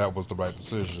because that was the right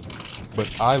decision. But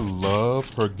I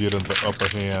love her getting the upper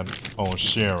hand on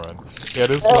Sharon.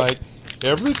 And it's like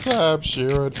every time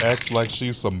Sharon acts like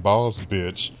she's some boss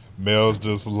bitch, Mel's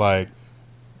just like,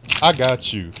 I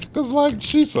got you. Because,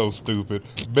 she's so stupid.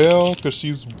 Mel, because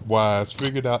she's wise,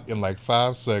 figured out in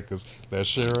 5 seconds that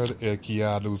Sharon and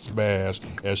Keanu smashed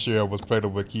and Sharon was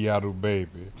pregnant with Keanu's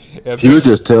baby. And She was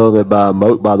just telling it by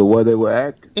the way they were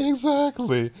acting.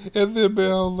 Exactly. And then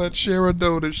Mel let Sharon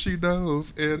know that she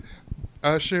knows. And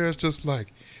Sharon's just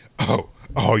like, oh,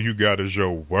 all you got is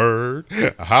your word.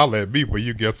 Holler at me when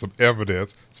you get some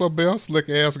evidence. So Mel slick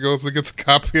ass goes and gets a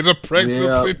copy of the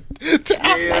pregnancy.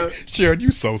 Yeah. Sharon,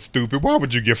 you so stupid. Why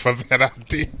would you give her that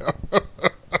idea?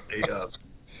 Yeah.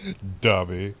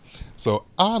 Dummy. So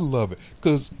I love it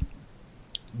because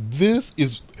this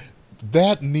is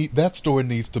that story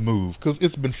needs to move because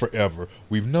it's been forever.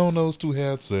 We've known those two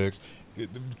had sex.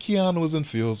 Keanu was in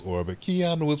Phil's orbit.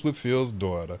 Keanu was with Phil's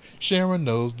daughter. Sharon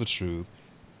knows the truth.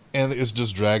 And it's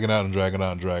just dragging out and dragging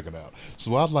out and dragging out.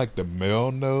 So I'd like the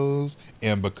Mel knows,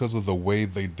 and because of the way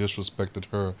they disrespected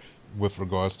her with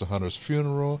regards to Hunter's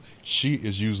funeral, she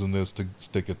is using this to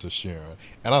stick it to Sharon.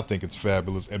 And I think it's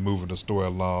fabulous and moving the story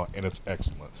along, and it's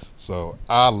excellent. So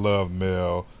I love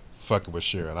Mel fucking with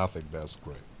Sharon. I think that's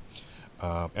great.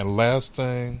 And last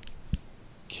thing,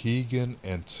 Keegan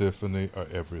and Tiffany are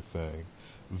everything.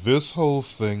 This whole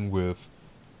thing with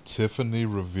Tiffany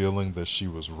revealing that she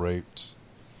was raped,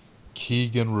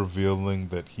 Keegan revealing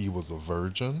that he was a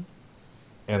virgin,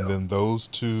 and then those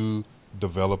two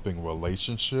developing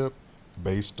relationship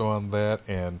based on that,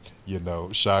 and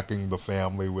shocking the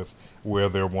family with where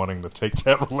they're wanting to take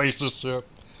that relationship.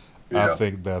 I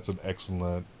think that's an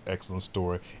excellent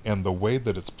story, and the way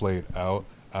that it's played out,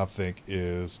 I think,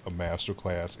 is a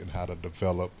masterclass in how to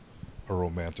develop a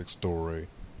romantic story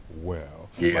well.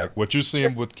 Yeah. Like what you're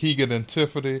seeing with Keegan and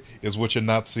Tiffany is what you're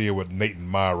not seeing with Nate and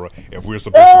Myra if we're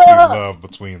supposed to see love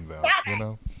between them,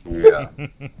 Yeah.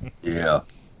 Yeah.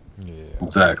 Yeah.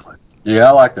 Exactly. Yeah,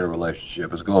 I like their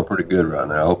relationship. It's going pretty good right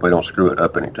now. I hope they don't screw it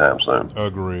up anytime soon.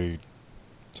 Agreed.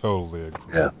 Totally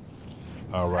agree. Yeah.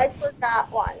 All right. I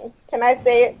forgot one. Can I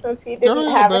say it since he didn't Go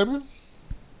ahead, have it? baby.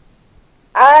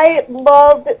 I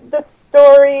loved the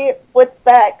story with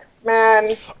Bex,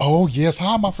 man. Oh, yes.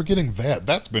 How am I forgetting that?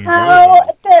 That's been How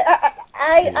good.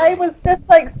 I was just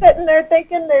sitting there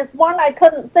thinking there's one I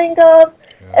couldn't think of,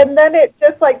 and then it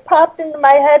just popped into my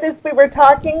head as we were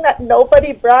talking that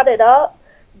nobody brought it up.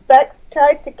 Bex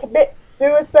tried to commit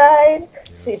suicide.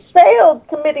 Yes. She failed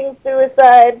committing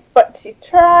suicide, but she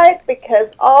tried because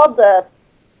all the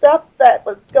stuff that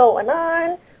was going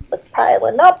on was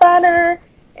piling up on her,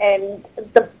 and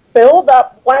the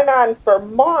build-up went on for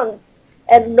months.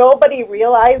 And nobody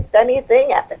realized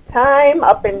anything at the time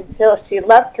up until she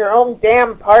left her own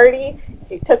damn party.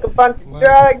 She took a bunch of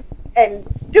drugs, and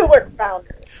Stuart found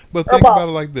her. But think about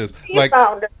it like this. He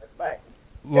found her, but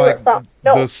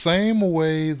the same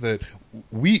way that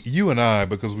you and I,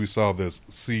 because we saw this,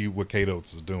 see what Kate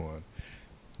Oates is doing.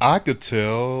 I could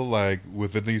tell,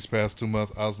 within these past 2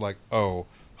 months, I was like, oh,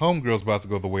 Homegirl's about to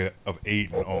go the way of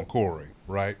Aiden on Corey.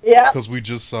 Right? Yeah. Because we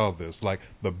just saw this.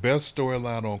 The best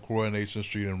storyline on Coronation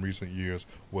Street in recent years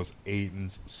was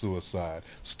Aiden's suicide.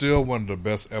 Still one of the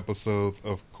best episodes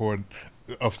of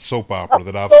soap opera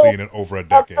that I've seen in over a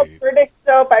decade. British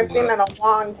soap I've seen in a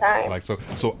long time.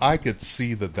 So I could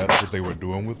see that that's what they were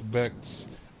doing with Bex,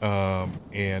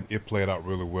 and it played out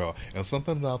really well. And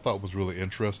something that I thought was really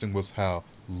interesting was how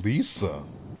Lisa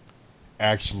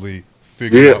actually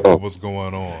figured out what was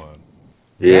going on.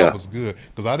 Yeah. That was good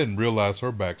because I didn't realize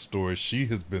her backstory. She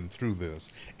has been through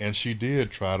this, and she did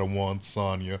try to warn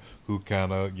Sonia, who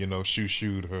kind of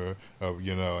shoo-shooed her,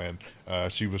 and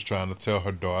she was trying to tell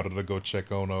her daughter to go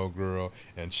check on old girl,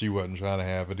 and she wasn't trying to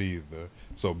have it either.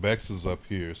 So Bex is up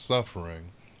here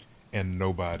suffering, and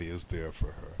nobody is there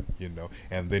for her,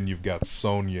 And then you've got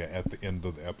Sonia at the end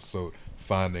of the episode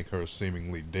finding her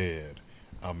seemingly dead.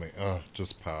 I mean,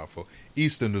 just powerful.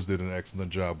 EastEnders did an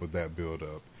excellent job with that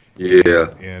build-up. Yeah.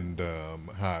 And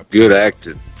good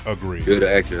acting. Agreed. Good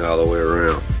acting all the way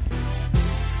around.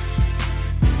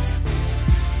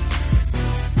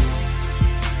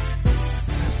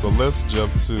 So let's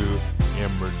jump to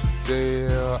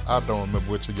Emmerdale. I don't remember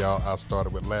which of y'all I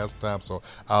started with last time, so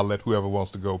I'll let whoever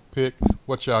wants to go pick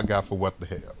what y'all got for What the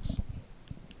Hells.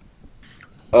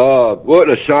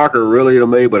 Wasn't a shocker really to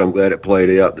me, but I'm glad it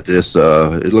played out. That this,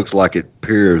 it looks like it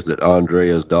appears that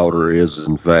Andrea's daughter is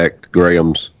in fact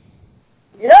Graham's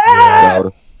Yeah.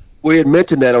 daughter. We had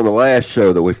mentioned that on the last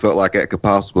show that we felt like that could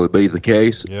possibly be the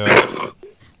case. Yeah.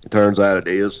 It turns out it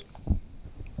is,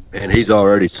 and he's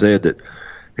already said that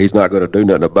he's not going to do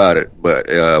nothing about it. But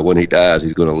when he dies,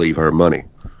 he's going to leave her money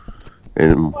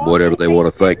and whatever they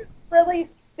want to think. Really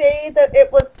say that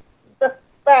it was the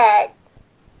fact.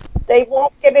 They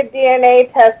won't get a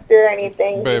DNA test or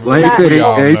anything. Baby, Well, he said we he-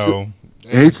 all he- know.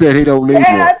 He said he don't need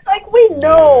Yeah, one. it's like we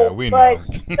know, Yeah, we but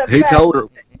know. the He fact- told her.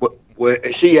 Well,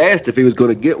 she asked if he was going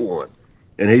to get one,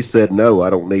 and he said no, I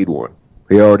don't need one.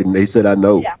 He said I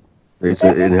know. Yeah. He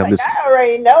said, and, like, I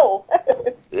already know.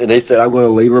 he said I'm going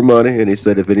to leave her money, and he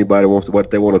said if anybody wants to, what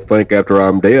they want to think after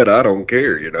I'm dead, I don't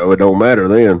care. It don't matter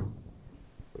then.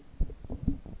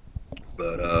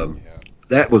 But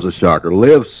that was a shocker.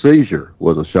 Liv's seizure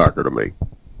was a shocker to me.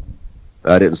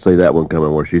 I didn't see that one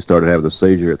coming where she started having the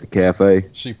seizure at the cafe.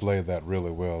 She played that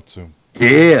really well too.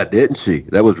 Yeah, didn't she?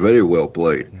 That was very well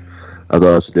played. I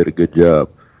thought she did a good job,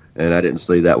 and I didn't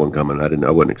see that one coming.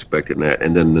 I wasn't expecting that.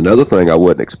 And then another thing I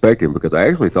wasn't expecting, because I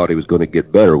actually thought he was going to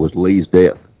get better, was Lee's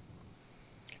death.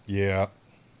 Yeah.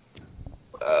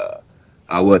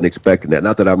 I wasn't expecting that.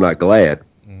 Not that I'm not glad,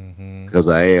 because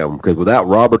I am. Because without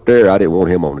Robert there, I didn't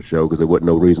want him on the show, because there wasn't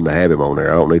no reason to have him on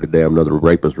there. I don't need a damn another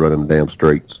rapist running the damn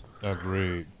streets.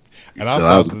 Agreed. And I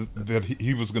So thought that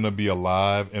he was going to be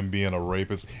alive and being a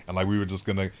rapist, and like we were just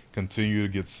going to continue to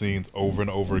get scenes over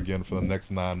and over again for the next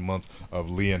 9 months of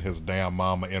Lee and his damn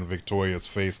mama in Victoria's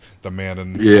face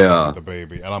demanding the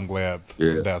baby. And I'm glad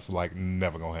that's like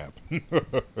never going to happen.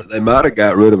 They might have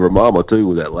got rid of her mama, too,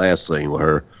 with that last scene with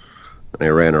her. They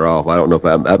ran her off. I don't know if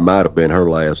that might have been her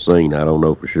last scene. I don't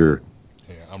know for sure.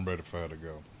 Yeah, I'm ready for her to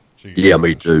go.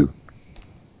 Me too.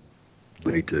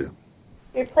 Me too.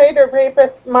 She played a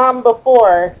rapist mom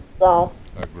before, so.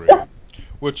 Agreed.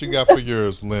 What you got for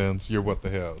yours, Linz? You're what the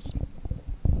hells?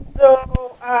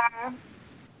 So,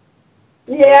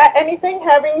 yeah, anything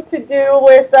having to do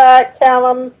with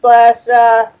Callum /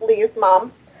 Lee's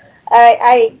mom.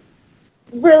 I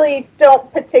really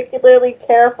don't particularly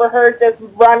care for her just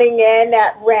running in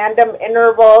at random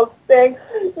intervals saying,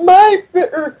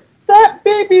 that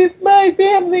baby's my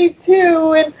family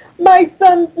too, and my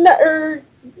son's not,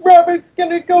 Robert's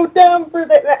gonna go down for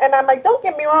that. And I'm like, don't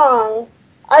get me wrong.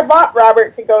 I want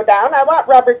Robert to go down. I want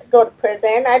Robert to go to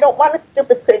prison. I don't want a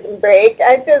stupid prison break.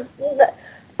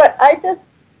 But I just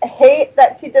hate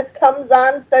that she just comes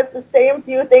on, says the same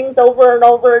few things over and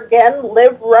over again.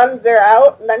 Liv runs her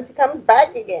out, and then she comes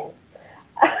back again.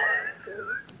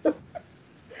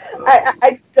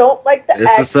 I don't like the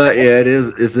act. It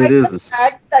is. The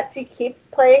fact that she keeps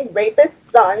playing rapist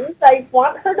sons. I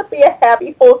want her to be a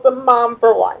happy, wholesome mom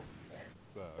for once.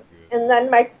 And then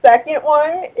my second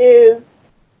one is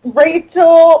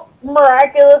Rachel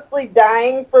miraculously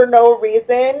dying for no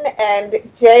reason, and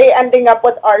Jay ending up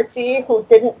with Archie, who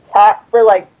didn't talk for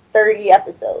like 30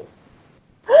 episodes.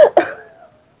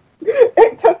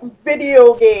 It took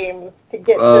video games to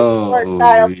get this poor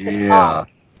child to talk.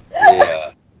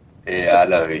 Yeah, I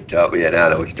know who you're talking. Yeah, I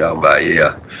know what you're talking about.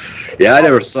 Yeah.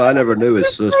 I never knew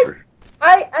his sister.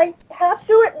 I have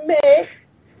to admit,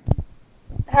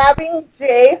 having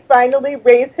Jay finally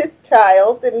raise his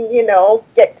child and,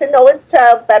 get to know his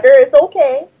child better is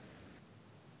okay.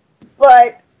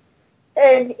 But,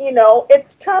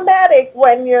 it's traumatic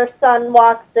when your son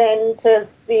walks in to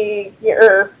see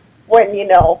when,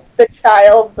 the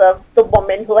child of the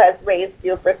woman who has raised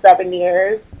you for 7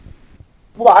 years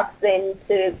walks in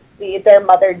to see their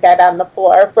mother dead on the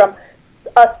floor from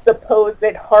a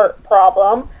supposed heart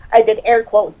problem. I did air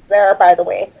quotes there, by the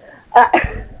way.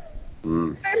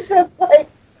 I'm just like,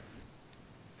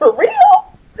 for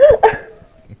real?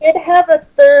 It have a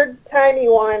third tiny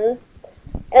one,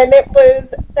 and it was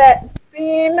that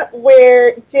scene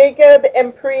where Jacob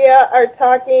and Priya are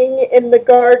talking in the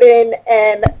garden,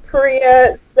 and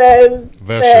Priya says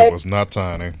that shit was not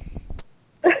tiny.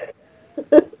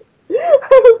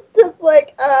 I was just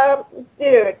like,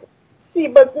 dude, she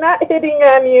was not hitting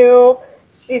on you.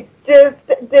 She just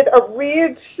did a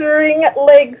reassuring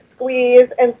leg squeeze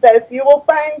and says you will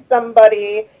find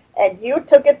somebody, and you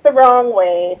took it the wrong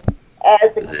way,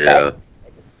 as expected.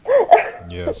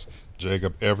 Yes.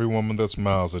 Jacob, every woman that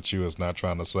smiles at you is not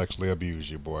trying to sexually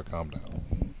abuse you, boy. Calm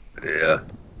down. Yeah.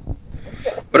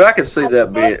 But I can see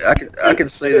that being, I can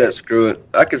see that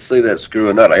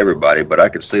screwing, not everybody, but I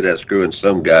can see that screwing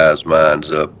some guys'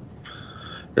 minds up.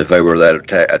 if they were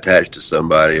that attached to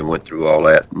somebody and went through all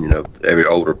that, every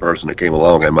older person that came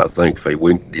along, they might think if they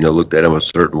looked at them a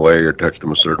certain way or touched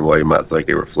them a certain way, you might think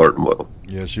they were flirting with them.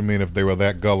 Yes, you mean if they were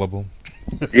that gullible?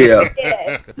 Yeah.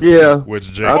 Yeah.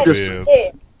 Which Jacob is.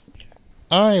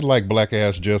 I ain't like black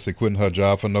ass Jessie quitting her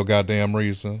job for no goddamn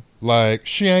reason. Like,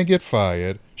 she ain't get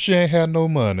fired. She ain't had no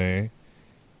money.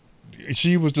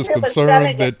 She was just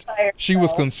concerned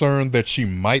that she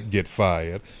might get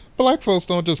fired. Black folks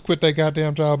don't just quit their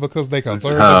goddamn job because they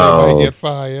concerned that they might get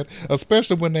fired,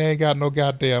 especially when they ain't got no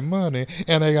goddamn money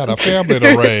and they got a family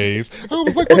to raise. I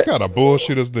was like, what kind of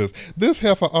bullshit is this? This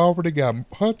heifer already got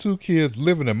her 2 kids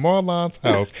living in Marlon's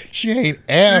house. She ain't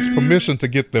asked permission to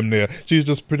get them there. She's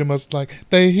just pretty much like,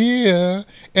 they here.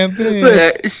 And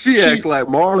then she acts like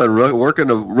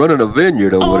Marlon running a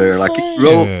vineyard over there, like he's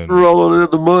rolling in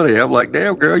the money. I'm like,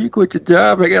 damn girl, you quit your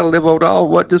job. I gotta live on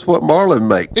what Marlon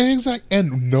makes. Exactly,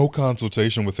 and no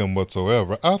consultation with him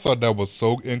whatsoever. I thought that was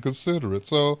so inconsiderate.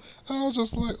 So I was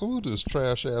just like, oh, this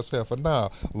trash ass heifer. Now,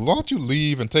 why don't you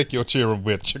leave and take your children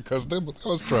with you? Because that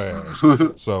was trash.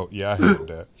 So yeah, I hated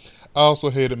that. I also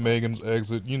hated Megan's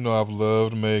exit. You know, I've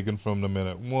loved Megan from the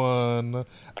minute one.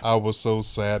 I was so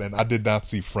sad, and I did not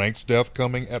see Frank's death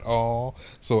coming at all.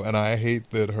 So, and I hate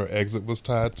that her exit was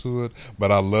tied to it, but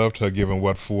I loved her giving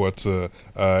what for to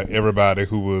everybody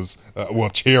who was,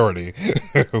 Charity,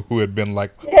 who had been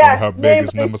like one of her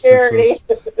biggest nemesis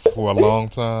for a long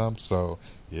time. So,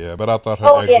 yeah, but I thought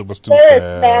her exit was too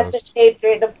fast. Massive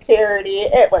hatred of Charity.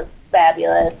 It was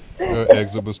fabulous. Her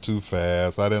exit was too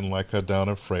fast. I didn't like her down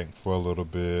in Frank for a little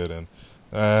bit, and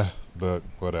but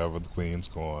whatever. The queen's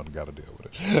gone. Got to deal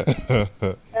with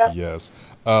it. Yeah. Yes.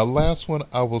 Last one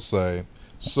I will say.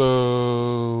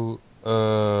 So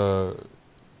the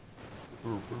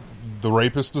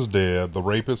rapist is dead. The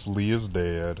rapist Lee is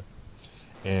dead,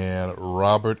 and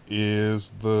Robert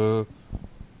is the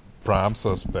prime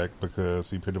suspect because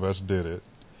he pretty much did it.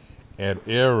 And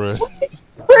Aaron...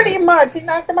 Pretty much. He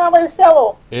knocked him out with a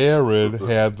shovel. Aaron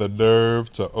had the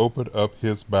nerve to open up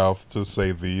his mouth to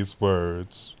say these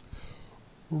words.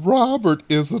 Robert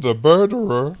isn't a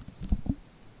murderer.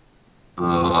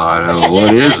 I don't know.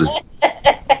 What is it?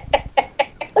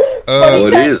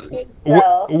 What is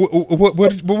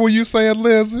it? What were you saying,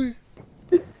 Lizzie?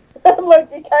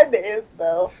 Look, he kind of is,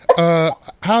 though.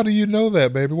 How do you know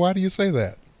that, baby? Why do you say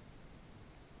that?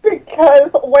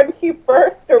 Because when he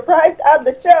first arrived on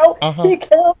the show, he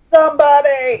killed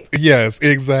somebody. Yes,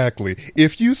 exactly.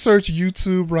 If you search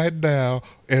YouTube right now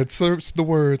and search the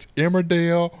words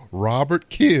Emmerdale Robert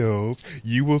Kills,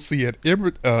 you will see a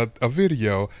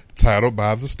video titled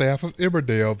by the staff of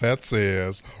Emmerdale that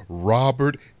says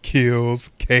Robert kills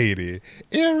Katie.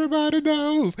 Everybody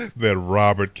knows that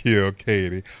Robert killed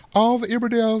Katie. All the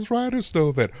Emmerdale's writers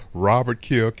know that Robert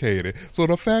killed Katie. So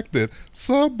the fact that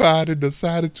somebody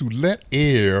decided to let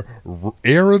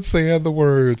Aaron saying the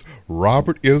words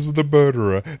Robert is the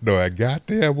murderer, knowing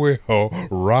goddamn well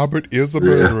Robert is a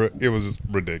murderer, it was just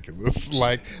ridiculous.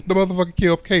 Like, the motherfucker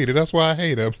killed Katie. That's why I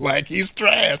hate him. Like, he's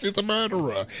trash. He's a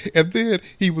murderer. And then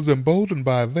he was emboldened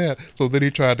by that, so then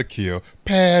he tried to kill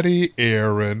Patty,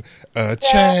 Aaron,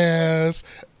 Chaz.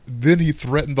 Then he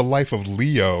threatened the life of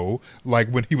Leo, like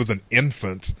when he was an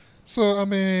infant. So, I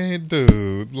mean,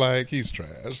 dude, like, he's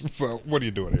trash. So, what are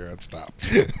you doing, Aaron? Stop.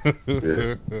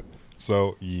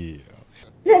 So, yeah.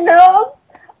 You know,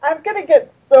 I'm going to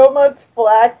get so much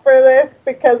flack for this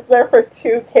because they're for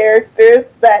 2 characters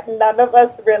that none of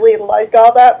us really like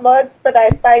all that much, but I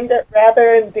find it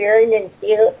rather endearing and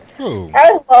cute. Who?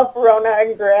 I love Rona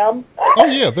and Graham. Oh,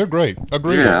 yeah, they're great.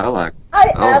 Agreed. Yeah,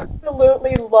 I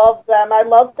absolutely love them. I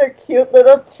love their cute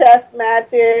little chess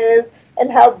matches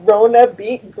and how Rona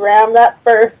beat Graham that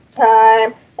first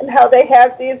time and how they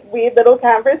have these weird little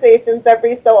conversations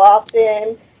every so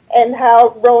often and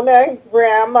how Rona and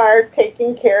Graham are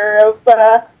taking care of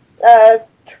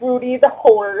Trudy the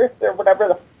horse or whatever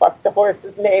the fuck the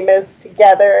horse's name is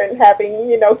together and having,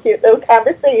 cute little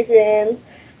conversations.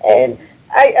 And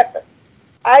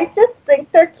I just think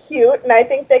they're cute, and I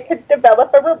think they could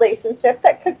develop a relationship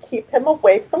that could keep him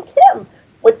away from Kim,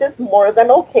 which is more than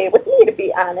okay with me, to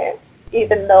be honest.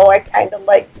 Even though I kind of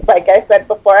like I said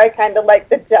before, I kind of like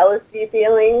the jealousy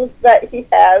feelings that he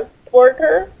has toward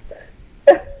her.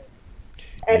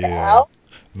 And Al.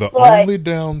 The only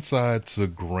downside to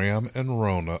Graham and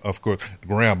Rona, of course,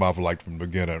 Graham I've liked from the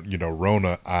beginning.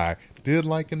 Rona I did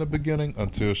like in the beginning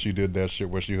until she did that shit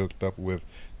where she hooked up with,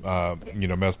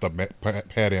 messed up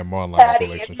Patty and Marlon's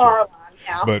relationship. And Marlon,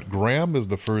 yeah. But Graham is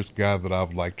the first guy that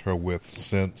I've liked her with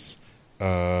since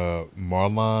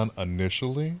Marlon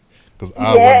initially. because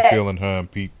I wasn't feeling her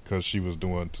and Pete because she was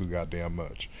doing too goddamn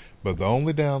much. But the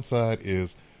only downside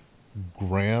is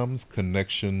Graham's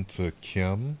connection to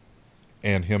Kim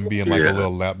and him being like a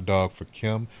little lapdog for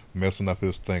Kim, messing up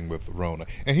his thing with Rona.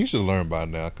 And he should learn by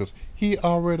now because he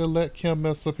already let Kim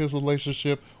mess up his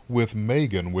relationship with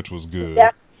Megan, which was good. Yeah.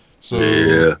 So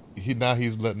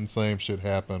he's letting the same shit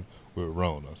happen with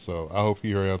Rona. So I hope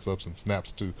he hurries up and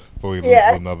snaps to before he loses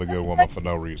another good woman for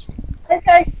no reason. Like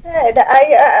I said,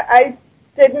 I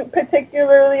didn't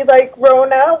particularly like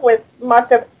Rona with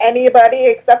much of anybody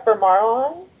except for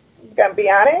Marlon. I'm gonna be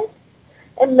honest.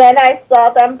 And then I saw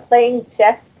them playing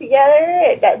chess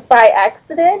together by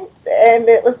accident, and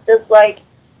it was just like,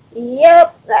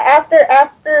 yep.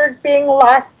 After being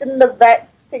locked in the vet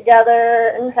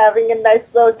together and having a nice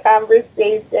little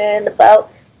conversation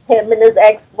about him and his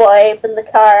ex-wife and the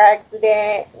car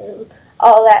accident and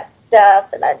all that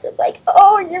stuff, and I'm just like,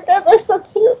 oh, you guys are so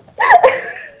cute.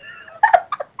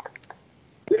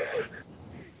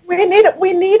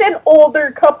 We need an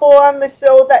older couple on the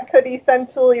show that could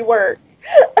essentially work.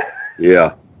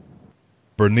 Yeah.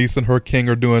 Bernice and her king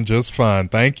are doing just fine.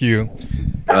 Thank you.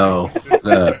 Oh.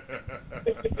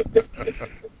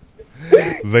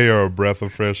 They are a breath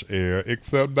of fresh air,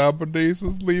 except now Bernice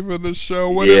is leaving the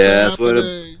show. What is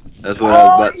happening? That's what I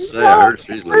was about to say. I heard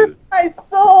she's leaving. My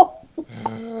soul.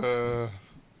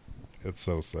 It's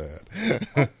so sad.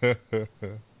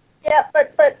 Yeah,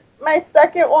 but my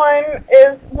second one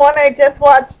is one I just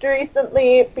watched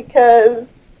recently because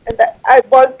I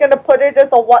was going to put it as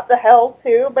a what the hell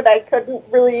too, but I couldn't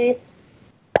really,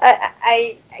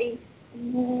 I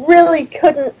really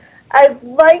couldn't. I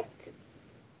liked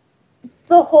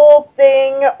the whole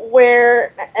thing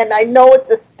where, and I know it's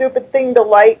a stupid thing to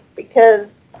like because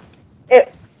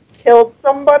it killed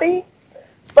somebody,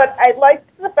 but I liked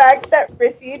the fact that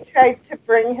Rishi tried to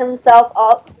bring himself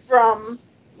up from,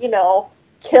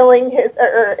 killing his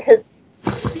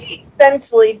he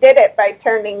essentially did it by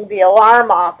turning the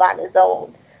alarm off on his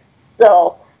own.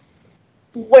 So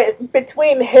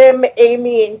between him,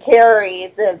 Amy, and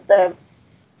Carrie, the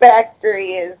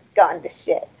factory is gone to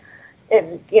shit.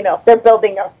 And, they're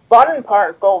building a fun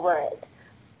park over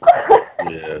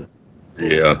it.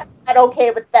 Yeah. I'm not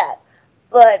okay with that.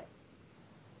 But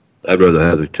I'd rather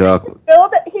have the chocolate.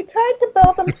 He tried to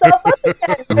build himself up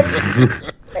again.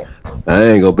 I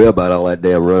ain't gonna be about all that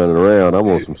damn running around. I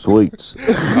want some sweets.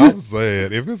 I'm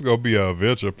saying, if it's gonna be an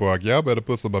adventure park, y'all better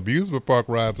put some amusement park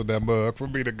rides in that mug for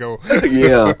me to go.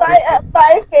 Yeah.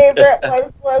 My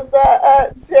favorite was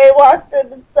Jay walked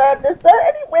in and said, "Is there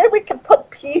any way we can put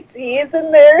PCs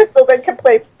in there so they can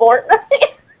play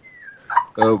Fortnite?"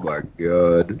 Oh my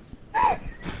god.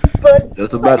 But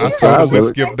that's about I totally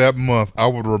skipped that month. I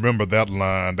would remember that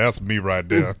line. That's me right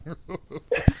there.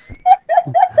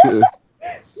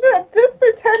 Just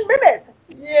for 10 minutes.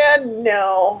 Yeah,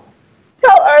 no.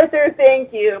 Tell Arthur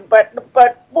thank you, but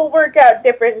we'll work out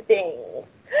different things.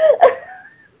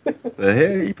 The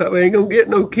hell, you probably ain't gonna get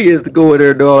no kids to go in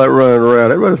there and do all that running around.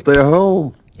 They better stay at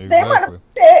home. Exactly.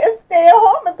 They want to stay at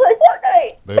home and play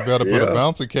Fortnite. They better put a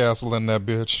bouncy castle in that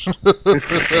bitch.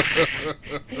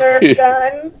 Nerf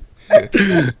guns.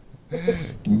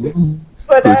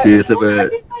 But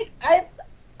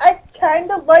I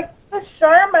kind of like the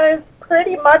Sharmas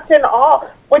pretty much in all,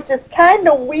 which is kind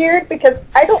of weird because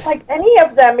I don't like any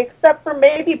of them except for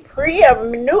maybe Priya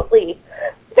minutely.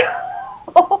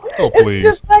 Oh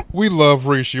please, we love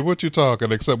Rishi. What you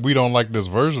talking? Except we don't like this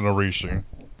version of Rishi.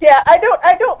 Yeah,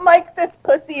 I don't like this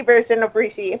pussy version of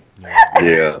Rishi.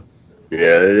 Yeah, it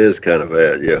is kind of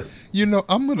bad. Yeah.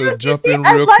 I'm gonna jump in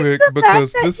real quick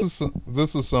because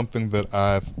this is something that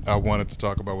I wanted to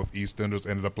talk about with EastEnders,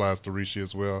 and it applies to Rishi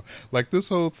as well. Like this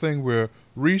whole thing where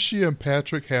Rishi and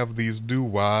Patrick have these new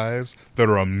wives that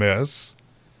are a mess,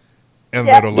 and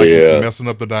that are messing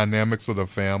up the dynamics of the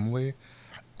family.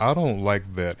 I don't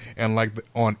like that. And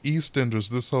on EastEnders,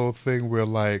 this whole thing where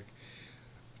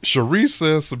Cherie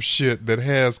says some shit that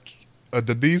has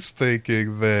Denise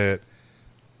thinking that,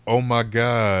 oh my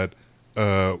God,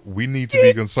 we need to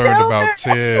be concerned about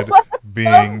Ted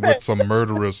being with some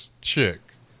murderous chick,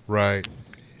 right?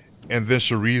 And then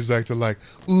Cherie's acting like,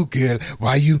 ooh, girl, why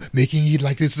are you making it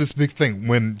like this big thing?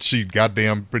 When she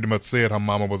goddamn pretty much said her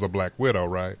mama was a black widow,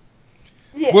 right?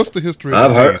 Yeah. What's the history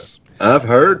of Denise? I've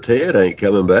heard Ted ain't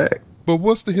coming back. But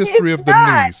what's the history of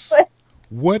Denise?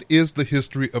 What is the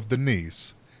history of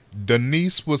Denise?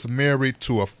 Denise was married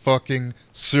to a fucking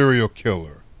serial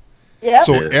killer. Yep.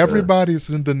 So everybody's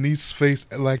in Denise's face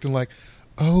acting like,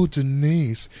 "Oh,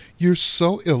 Denise, you're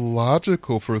so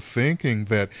illogical for thinking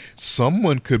that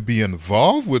someone could be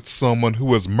involved with someone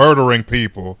who is murdering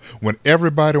people when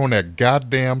everybody on that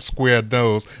goddamn square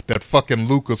knows that fucking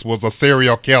Lucas was a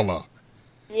serial killer."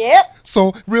 Yep.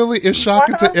 So really, it's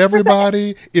shocking to 100%.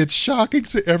 everybody. It's shocking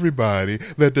to everybody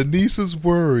that Denise is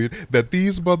worried that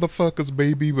these motherfuckers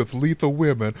may be with lethal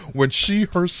women when she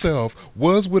herself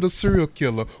was with a serial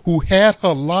killer who had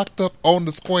her locked up on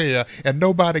the square and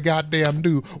nobody goddamn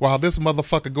knew, while this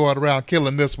motherfucker going around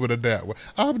killing this one and that one.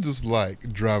 I'm just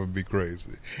like driving me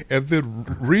crazy. And then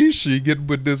Rishi getting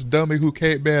with this dummy who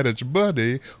can't manage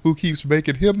money, who keeps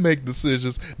making him make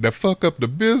decisions that fuck up the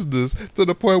business to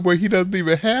the point where he doesn't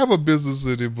even have a business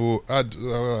anymore.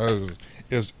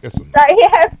 It's He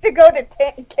has to go to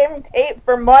Kim Tate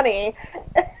for money.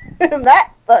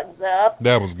 That fucks up.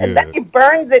 that was And then good. he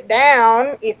burns it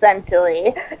down,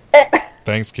 essentially.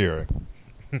 Thanks, Carrie.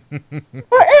 Well,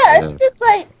 yeah, it's just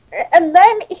like, and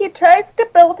then he tries to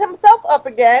build himself up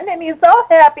again, and he's all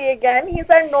happy again. He's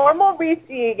our normal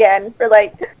Rishi again for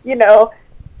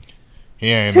He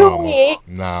ain't 2 normal. weeks.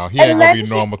 No, he And ain't gonna then be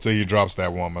normal till he drops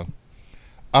that woman.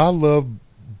 I love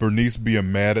Bernice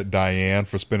being mad at Diane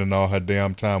for spending all her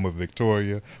damn time with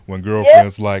Victoria when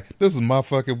girlfriend's like, "This is my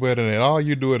fucking wedding and all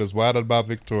you doing is whining about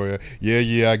Victoria.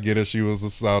 Yeah, I get it. She was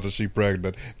assaulted. She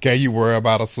pregnant. Can you worry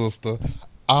about her sister?"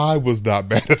 I was not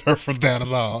mad at her for that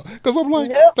at all. Because I'm like,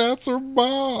 Nope. that's her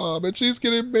mom and she's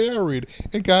getting married.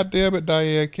 And goddamn it,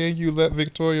 Diane, can you let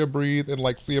Victoria breathe and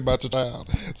see about your child?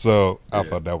 So I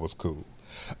thought that was cool.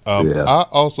 Yeah. I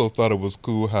also thought it was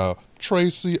cool how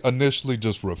Tracy initially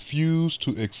just refused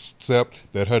to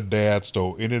accept that her dad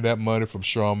stole any of that money from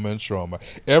Sharma and Sharma.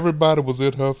 Everybody was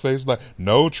in her face like,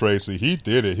 "No, Tracy, he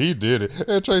did it.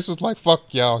 And Tracy's like,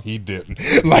 "Fuck y'all, he didn't."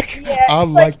 Yeah, I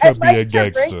it's liked her I being a liked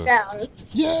her gangster. breakdowns.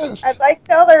 Yes. I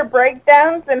liked all her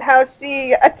breakdowns and how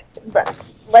she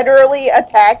literally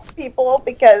attacked people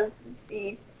because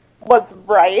she was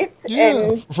right. Yeah,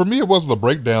 And for me, it wasn't the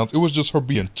breakdowns. It was just her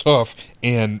being tough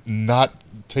and not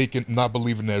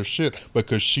believing that shit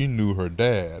because she knew her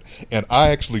dad. And I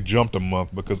actually jumped a month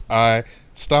because I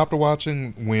stopped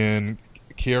watching when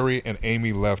Carrie and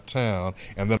Amy left town,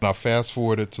 and then I fast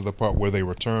forwarded to the part where they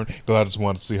returned because I just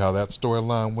wanted to see how that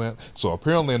storyline went. So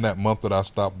apparently, in that month that I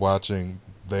stopped watching,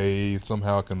 they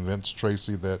somehow convinced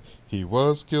Tracy that he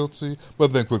was guilty,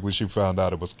 but then quickly she found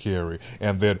out it was Carrie,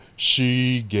 and then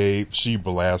she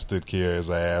blasted Carrie's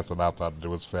ass, and I thought it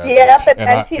was fabulous. Yeah, but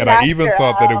then she and I knocked even her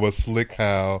thought that it off. was slick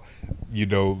how,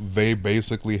 they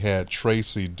basically had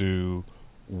Tracy do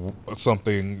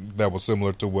something that was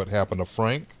similar to what happened to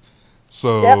Frank.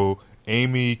 So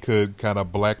Amy could kind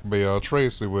of blackmail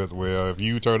Tracy with, "Well, if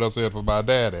you turn us in for my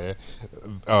daddy,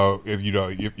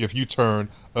 if you turn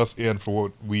us in for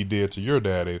what we did to your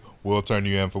daddy, we'll turn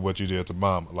you in for what you did to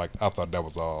mom." I thought that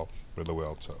was all really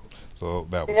well told. So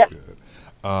that was good.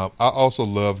 I also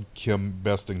love Kim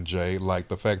besting Jay,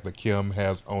 the fact that Kim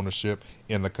has ownership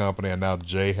in the company and now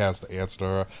Jay has to answer to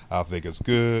her. I think it's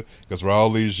good because for all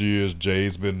these years,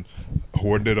 Jay's been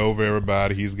hoarding it over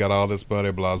everybody. He's got all this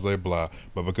money, blah, blah, blah.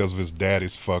 But because of his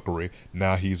daddy's fuckery,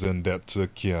 now he's in debt to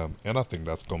Kim. And I think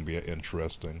that's going to be an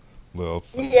interesting little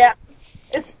thing. yeah,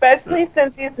 especially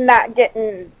since he's not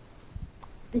getting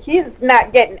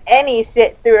any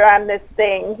shit through on this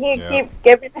thing. He keeps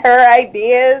giving her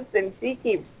ideas, and she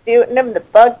keeps shooting him the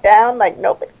fuck down like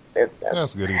nobody's business.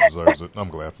 That's good. He deserves it. I'm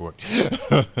glad for it.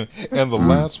 And the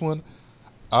last one,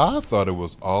 I thought it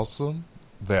was awesome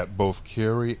that both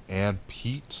Carrie and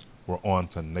Pete were on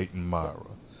to Nate and Myra.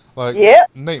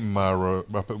 Nate and Myra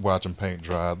watching paint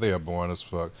dry, they are boring as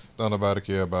fuck. Don't nobody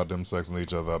care about them sexing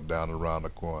each other up, down, and around the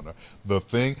corner. The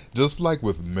thing, just like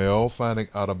with Mel finding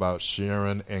out about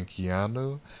Sharon and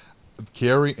Keanu,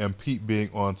 Carrie and Pete being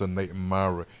on to Nate and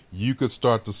Myra, you could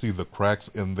start to see the cracks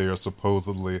in their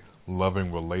supposedly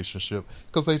loving relationship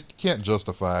because they can't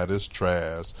justify it. It's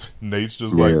trash. Nate's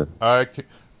just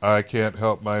I can't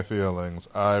help my feelings.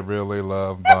 I really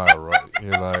love Myra.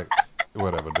 You're like,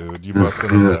 whatever, dude. You busting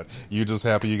a nut. You just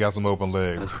happy you got some open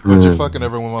legs. But you're fucking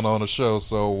everyone on the show,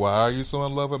 so why are you so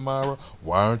in love with Myra?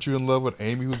 Why aren't you in love with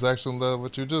Amy, who's actually in love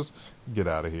with you? Just get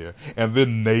out of here. And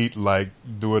then Nate,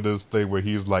 doing this thing where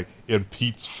he's, in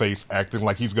Pete's face acting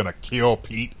like he's gonna kill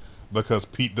Pete because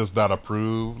Pete does not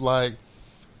approve. Why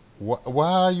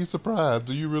are you surprised?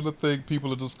 Do you really think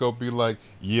people are just gonna be like,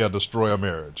 yeah, destroy a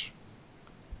marriage?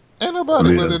 Ain't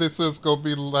nobody with any sense gonna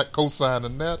be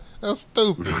co-signing that. That's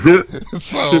stupid.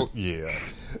 So it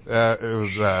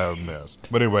was a mess.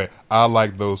 But anyway, I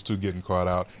like those two getting caught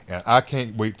out, and I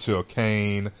can't wait till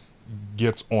Kane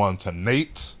gets on to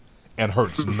Nate and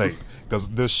hurts Nate. Because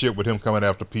this shit with him coming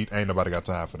after Pete, ain't nobody got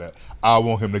time for that. I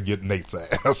want him to get Nate's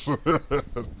ass.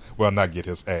 Well, not get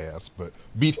his ass, but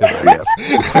beat his ass.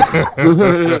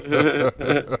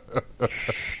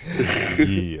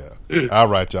 Yeah. All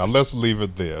right, y'all. Let's leave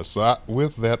it there. So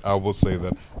with that, I will say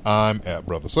that I'm at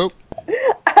Brother Soap.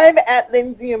 I'm at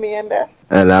Lindsay Amanda.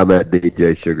 And I'm at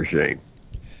DJ Sugar Shane.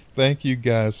 Thank you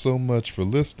guys so much for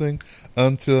listening.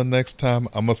 Until next time,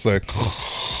 I'm going to say...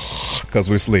 because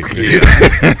we're sleeping.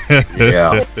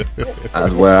 Yeah.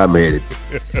 That's where I'm headed.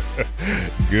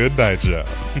 Good night, y'all.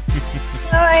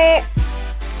 Bye.